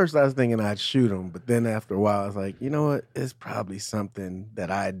 At first, I was thinking I'd shoot him, but then after a while, I was like, you know what? It's probably something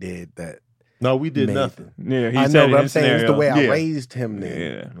that I did that. No, we did Made nothing. Yeah, he I said know, it but in I'm saying it's the scenario. way I Yeah. raised him.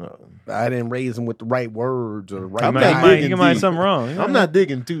 Then Yeah. I didn't raise him with the right words or right. I'm He not might digging have deep. something wrong. I'm not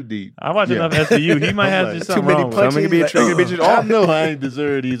digging too deep. I watch Yeah. enough SVU. He might I'm have like, just too something many wrong. with punches. him. Some can be a Like, trigger bitches I off. know I ain't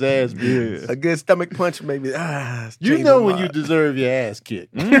deserve these ass beats. A good stomach punch, maybe. You change know my when you mind. deserve your ass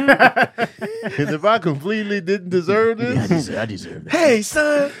kicked. And if I completely didn't deserve this, I deserve it. Hey,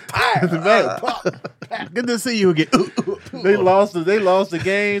 son. man, pop. Good to see you again. They lost the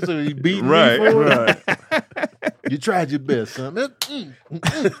game, so he beat Right, me for it. Right. You tried your best, son.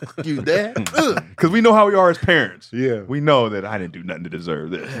 You dad. Because we know how we are as parents. Yeah. We know that I didn't do nothing to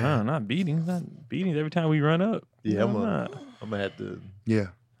deserve this. No, not beatings. Not beatings every time we run up. Yeah, No, I'm gonna have to. Yeah.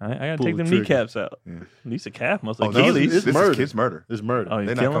 I gotta Pull take the them trigger. kneecaps out. Yeah. At least a calf, most Oh, like no, Achilles. it's this murder. is kids murder. It's murder. Oh, you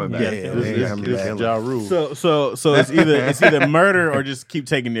They're kill not coming him? back. Yeah, This they is coming back. Ja Rule. So it's either murder or just keep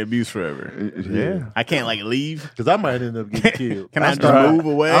taking the abuse forever. Yeah. I can't like leave. Because I might end up getting killed. Can I just start- move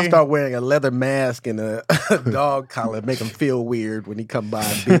away? I'll start wearing a leather mask and a dog collar, make him feel weird when he come by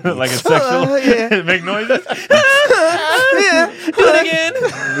and beat me. Like a sexual. Yeah. Make noises. Yeah. Do it again.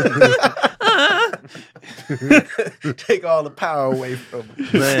 Take all the power away from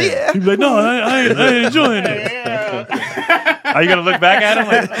him. Man. He'd be like, no, I ain't enjoying it. Are you gonna look back at him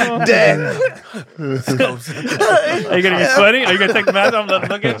like, oh. Dad. Are you gonna get sweaty? Are you gonna take the mask off and let him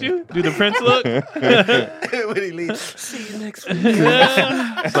look at you? Do the Prince look? When he leaves. See you next week.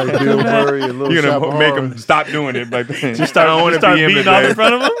 It's like Bill Murray and Little You're Shop going of to make Horrors. them stop doing it. But Just start beating off in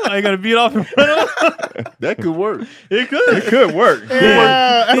front of him? Are you gonna beat off in front of him? That could work. It could. It could work.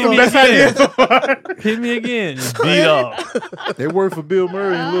 That's Hit the me best again. idea. Hit me again. Just beat off. They worked for Bill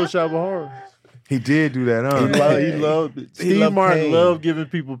Murray and Little Shop of Horrors. He did do that, huh? He loved it. Steve loved Martin pain. loved giving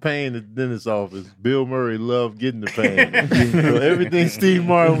people pain at the dentist's office. Bill Murray loved getting the pain. So everything Steve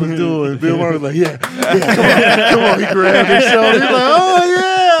Martin was doing, Bill Murray was like, yeah, come on. He grabbed his shoulder. He's like, oh,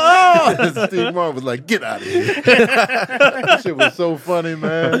 yeah, oh. Steve Martin was like, get out of here. That shit was so funny,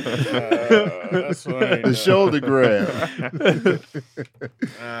 man. That's funny. The shoulder grab.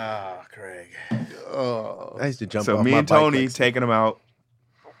 Craig. Oh. I used to jump So off me my and bike Tony like- taking him out.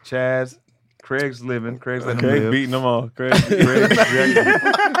 Chaz, Craig's living. Craig's letting him Craig live. beating them all. Craig.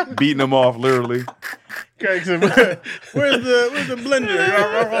 Craig beating him off, literally. Craig said, where's the blender?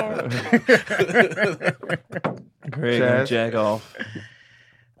 Craig Chaz. and jack off.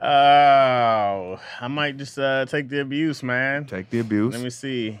 Oh, I might just take the abuse, man. Take the abuse. Let me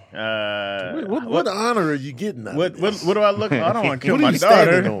see. What honor are you getting out What of this? do I look? I don't want to kill What are my you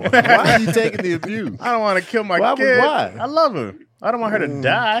standing daughter. on? Why are you taking the abuse? I don't want to kill my Why- kid. why? I love her. I don't want her to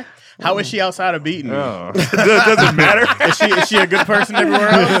die. How is she outside of beating me? Oh. Doesn't matter. Is she a good person everywhere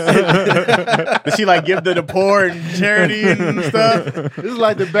else? Does she like give to the poor and charity and stuff? This is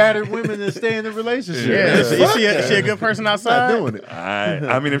like the battered women that stay in the relationship. Yeah, is Fuck she that. a good person I'm outside? not doing it.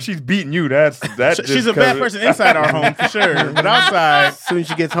 I mean, if she's beating you, that's She's a bad person inside our home for sure, but outside, As soon as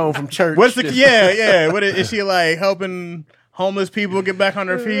she gets home from church. what's the yeah? What is she like helping homeless people get back on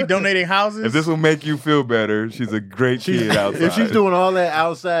their feet, donating houses? If this will make you feel better, she's a great kid outside. If she's doing all that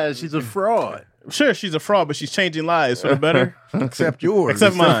outside, she's a fraud. Sure, she's a fraud, but she's changing lives for the better. Except yours.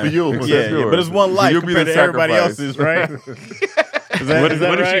 Except mine. for yours. Yeah, Except yeah, but it's one life You'll be compared the to everybody sacrifice. else's, right? Is that, What is if, that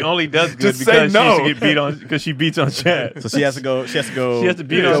what if she right? only does good Just because say she no. used to get beat on because she beats on Chad? So she has to go. She has to go. She has to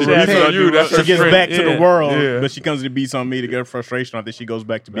beat Yeah, on she Chad. beats on you, that's She her gets strength. back to Yeah. the world, Yeah. but she comes to beats on me to get her frustration. I think she goes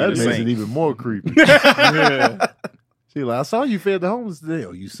back to being That the makes it saint. even more creepy. Yeah. She like, I saw you fed the homeless today.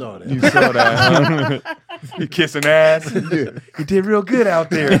 Oh, you saw that. You saw that, huh? You kissing ass. Yeah. You did real good out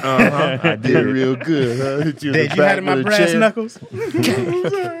there. Uh-huh. I did real good. Huh? Hit you in Did the you back had my with a brass chair. knuckles?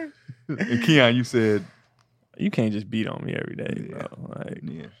 And Keon, you said, You can't just beat on me every day, bro. Like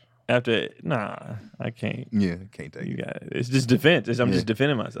after, I can't. yeah, can't take You it. got it. It's just defense. I'm just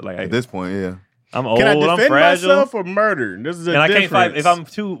defending myself. Like At this point, yeah. I'm old. Can I I'm defend fragile. myself or murder? This is a And I difference. can't fight if I'm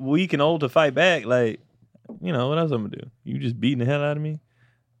too weak and old to fight back. Like, what else I'm gonna do? You just beating the hell out of me?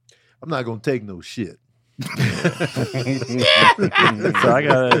 I'm not gonna take no shit. So I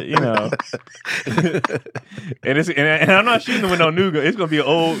gotta, and I'm not shooting with no new gun. It's gonna be an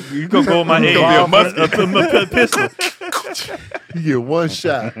old. It's gonna go in my head. It's gonna be a pistol. You get one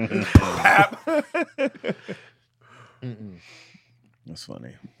shot. That's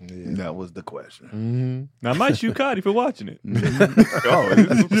funny. That was the question. Mm-hmm. Now, I might shoot Cotty for watching it.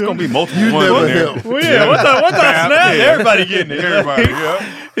 It's going to be multiple ones never in there. help. Well, yeah, once I snap, Yeah. everybody getting it. Everybody,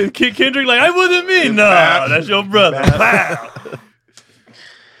 yeah. And Kendrick like, I wasn't me. No, that's your brother. Pow.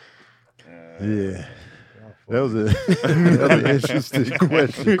 Yeah. That was an interesting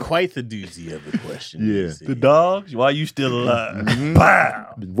question. Quite the doozy of a question. Yeah. you see. The dogs, why you still alive?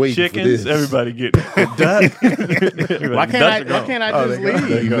 Pow. Been waiting Chickens, for this. everybody getting it. Why can't I just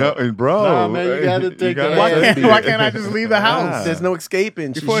leave? No, bro. Nah, man, you gotta take that Why ass beating. can't I just leave the house? There's no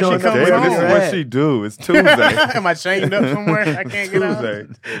escaping. She's Before she showing up comes where home. This you're is what at. she do. It's Tuesday. Am I chained up somewhere? I can't get out. Tuesday.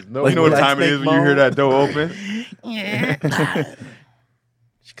 No, You know what Black time it is snake when you hear bone. that door open?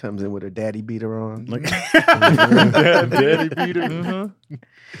 She comes in with her daddy beater on. daddy beater.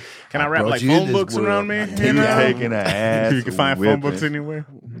 Can I wrap brought like you in phone this books world. around me? You taking an ass. You can find phone whipping. books anywhere.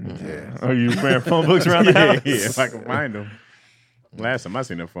 Are you wearing phone books around the Yeah, house? if I can find them. Last time I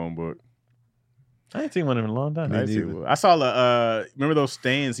seen a phone book. I ain't seen one of them in a long time. I saw the remember those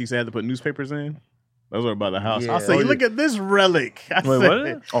stands he used to have to put newspapers in? Those were by the house. Yeah. I say, look at this relic. I Wait,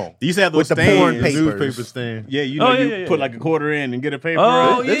 said, what? Oh, you used to have those With the stands. porn papers. Newspaper stand. Yeah, you know, yeah. put like a quarter in and get a paper.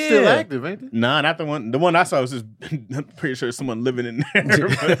 Oh, right? They're still yeah. active, ain't they? Nah, not the one. The one I saw was just. I'm pretty sure someone living in there.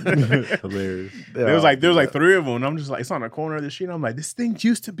 Hilarious. There was like 3 of them. And I'm just like, it's on the corner of the sheet. I'm like, this thing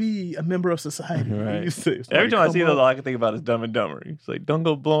used to be a member of society. Right. It used to- Every time I come see up. those, all I can think about is Dumb and Dumber. He's like, don't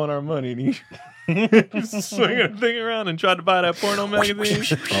go blowing our money. And he just swinging the thing around and tried to buy that porno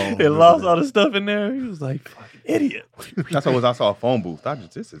magazine. It lost all the stuff in there. He was like, fucking idiot. that's what I saw a phone booth.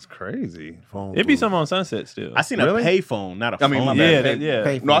 This is crazy. It'd be something on Sunset still. I seen Really? a payphone, not a I phone. mean, my yeah, bad. yeah.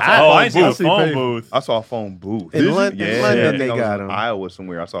 Pay for No, I it. saw I a ain't phone seen a booth. phone booth. I saw a phone booth. In London, Yeah, London I they think I got was in them. Iowa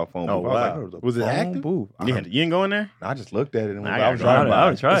somewhere. I saw a phone Oh, booth. I wow. was like, Was it phone active? booth? You didn't go in there? I just looked at it and Nah, I was I driving I by.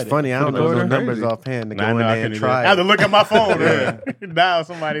 would try It's it. funny. I don't know those Quarter? numbers Crazy. offhand to Nah, go in I there couldn't and do try that. I had to it. look at my phone. Dial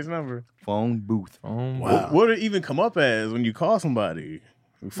somebody's number. Phone booth. What would it even come up as when you call somebody?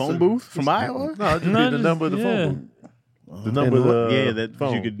 Phone booth from Iowa? No, just No, be the number of the yeah. phone booth. The number of the Yeah, that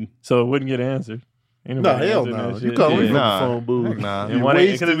phone. you could. So it wouldn't get answered. Ain't No, nobody hell answering no. that You shit. call me Yeah. from Nah. the phone booth. Nah. And You one-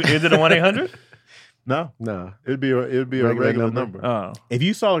 wasted- is it a 1-800? No, No. it'd be a regular number. Oh. If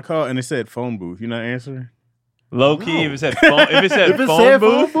you saw a call and it said phone booth, you're not answering? Low key, if it said phone, If it phone said phone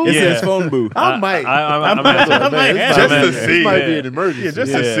booth, booth? It yeah. says phone booth. I might. I'm I'm answering. like, Man, just this to might- see. This might Yeah. be an emergency. Yeah,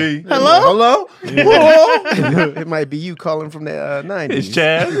 just Yeah. To see. Hello? Hello? It might be you calling from the 90s. It's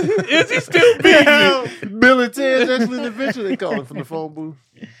Chad. Is he still beating? Bill and Ted's Excellent Adventure. They call it from the phone booth.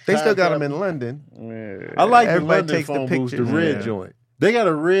 They still got them in London. I like the Everybody London takes the phone booth, the pictures. red Yeah. joint. They got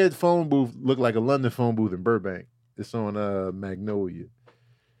a red phone booth, look like a London phone booth in Burbank. It's on Magnolia.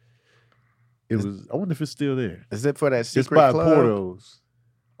 It was. I wonder if it's still there. Is it for that It's secret by club? Porto's.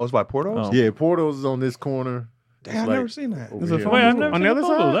 Oh, it's by Porto's? Oh. Yeah, Porto's is on this corner. Damn, It's I've like never seen that. over It's a here. phone Wait, I've never On seen the a other phone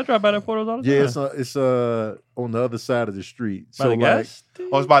booth. side? I drive by that Porto's all the time. Yeah, it's on the other side of the street. By So the like, gas station?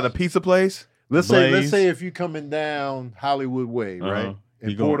 Oh, it's by the pizza place? let's Blaze. say if you coming down Hollywood Way, right, Uh-huh.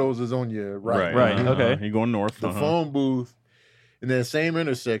 and You going- Porto's is on your right. Right, okay. You're going north. The phone booth in that same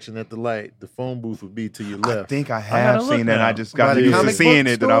intersection at the light, the phone booth would be to your I left. think I gotta have look seen that. now. I just By got the used to comic seeing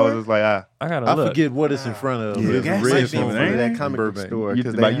book it that I was store? just like, I gotta I look. forget what it's in front of. Yeah, There's a gas red station phone over booth there, in that comic book Burbank. store. you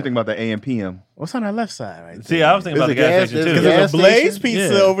 'cause think they about the AM/PM. What's on that left side right there? See, I was thinking about the There's a gas gas- station there's too. a There's gas a Blaze station?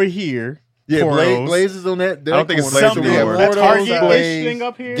 Pizza Yeah. over here. Yeah, Porto's. Blaze is on that. I don't think it's corner. Blaze Something anymore. that Porto's, Target Blaze, thing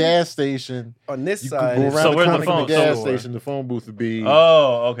up here. gas station. on this You side. could go is around So the where's the corner from phone the gas store? station. The phone booth would be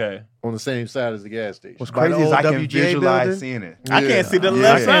Oh, okay. on the same side as the gas station. What's By the crazy is old I can WGA visualize building? seeing it. I can't see the Yeah.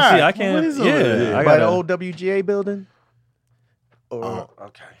 left I side. can't see. I can't. What is over Yeah, there? I by the gotta- old WGA building?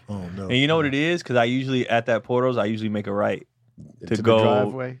 Okay. Oh no! And you know what it is? Because I usually at that Porto's, I usually make a right. to the go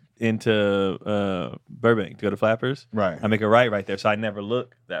driveway? into Burbank to go to Flappers. Right. I make a right there, so I never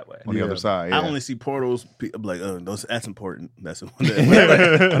look that way. On the other side, yeah. I only see portals. I'm like, oh, that's important. That's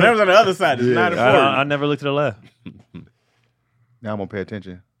whenever's on the other side. It's not important. I never look to the left. Now I'm gonna pay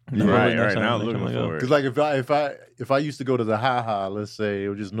attention. Right. next time, Now I'm next looking time I go. for it. Because like if I used to go to the Ha, let's say it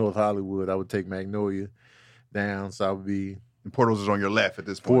was just North Hollywood, I would take Magnolia down, so I would be And Portals is on your left at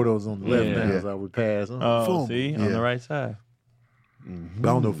this point. Portals on the left Yeah. now, so I would pass. Oh, Boom. see, on Yeah. the right side. But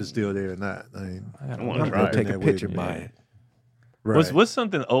I don't know if it's still there or not. I mean, I want to I'm try gonna it. take a that way. picture Yeah. by it. right. What's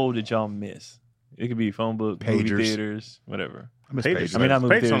something old that y'all miss? It could be phone book, movie Pagers. theaters, whatever. I miss Pagers. Pages. I mean, not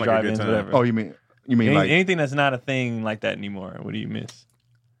movie Pagers sound theaters, like a good drive-ins, time. whatever. Oh, you mean like Anything that's not a thing like that anymore. What do you miss?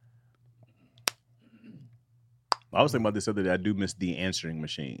 I was thinking about this other day. I do miss the answering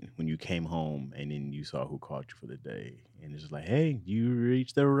machine when you came home and then you saw who called you for the day, and it's just like, "Hey, you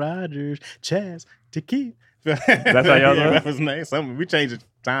reached the Rogers Chaz to keep." That's how y'all do it? That was nice. We changed it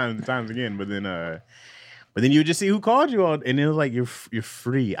times again, but then you just see who called you on, and it was like you're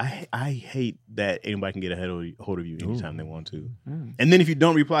free. I hate that anybody can get hold of you anytime they want to, and then if you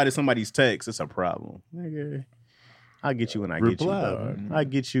don't reply to somebody's text, it's a problem. Nigga, I'll get you when I get you. Reply, Dog. I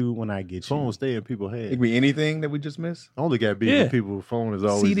get you when I get you. phone stay in people's it heads? could be anything that we just missed. I only got big Yeah. when people's phone is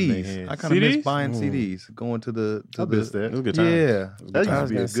always in their CDs. hands. I kind of miss CDs? buying CDs, going to the I miss that. It was a good time. Yeah. That used I to was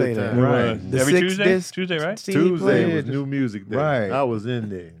be a gonna say good that. time. Right. The Every 6 Tuesday? disc Tuesday, right? CD Tuesday player. was new music day. Right. I was in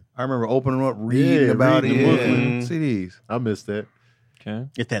there. I remember opening up, reading Yeah, about reading it. the Yeah. booklet. CDs. I missed that. Okay.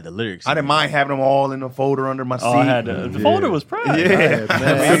 If they had the lyrics. I didn't mind having them all in a folder under my seat. Oh, I had the folder was prime. Yeah.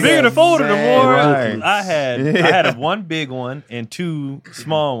 The bigger the folder, the more Right. I had. Yeah. I had one big one and two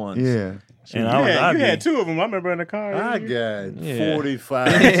small ones. Yeah. And You had two of them. I remember in the car. I got Yeah.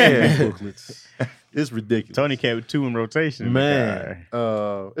 45 Yeah. booklets. It's ridiculous. Tony kept two in rotation. in the Man,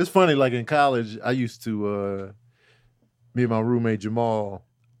 car. it's funny. Like in college, I used to, me and my roommate Jamal,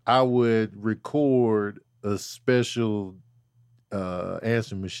 I would record a special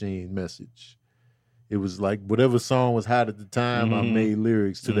answer machine message. It was like whatever song was hot at the time, I made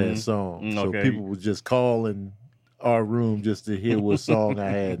lyrics to that song. So Okay. people would just call in our room just to hear what song I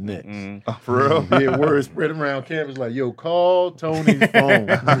had next. Oh, for real? Yeah, word spread around campus like, yo, call Tony's phone.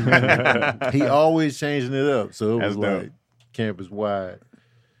 He always changing it up. So it was That's dope. like campus wide.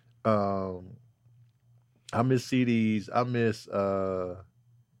 I miss CDs. I miss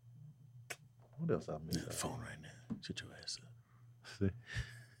what else I miss? Phone right now. Shut your ass up.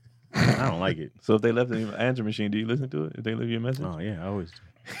 I don't like it. So if they left the answer machine, do you listen to it? If they leave you a message? Oh yeah, I always do.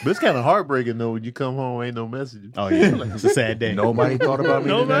 But it's kind of heartbreaking though when you come home ain't no messages. Oh yeah, it's a sad day. Nobody thought about me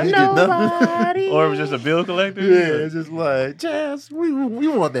Nobody today? get nothing. Or it was just a bill collector? Yeah, it's just like, Jazz, we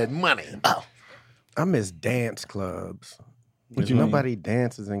want that money. I miss dance clubs. What you mean? Nobody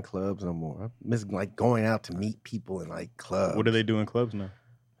dances in clubs no more. I miss like going out to meet people in like clubs. What do they do in clubs now?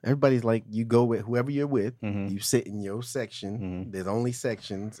 Everybody's like, you go with whoever you're with. Mhm. You sit in your section. Mhm. There's only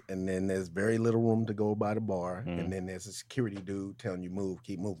sections, and then there's very little room to go by the bar. Mhm. And then there's a security dude telling you move,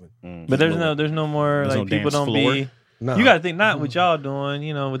 keep moving. But there's no more There's like no people dance don't floor? be. No, You got to think not what y'all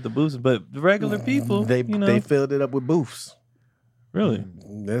doing, with the boosters, but the regular people. They they filled it up with booths. really.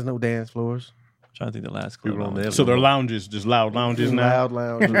 There's no dance floors. I'm trying to think the last club. People I on went the to. So they're lounges, just loud lounges now. Loud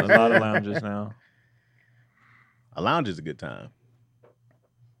lounges. There's a lot of lounges now. A lounge is a good time.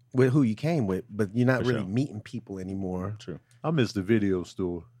 With who you came with, but you're not For really sure. meeting people anymore. True. I miss the video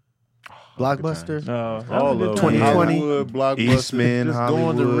store. Blockbuster. No, All of them. 2020. Hollywood, Blockbuster, Eastman, just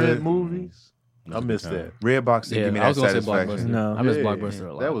going to Hollywood. rent movies. I That's a miss good time. that. Redbox didn't give me I that was gonna say satisfaction. Blockbuster. No. I miss Yeah, Blockbuster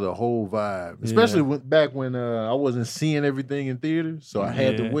a lot. That was a whole vibe, especially back when I wasn't seeing everything in theaters, so I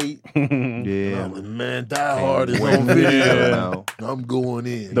had to Yeah. wait. Yeah. I'm like, man, Die Hard is Wait on for video. video now. I'm going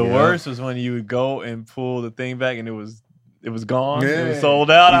in. The Yeah. worst was when you would go and pull the thing back and it was gone. It Yeah. was sold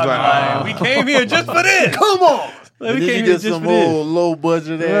out. He's I'm like, like, we came here just for this. Come on. Like, And we then came you here get just some for this. old low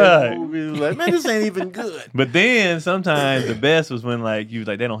budget ass Right. movies. Like, man, this ain't even good. But then sometimes the best was when like you was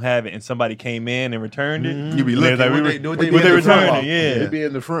like they don't have it and somebody came in and returned it. Mhm. You be And they looking. was like, what we they- were- what what they they be in the front returning, of. yeah. They be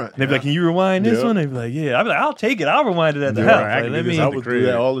in the front. They'd be like, "Can you rewind this Yep. one?" They'd be like, "Yeah." I'd be like, "I'll take it. I'll rewind it at the Yeah, house." I Like, can let do this me. I at the would do crib.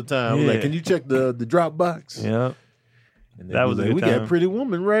 that all the time. I was like, Yeah. can you check the Dropbox? Yeah. And That was a like, good we time. got Pretty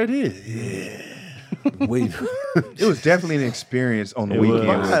Woman right here. Yeah. Wait. It was definitely an experience on the It weekend.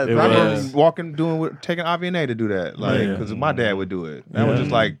 was. I It remember was. walking, taking Aviane to do that. Like, Yeah. because my dad would do it. That was Yeah.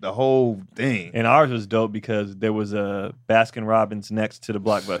 just like the whole thing. And ours was dope because there was a Baskin Robbins next to the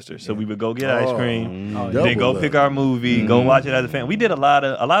Blockbuster, so we would go get ice cream, Oh, Double then go up. pick our movie, go watch it as a family. We did a lot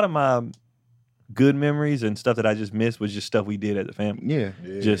of my good memories and stuff that I just missed was just stuff we did as a family. Yeah.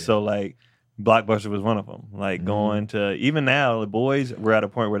 Just so like Blockbuster was one of them. Like going to even now, the boys were at a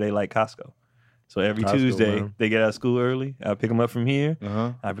point where they like Costco. So every Costco, Tuesday, man. they get out of school early. I pick them up from here.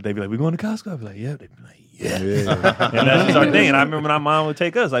 Uh-huh. They'd be like, "We going to Costco?" I'd be like, "Yeah." They'd be like, "Yeah." Yeah. And that's just our thing. And I remember my mom would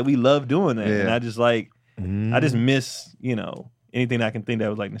take us. Like, we love doing that. Yeah. And I just I just miss, anything I can think that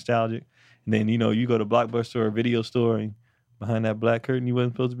was like nostalgic. And then, you go to Blockbuster or a video store and behind that black curtain you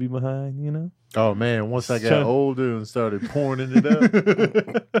wasn't supposed to be behind, Oh man, once I got older and started pouring it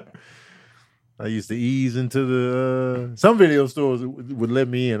up, I used to ease into the some video stores would let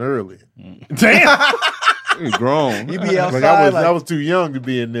me in early. Damn. You grown. You be outside. I was too young to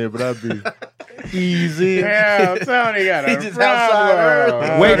be in there, but I'd be easy. Yeah, I'm telling you, got He just outside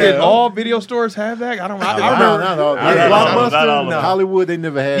early. Wait, did all video stores have that? I don't. I remember. Not all. Yeah, Blockbuster, not all of them. Hollywood, they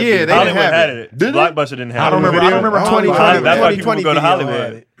never had. Yeah, it. they Hollywood didn't have had it. it. Did it? Blockbuster didn't have I it. don't remember. I remember 2020. That's why people 2020 go to video Hollywood.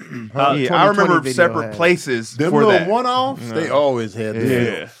 had it. I remember 2020 separate video places Them for little that. one-offs, they always had that.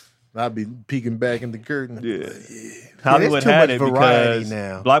 Yeah. I'd be peeking back in the curtain. Yeah. Hollywood too had much it variety because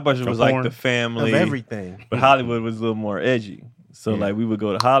now. Blockbuster was like porn. the family Of everything. but Hollywood was a little more edgy. So like we would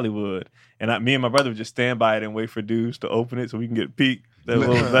go to Hollywood, and me and my brother would just stand by it and wait for dudes to open it so we can get a peek. That was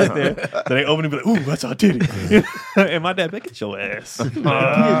back there. So they open it and be like, "Ooh, that's our titty." And my dad be like, "Get your ass."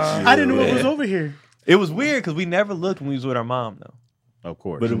 I didn't know it was over here. It was weird because we never looked when we was with our mom though. Of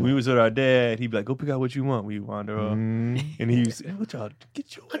course. But if we was with our dad, he'd be like, "Go pick out what you want." We wander off, and he was, "What y'all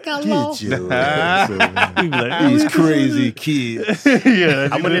get your ass." Get your ass over. He'd be like, These crazy kids. Yeah,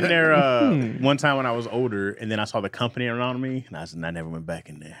 I went in there one time when I was older, and then I saw the company around me, and I never went back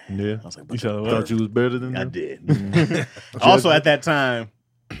in there. Yeah. I was like, You saw what? Thought you was better than I them? did. Also, at that time,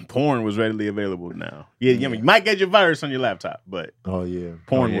 porn was readily available now. Yeah, you might get your virus on your laptop, but Oh yeah.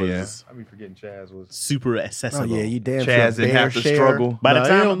 porn yeah, was I be forgetting Chaz was. super Oh accessible. yeah, you damn Chaz sure didn't have to bear share. struggle. By the Nah,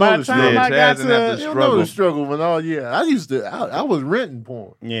 you time, don't by know the the time struggle. I Chaz got didn't have to, to You don't know the struggle. struggle when I used to I was renting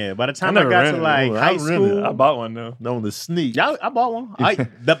porn by the time I I never got to rented like one. high I rented. school, I bought one though. on the sneak. yeah, I bought one.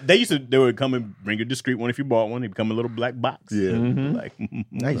 They would come and bring a discreet one if you bought one. It'd become a little black box. Yeah. Like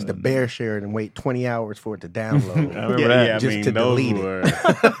I used to bear share it and wait 20 hours for it to download. I remember that. I Just mean, to those delete it. were.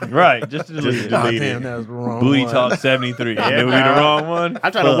 Right, just to delete it. Oh, delete damn, it. that was the wrong Booty one. Talk 73. Yeah, it would be the wrong one. I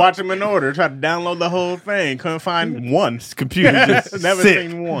tried to watch them in order. Tried to download the whole thing. Couldn't find one. Computer just Never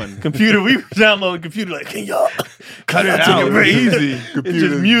sick. seen one. Computer, we download computer like, can y'all cut it out? Very easy. It's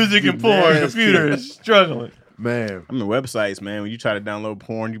just music and porn. Computer is struggling. Man. I mean, websites, man. When you try to download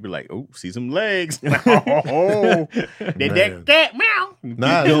porn, you be like, "Oh, see some legs." Oh, did that cat meow?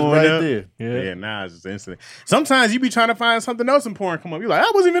 Nah, it's Going right up. there. Yeah, nah, it's just instant. Sometimes you be trying to find something else in porn. Come up, you like,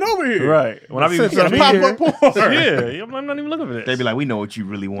 I wasn't even over here. Right. When I be It's just pop up porn. yeah, I'm not even looking for this. They be like, "We know what you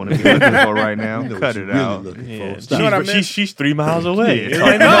really want to be looking for right now. Cut it out." yeah, You know what I mean? she's 3 miles away. Yeah. It's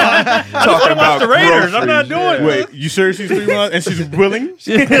like, no, I'm Talking about the Raiders. I'm not groceries, doing yeah. it. Wait, you sure she's 3 months and she's willing?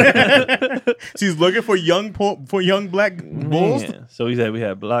 She's looking for young black bulls. Yeah. So we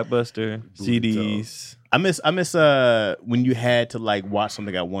had Blockbuster, CDs. I miss when you had to like watch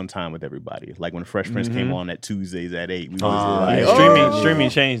something at one time with everybody. Like when Fresh Prince came on at Tuesdays at 8. We was like, Yeah, streaming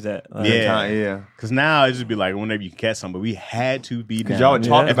changed that. Like, yeah. Because now it just be like whenever you can catch something, but we had to be down. Y'all would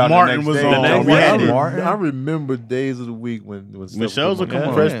talk Yeah. about If Martin the next was day. on, The next we day. had to. I remember days of the week when stuff shows would come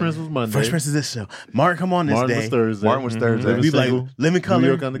on. Fresh Yeah. Prince was Monday. Fresh Prince is this show. Martin come on this Martin day. was Thursday. Martin was Thursday. Living We be like Single. Living Color. New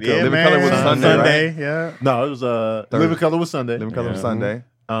York Undercover. Yeah, Living man. Color was Sunday, right? Yeah. No, it was Living Color was Sunday. Living Color was Yeah. Sunday.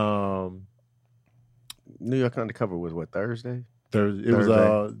 New York Undercover was what, Thursday? Thursday. It was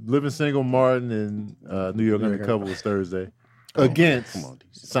Living Single, Martin, and New York Undercover was Thursday against come on,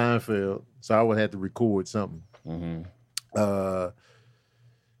 DC. Seinfeld. So I would have to record something. And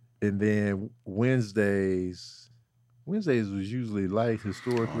then Wednesdays was usually light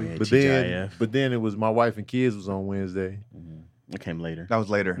historically, Oh, yeah, TGIF. but then it was My Wife and Kids was on Wednesday. It came later. That was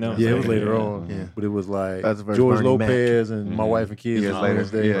later. No. Yeah, it was later Yeah. on. Yeah. But it was like That's versus George Bernie Mac. Lopez and My Wife and Kids Years was later. on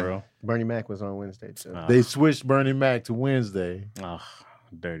Wednesday. Yeah. Bernie Mac was on Wednesday too. They switched Bernie Mac to Wednesday. Oh,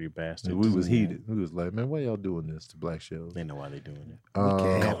 dirty bastard. And we was heated. We was like, man, why y'all doing this to black shows? They know why they doing it. We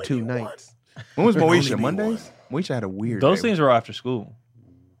can't have 2 nights. When was Moesha? Mondays? Moesha had a weird Those day. things were after school.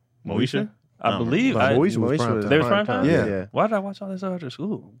 Moesha? I believe. Like, Moesha was Moesha prime was time. They was prime time? Yeah. Why did I watch all this stuff after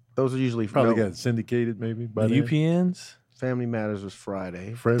school? Those are usually Probably no, got syndicated maybe by The then. UPNs. Family Matters was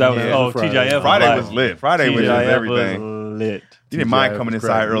Friday. Friends That was Matters oh Friday. TGIF. Friday live. was lit. Friday was just TGIF everything. was lit. You didn't mind TGIF coming was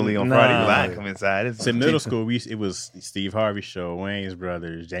inside cracking. early on Nah. Friday. You like come inside. It's So in middle school, it was Steve Harvey show, Wayne's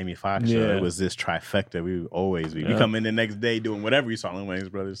Brothers, Jamie Foxx show. Yeah. It was this trifecta. We would always be. We Yeah. come in the next day doing whatever we saw in Wayne's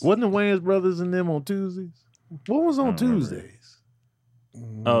Brothers. Wasn't the Wayans brothers and them on Tuesdays? What was on I don't remember. Tuesdays?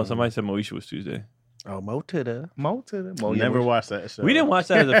 Oh, somebody said Moesha was Tuesday. Oh, Mo to the. Mo to them. Mo, Never watched that show. We didn't watch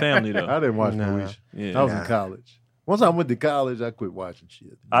that as a family I though. didn't watch Nah. Moesha. Yeah. I was in college. Once I went to college, I quit watching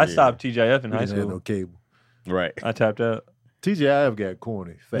shit. I stopped TGIF in We high didn't have school. no cable. Right. I tapped out. TGIF got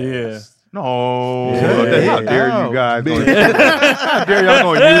corny fast. Yeah. No. Yeah. How dare you guys? Big- How dare y'all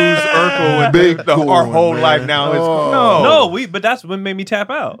going to use Urkel and Big our corn, whole man. life now? Oh. No. but that's what made me tap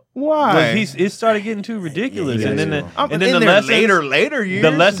out. Why? It started getting too ridiculous, and then the in lessons, later years.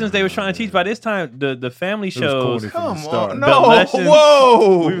 the lessons they were trying to teach. By this time, the family It was shows. corny from the Come start. on, The no, lessons-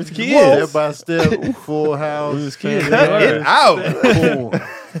 whoa, We was kids. Step by step, Full House. We was kids. Family It Get out. Corn.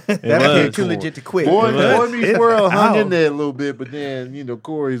 It That was. kid too legit to quit. Boy, It was. Boy Meets World hung in out. there a little bit, but then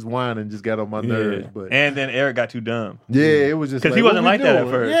Corey's whining just got on my nerves. But And then Eric got too dumb. yeah, it was just 'Cause like, he wasn't what we like that at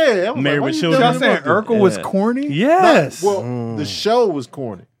doing? first. Yeah, I was Married like, with why Children. you Y'all saying about this? Urkel was Yeah. corny? Yes. Well, the show was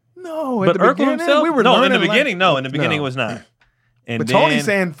corny. No, at but the Urkel beginning, himself. we were no, in learning the beginning, like, no, in the beginning it was not. And But then, Tony's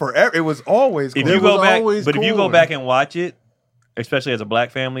saying forever. It was always if corny. you It was go back, always but if you go corny. back and watch it, especially as a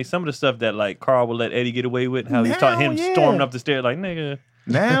black family, some of the stuff that like Carl would let Eddie get away with, how he's taught him Now, storming yeah. up the stairs like nigga.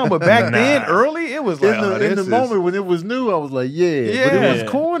 now, but back then, Nah. early, it was like In the moment when it was new, I was like, but it was Yeah.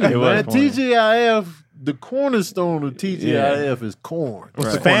 corny, It was man. corny. TGIF, the cornerstone of TGIF is corn. What's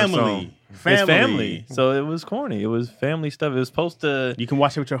Right. the family? It's family, so it was corny. It was family stuff. It was supposed to, You can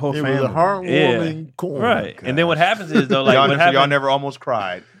watch it with your whole It family. was a heartwarming corn. right? And then what happens is though, like y'all, what so y'all happened? never almost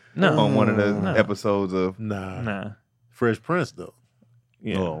cried No, on one of the No. episodes of. nah, Fresh Prince though.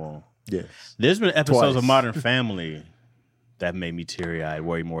 yeah. Oh, well. Yes. There's been episodes Twice. of Modern Family that made me teary eyed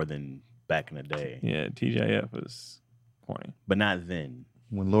way more than back in the day, Yeah, TGIF was corny. but not then.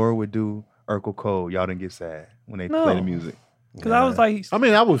 When Laura would do Urkel Code, y'all didn't get sad when they No. play the music. Because I was like, I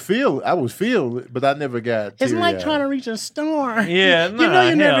mean, I would feel it, but I never got teary-eyed. reach a store. yeah, nah,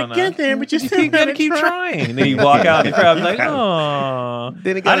 hell nah. there, but You keep gotta keep trying. And then you walk out and the crowd's like, oh.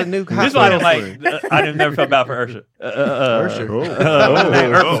 Then he got a new This is why I didn't hospital like. I never felt bad for Ursher. Oh.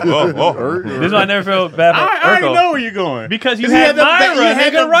 This is why I never felt bad for I already Urkel. know where you're going. Because you He had Myra, you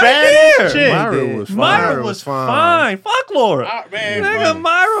had nigga, the right baddest there. chick. Myra was fine. Myra was fine. Fuck Laura. Man, Nigga,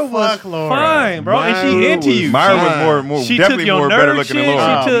 Myra was Fuck Laura. fine, bro. And she Myra into was you. Myra fine. was more She definitely took your more nerd better looking shit. than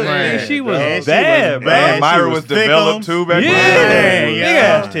Laura. She took, man. and she was Yeah, she was bad, bro. bad. And Myra She was was thick developed on- too back Yeah, then. big yeah.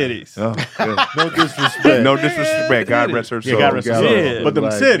 ass titties. Oh, good. No disrespect. No disrespect. God rest her soul. Yeah, God rest her soul. Yeah. But them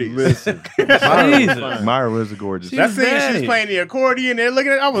titties. Listen, Jesus. Myra was gorgeous. She- That scene, Bad. she's playing the accordion there,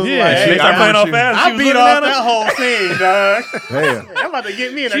 looking at it. I was Yeah, like, she hey, started playing off fast. She I was beat looking off at her. that whole scene, dog. Damn. I'm about to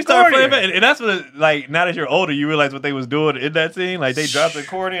get me an She started playing accordion. back, and that's what, like, now that you're older, you realize what they was doing in that scene. Like, they dropped the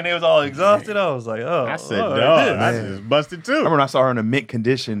accordion, and they was all exhausted. I was like, oh. I said, oh, dog, this. I just busted too. I remember when I saw her in a mint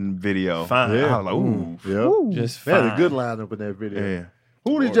condition video. Fine. Yeah. I was like, ooh. Yeah. Just They had a fine. good lineup in that video. Yeah.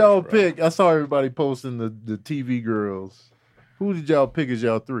 Who did y'all pick? I saw everybody posting the TV girls. Who did y'all pick as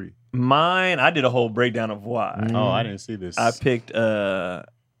y'all three? Mine, I did a whole breakdown of why. Oh, I didn't see this. I picked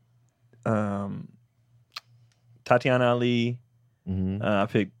Tatiana Ali, I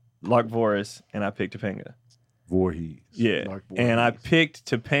picked Lark Voris, and I picked Topanga. Voorhees. Yeah. Mark And I Voorhees. picked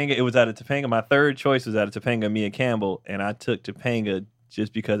Topanga. It was out of Topanga. My third choice was out of Topanga, Mia Campbell, and I took Topanga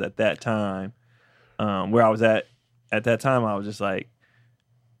just because at that time, where I was at that time, I was just like,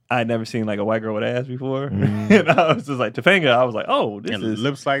 I had never seen like a white girl with ass before. and I was just like, Topanga, I was like, oh, this and is.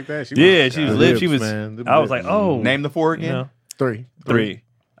 lips like that. She Yeah, was, she was The lit. lips, She was. man. Them I was lips. like, oh. Name the four you again. know, Three. three.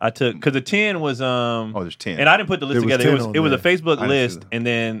 I took, because the 10 was. Oh, there's 10. And I didn't put the list There was together. 10 on it was a there. Facebook I didn't see list, that. and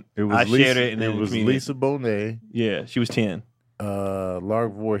then It was I Lisa, shared it, and then it was community. Lisa Bonet, Yeah, she was 10.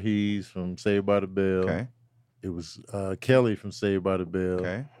 Lark Voorhees from Saved by the Bell. Okay. It was Kelly from Saved by the Bell.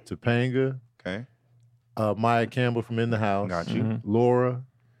 Okay. Topanga, Okay. Maya Campbell from In the House. Got you. Mhm. Laura,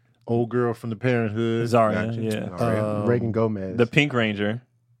 old girl from the Parenthood. Zaria, Got you. yeah. All right. Reagan Gomez. The Pink Ranger,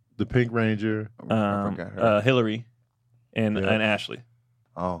 The Pink Ranger. I forgot her. Hillary, and Yeah. Ashley.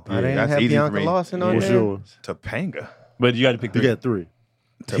 Oh, I didn't that's have easy Bianca for me. Lawson on What's there. yours? Topanga. But you got to pick You three. got three.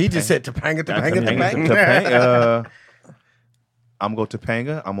 He just said Topanga, Topanga, Topanga. Topanga. Topanga. I'm gonna go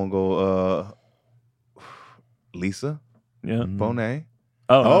Topanga. I'm gonna go Lisa Yeah. Bonet.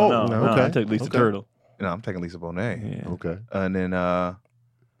 Oh, Oh, no, no, okay. I took Lisa Okay. Turtle. No, I'm taking Lisa Bonet. Yeah. Okay. And then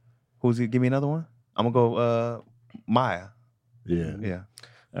who's he? Give me another one. I'm gonna go Maya. Yeah. Yeah.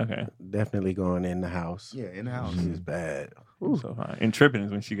 Okay. Definitely going in the house. Yeah, in the house. She's bad. So fine. And tripping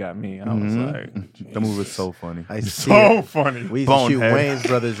is when she got me. I was Mhm. like, The movie was so funny. I used to see her. funny. We used to shoot Bonehead. Wayne's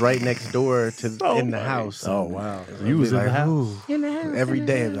Brothers right next door to So in the funny. house. Oh, And wow. I'd You was be in the like, house? "Ooh." Every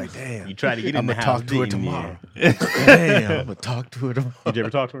day. I'd be like, damn. You tried to get in I'm the gonna house, talk to her didn't you? tomorrow. Damn, I'm gonna talk to her tomorrow. Did you ever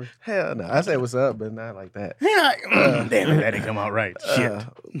talk to her? Hell no. I say what's up, but not like that. Yeah. Damn it, that didn't come out right. Shit.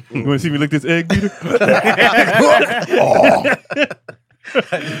 you want to see me lick this egg beater?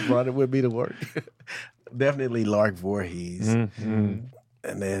 I just brought it with me to work. Definitely Lark Voorhees. Mm-hmm.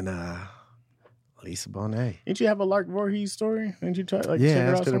 And then Lisa Bonet. Didn't you have a Lark Voorhees story? Didn't you try check Yeah, her out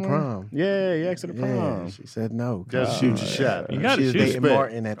asked her to somewhere? prom. Yeah, you asked her to Yeah, prom. she said no. Just shoot your shot. You gotta she was shoot dating respect.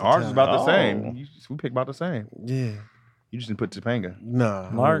 Martin at the Ours time. is about the Oh. same. We picked about the same. Yeah. You just didn't put Topanga. No.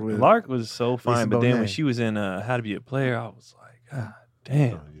 Lark was so fine, but then when Bonet. she was in How to Be a Player, I was like, God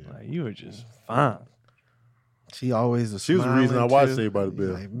damn, like you were just fine. She always was She was the reason I smiling, watched too. Saved by the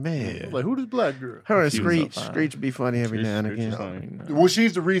Bell. Like, man. Like, who this black girl? Her and She was so Screech. fine. Screech would be funny every now and Screech is again. funny. Well,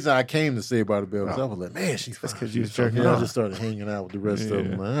 she's the reason I came to Saved by the Bell because I was like, man, she's fine. That's 'cause She you was was jerking fine. I off. just started hanging out with the rest of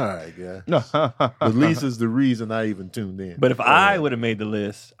them. Like, all right, guy. No. But Lisa's the reason I even tuned in. But if I would have made the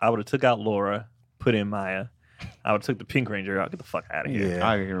list, I would have took out Laura, put in Maya. I would have took the Pink Ranger out. Get the fuck out of here. Yeah.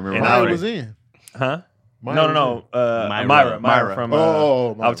 I can't remember. And Maya I would- was in. Huh? Maya No. Myra. Myra from. Oh, I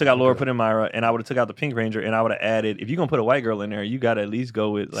would Myra. have took out Laura, Okay. put in Myra, and I would have took out the Pink Ranger, and I would have added. If you're gonna put a white girl in there, you got to at least go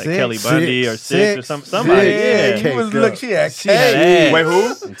with like Six. Kelly Bundy or Six. or somebody. Six. Yeah. He was- look, she had She had ass. Wait,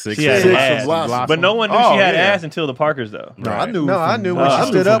 who? She had Six ass. from Blossom. But no one knew Oh, she had yeah. ass until the Parkers, though. No, I knew. No, I knew when she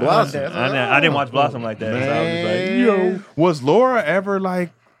stood from up. Blossom. I didn't watch Blossom like that. So I was just like, yo. Was Laura ever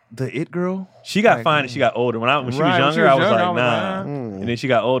like the it girl? She got fine and she got older. When she was Right, when she younger, was I was younger, like, I was nah. like, And then she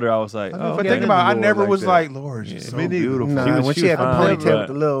got older, I was like, oh, But okay. think about it, I Laura never like was that. like, Laura's just so Me neither. beautiful. Nah, when she had the fine, ponytail but- with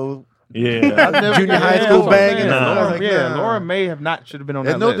the little Yeah. junior high school bang in it. Nah. I was like, Yeah, nah. Laura may have not should have been on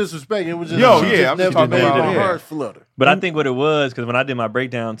that And no list. disrespect, it was just Yo, she yeah, just I'm just never talking made about my it. heart flutter. But I think what it was, because when I did my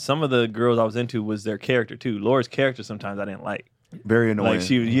breakdown, some of the girls I was into was their character too. Laura's character sometimes I didn't like. Very annoying. Like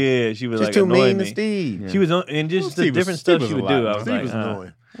she was, she was She's like too annoying mean me. to Steve. She was, and just the Steve was- different Steve stuff was she a would lot, do. I though. was Steve like, was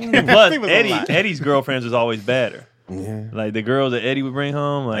annoying. And plus, Steve was a lot. Eddie's girlfriends was always better. Yeah. Like the girls that Eddie would bring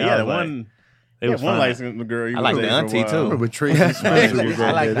home. Like, Yeah, I the was like, one. they Yeah, was one fine. light-skinned girl. You I like was the dating for a auntie, while. too. Remember Tracy Spencer was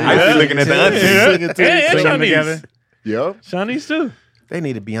on like that. that. I used to looking at the auntie. Singing to Yeah, singing Shanice. together. Yep. Shanice too. They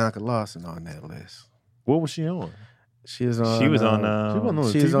needed Bianca Lawson on that list. What was she on? She was on. She was on. She wasn't on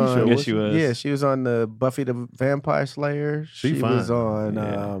the she TV was on- show. Yes, was she was. Yeah, she was on the Buffy the Vampire Slayer. She She was fine. on.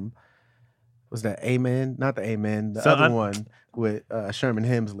 Yeah. Was that Amen? Not the Amen. The So other I- one with Sherman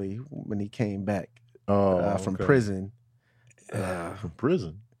Hemsley when he came back from okay. prison. From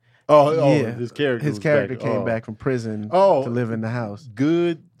prison. Oh, Yeah. his character. His was character back. came Oh. back from prison Oh. to live in the house.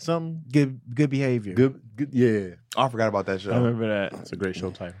 Good. Something. Good behavior. Good. Yeah. I forgot about that show. I remember that. It's a great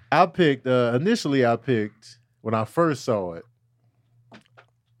show title. I picked. Initially, I picked when I first saw it.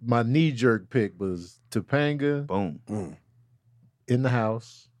 My knee jerk pick was Topanga Boom. in the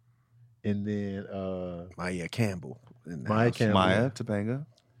house, and then Maya Campbell. in the Maya house. Campbell. Maya Topanga.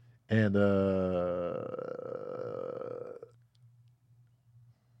 and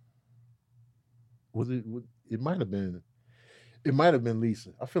was it? It might have been. It might have been Lisa.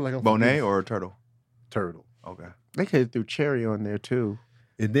 I feel like I'm Bonet forgetting. or Turtle? Turtle. Okay. They could have threw Cherry on there too.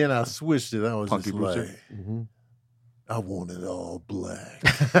 And then I switched it. I was Punky just Brewster? like, Mm-hmm. I want it all black.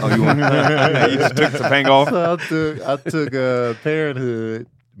 Oh, you want? You just took Topanga off. So I took Parenthood,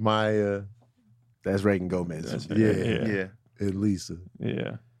 Maya, That's Reagan Gomez. That's Yeah. Yeah. and Lisa.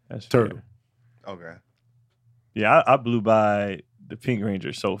 Yeah. That's Turtle. fair. Okay. Yeah, I blew by the Pink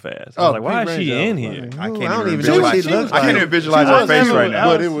Ranger so fast. I Oh, was like, why Pink is she Ranger, in I was here? like, I can't I don't even even know what visualize. she looked I can't like. even visualize She her was face cute, right now.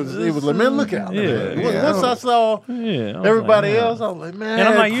 But it was like, man, look out. Yeah. Once I saw Yeah. I was everybody like, nah. else, I was like, man, And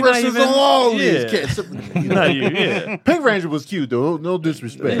I'm like, you're not crushes even- on all yeah. these cats. Not you, yeah. Pink Ranger was cute though. No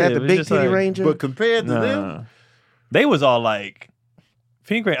disrespect. Is Yeah, that it the was big just titty like- ranger? But compared to them, Nah. They was all like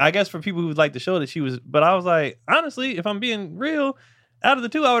Pink Ranger. I guess for people who like the show that she was, but I was like, honestly, if I'm being real, out of the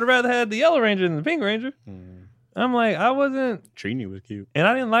two, I would have rather had the Yellow Ranger than the Pink Ranger. I'm like, I wasn't, Trini was cute. and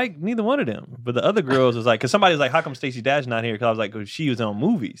I didn't like neither one of them. But the other girls was like, because somebody was like, how come Stacey Dash not here? Because I was like, 'cause she was on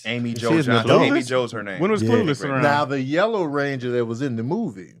movies. Amy She Jo is Johnson. Clueless? Amy Jo's her name. When was Yeah. Clueless around? now the Yellow Ranger that was in the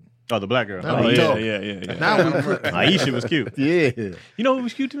movie. Oh, the black girl. Now Oh we yeah, talking. yeah. Now we Aisha was cute. yeah. You know who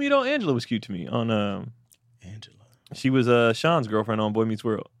was cute to me though? Angela was cute to me on. Angela. She was Sean's girlfriend on Boy Meets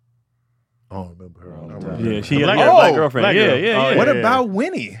World. I don't remember her. I don't Yeah, remember. she The had black a girl. black girlfriend. Black Yeah, girl. yeah, Oh, yeah. What yeah. about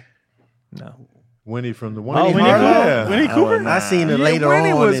Winnie? No. Winnie from the Oh, Winnie. Winnie Harlow? Yeah. Winnie Cooper? I seen her Yeah, later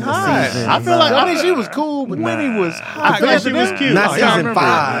Winnie on was in the hot. season. I feel like I mean, she was cool, but Winnie was hot. I feel like she was cute. Not Oh, y'all season remember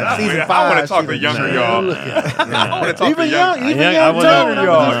 5. that. Season I 5. want to talk to she younger was- y'all. Look at I want to talk even to young, young. even I young wasn't- Tony.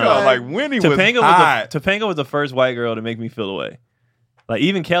 Younger y'all. Like Winnie was hot. Topanga was the first white girl to make me feel away. Like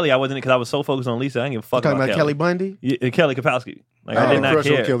even Kelly, I wasn't because I was so focused on Lisa. I didn't give a fuck Talking about about Kelly Bundy? Yeah, Kelly Kapowski. Like I I had did a not crush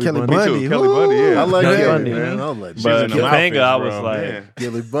on care. Kelly Kelly Bundy. Bundy. Me too, Kelly Bundy, yeah. I like Kelly that, Bundy. man. I like She's But in the Topanga, I Mouthpiece, was bro. like, Yeah.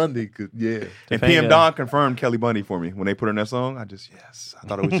 Kelly Bundy could, yeah. And Topanga. PM Dawn confirmed Kelly Bundy for me when they put her in that song. I just yes, I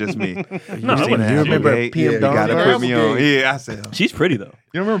thought it was just me. No, You I seen wouldn't that? You remember Yeah, PM you Dawn? gotta Yeah, put me on. Applegate. Yeah, I said. she's pretty though.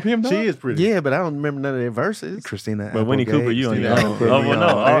 You remember PM Dawn? She is pretty. Yeah, but I don't remember none of their verses. Christina. But Winnie Applegate, Cooper, you on Christina your own. Applegate. Oh well,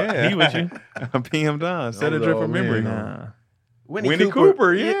 no, Yeah. he with you. PM Dawn. Set a Oh, drip from man. memory. Nah. Winnie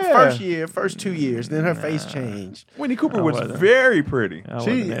Cooper, yeah. First 2 years, then her face changed. Winnie Cooper was very pretty.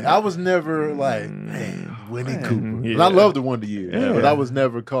 I was never like, man, Winnie Cooper. And I loved the Wonder Years, but I was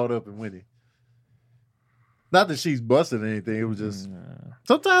never caught up in Winnie. Not that she's busted or anything. It was just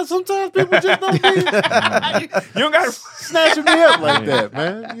sometimes people just don't be You don't got to snatching me up like that,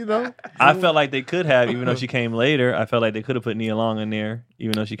 man. You know. I felt like they could have, even though she came later. I felt like they could have put Nia Long in there,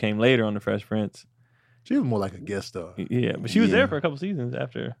 even though she came later on The Fresh Prince. She was more like a guest star. Yeah, but she was there for a couple seasons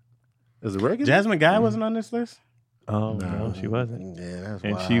after. As a regular? Jasmine Guy wasn't on this list? Oh, no, she wasn't. Yeah, that's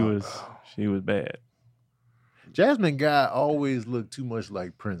And wild. she was bad. Jasmine Guy always looked too much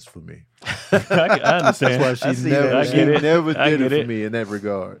like Prince for me. I understand. That's why she I get it. never I did get it it. for me in that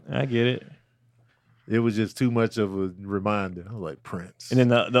regard. I get it. It was just too much of a reminder. I was like, Prince. And then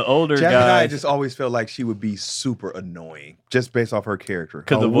the older Jasmine guy, I just always felt like she would be super annoying just based off her character.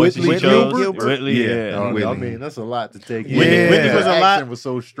 because the voice Whitley she chose, Gilbert? Whitley, Yeah. yeah. I Whitney. mean, that's a lot to take. Yeah. Whitney was a Her lot. accent was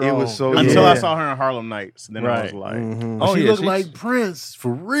so strong. It was so- Until Yeah. I saw her in Harlem Nights. Then I was Right. like, Oh, she yeah, looked she's- like Prince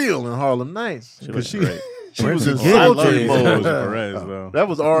for real in Harlem Nights. Because she was in I love Sultans. Rosie Perez, though. That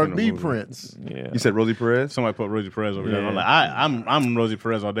was R&B movie. Prince. Yeah. You said Rosie Perez? Somebody put Rosie Perez over there. Yeah. I'm like, I'm Rosie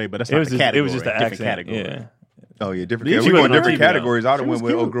Perez all day, but that's It not was the just, category. it was just the Different accent. category. Yeah. Oh, yeah, different. Yeah, Yeah, she we going wasn't on different TV, though. categories. I would have She went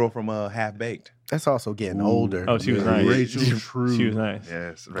was with old cute. girl from Half Baked. That's also getting older. Oh, she was nice. Rachel True. She was nice.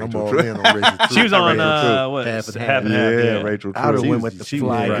 Yes, I'm Rachel all True. in on Rachel True. She was on Rachel True. what? Half and Half and Half. Yeah, Yeah. Rachel I would have True. went with the she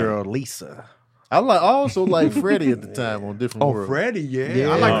fly was- girl Lisa. I also like Freddie at the time on Different Oh, World. Freddie, yeah. Yeah.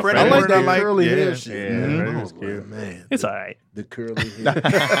 I like Freddie. I like that Freddie. curly Yeah. hair shit. Yeah, Mhm. Freddie I was was cute. like, man, It's all right. the curly hair.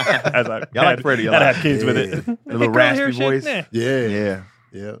 As I Y'all like Freddie a I'd lot. have kids with it. Yeah. The little raspy voice. yeah, Yeah.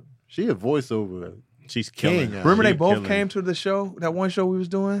 yeah. She a voiceover. She's killing. King. Remember they She both killing. came to the show, that one show we was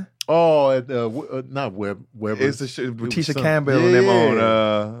doing? Oh, at not Weber. It's the show with was Tisha some- Campbell and them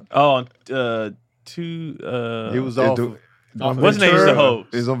Yeah. on. It It was off. What's the name of the host?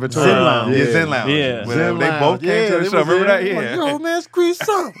 It's on Ventura. Zen Lounge. Yeah, Zen Lounge. Yeah. When Zen they Lounge. both came to they the show. was Remember there. that? Like, Yeah. yo, man, squeeze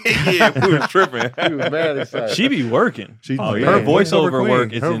something. Yeah, we was tripping. She was mad excited. She be working. She- Oh, yeah. her voiceover Voiceover work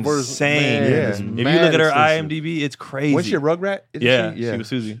queen. is Her verse- insane. man, Yeah. it's If you mad look at her extensive. IMDb, it's crazy. What's your Rugrat? Isn't Yeah, she? she was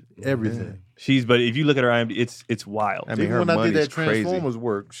Susie. Everything. But if you look at her IMDb, it's wild. I mean, Even her when I did money's that crazy. Transformers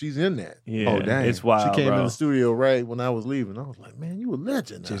work, she's in that. Yeah, Oh, dang. it's wild. She came bro. in the studio right when I was leaving. I was like, man, you a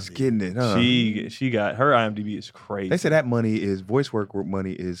legend. Just out getting it, huh? She got her IMDb is crazy. They say that money is voice work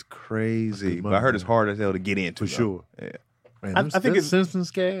money is crazy, good but I heard money, it's hard as hell to get into. For though. sure. Yeah. Man, I them- think that it's-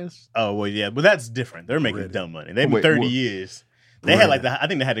 Simpsons cast. Oh well, yeah, but that's different. They're making Ready. dumb money. They've been Wait, 30 what? years. They had like I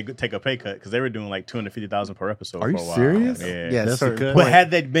think they had to take a pay cut because they were doing like 250,000 per episode. Are for you a while. serious? Yeah. Yeah, That's certain the cut. But point.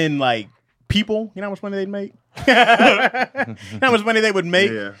 had they been like people, you know how much money they'd make? You know how much money they would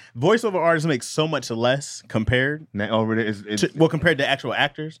make? Yeah. Voiceover artists make so much less compared Now over there is compared to actual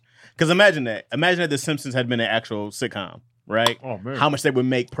actors. Because imagine that The Simpsons had been an actual sitcom, right? Oh, man. How much they would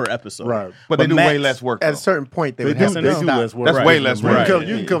make per episode. Right. but they do way Max- less work. At Though. a certain point, they They would do, have they to do stop. less work. That's way less You work.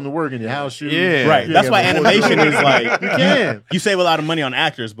 can come to work in your house shoes. Yeah. Right. You That's ain't why got no animation voice. is like You can. you save a lot of money on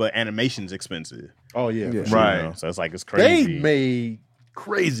actors, but animation's expensive. Oh yeah, Yeah. for sure. Right. You know? So it's like it's They crazy. made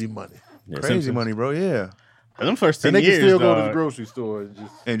crazy money, Yeah, Crazy Simpsons. money, bro. Yeah, And them first 10 and they years, can still go to dog. the grocery store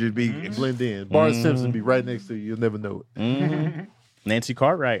and just be blend in. Bart Simpson be right next to you. You'll never know it. Mhm. Nancy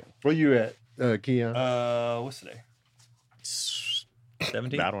Cartwright. Where you at, Keon? What's today?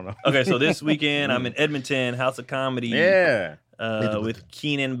 17? I don't know. Okay, so this weekend I'm in Edmonton, House of Comedy. Yeah. With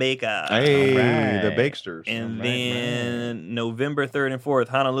Keenan Baker. Hey, Alright. the Bakesters. And then November 3rd and 4th,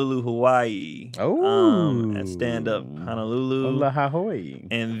 Honolulu, Hawaii. Oh. At Stand Up Honolulu. Hawaii.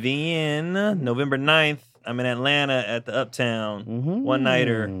 And then November 9th, I'm in Atlanta at the Uptown. Mm-hmm. One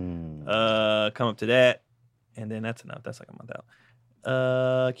nighter. Come up to that. And then that's enough. That's like a month out.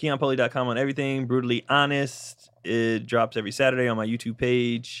 KeonPoli.com on everything. Brutally Honest. It drops every Saturday on my YouTube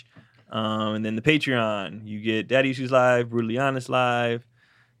page. And then the Patreon. You get Daddy Issues Live, Brutally Honest Live,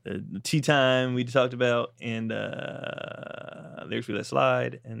 the Tea Time we talked about, and Lyrics We Let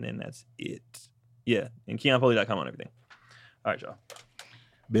Slide. And then that's it. Yeah. And KeonPoli.com on everything. All right, y'all.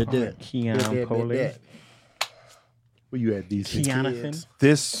 Bet that. Keon Poli. Where you at, DC? Keonathan.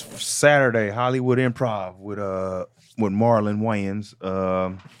 This Saturday, Hollywood Improv with Marlon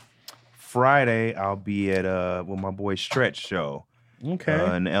Wayans. Friday, I'll be at with my boy Stretch show.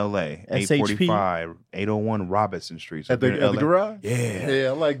 Okay. In L.A. SHP. 845, 801 Robinson Street. So At the if you're in LA garage? Yeah. Yeah,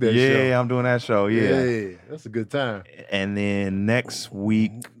 I like that show. Yeah, I'm doing that show. Yeah. That's a good time. And then next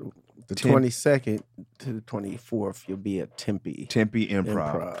week, The 22nd to the 24th, you'll be at Tempe. Tempe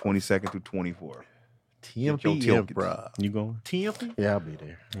Improv, Improv. 22nd through 24th. Tempe Get your tickets. Improv. You going? Tempe? Yeah, I'll be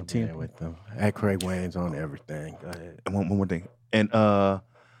there. I'll be there with them. At Craig Wayne's on everything. Go ahead. And one more thing. And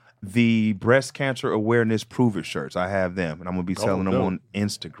the breast cancer awareness Prove It shirts. I have them, and I'm gonna be selling them on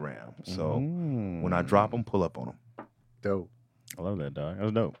Instagram. So when I drop them, pull up on them. Dope. I love that, dog. That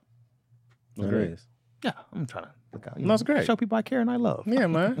was dope. That was It great. is. Yeah, I'm trying to look out. That's great. Show people I care and I love. Yeah,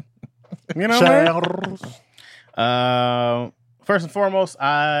 man. You know what I mean? First and foremost,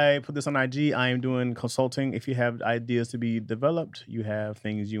 I put this on IG. I am doing consulting. If you have ideas to be developed, you have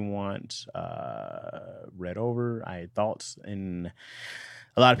things you want read over, I had thoughts, and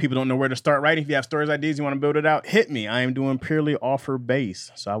a lot of people don't know where to start writing. If you have stories, ideas, you want to build it out, hit me. I am doing purely offer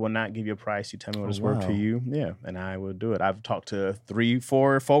based. So I will not give you a price. You tell me what is worth to you. Yeah, and I will do it. I've talked to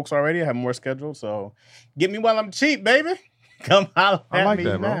 3-4 folks already. I have more scheduled. So get me while I'm cheap, baby. Come holler at me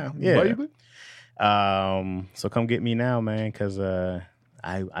now. Yeah. Baby. So come get me now, man, because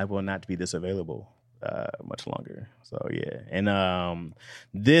I will not be this available much longer. So yeah. And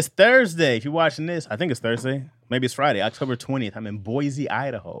this Thursday, if you're watching this, I think it's Thursday. Maybe it's Friday, October 20th. I'm in Boise,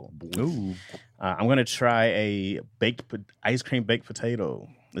 Idaho. Ooh. I'm gonna try a ice cream baked potato.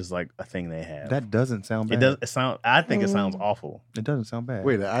 Is like a thing they have. That doesn't sound bad. It does. It sound. I think it sounds awful. It doesn't sound bad.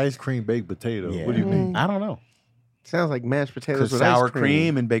 Wait, the ice cream baked potato. Yeah. What do you mean? I don't know. Sounds like mashed potatoes Because with sour ice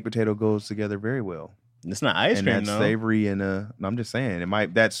cream and baked potato goes together very well. It's not ice and cream, that's though. savory and no, I'm just saying it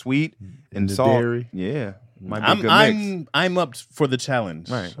might that sweet and the salt. dairy. Yeah, might be a good mix. I'm up for the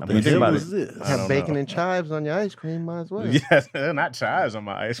challenge. Right. I What mean, the hell think about is it. this? I Have don't bacon know. and chives on your ice cream, might as well. Yes, not chives on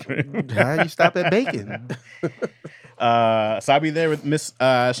my ice cream. How you stop at bacon? So I'll be there with Miss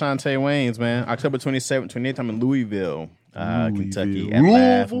Shantae Waynes, man. October 27th, 28th, I'm in Louisville, Kentucky. At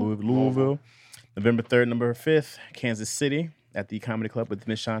Louisville. November 3rd, November 5th, Kansas City at the Comedy Club with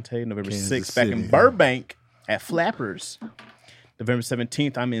Miss Shantae. November Kansas 6th, back in City. Burbank at Flappers. November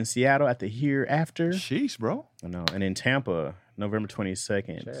 17th, I'm in Seattle at the Hereafter. Sheesh, bro. I know. And in Tampa, November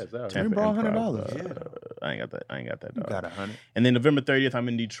 22nd. Chad's out. Tampa You brought Improv. $100. I ain't got that. You Dog. got 100. And then November 30th, I'm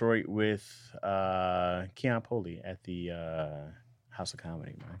in Detroit with Keon Poli at the House of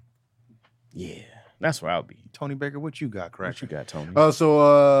Comedy, man. Yeah, that's where I'll be. Tony Baker, what you got, crack? What you got, Tony?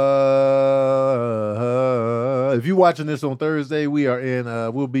 If you're watching this on Thursday,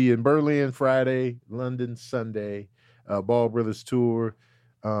 we'll be in Berlin Friday, London Sunday, Ball Brothers tour.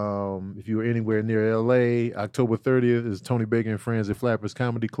 If you're anywhere near LA, October 30th is Tony Baker and Friends at Flappers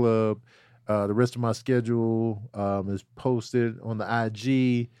Comedy Club. The rest of my schedule is posted on the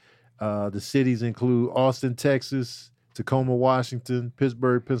IG. The cities include Austin, Texas, Tacoma, Washington,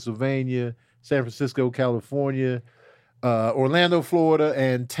 Pittsburgh, Pennsylvania, San Francisco, California, Orlando, Florida,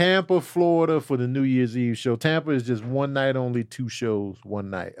 and Tampa, Florida for the New Year's Eve show. Tampa is just one night only, 2 shows, one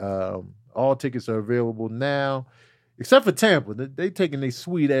night. All tickets are available now, except for Tampa. They taking their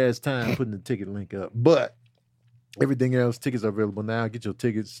sweet ass time putting the ticket link up. But everything else, tickets are available now. Get your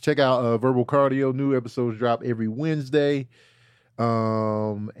tickets. Check out Verbal Cardio. New episodes drop every Wednesday.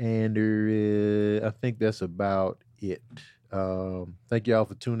 And I think that's about it. Thank y'all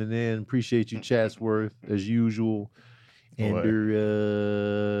for tuning in. Appreciate you, Chatsworth, as usual. And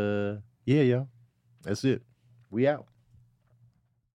yeah, y'all. That's it. We out.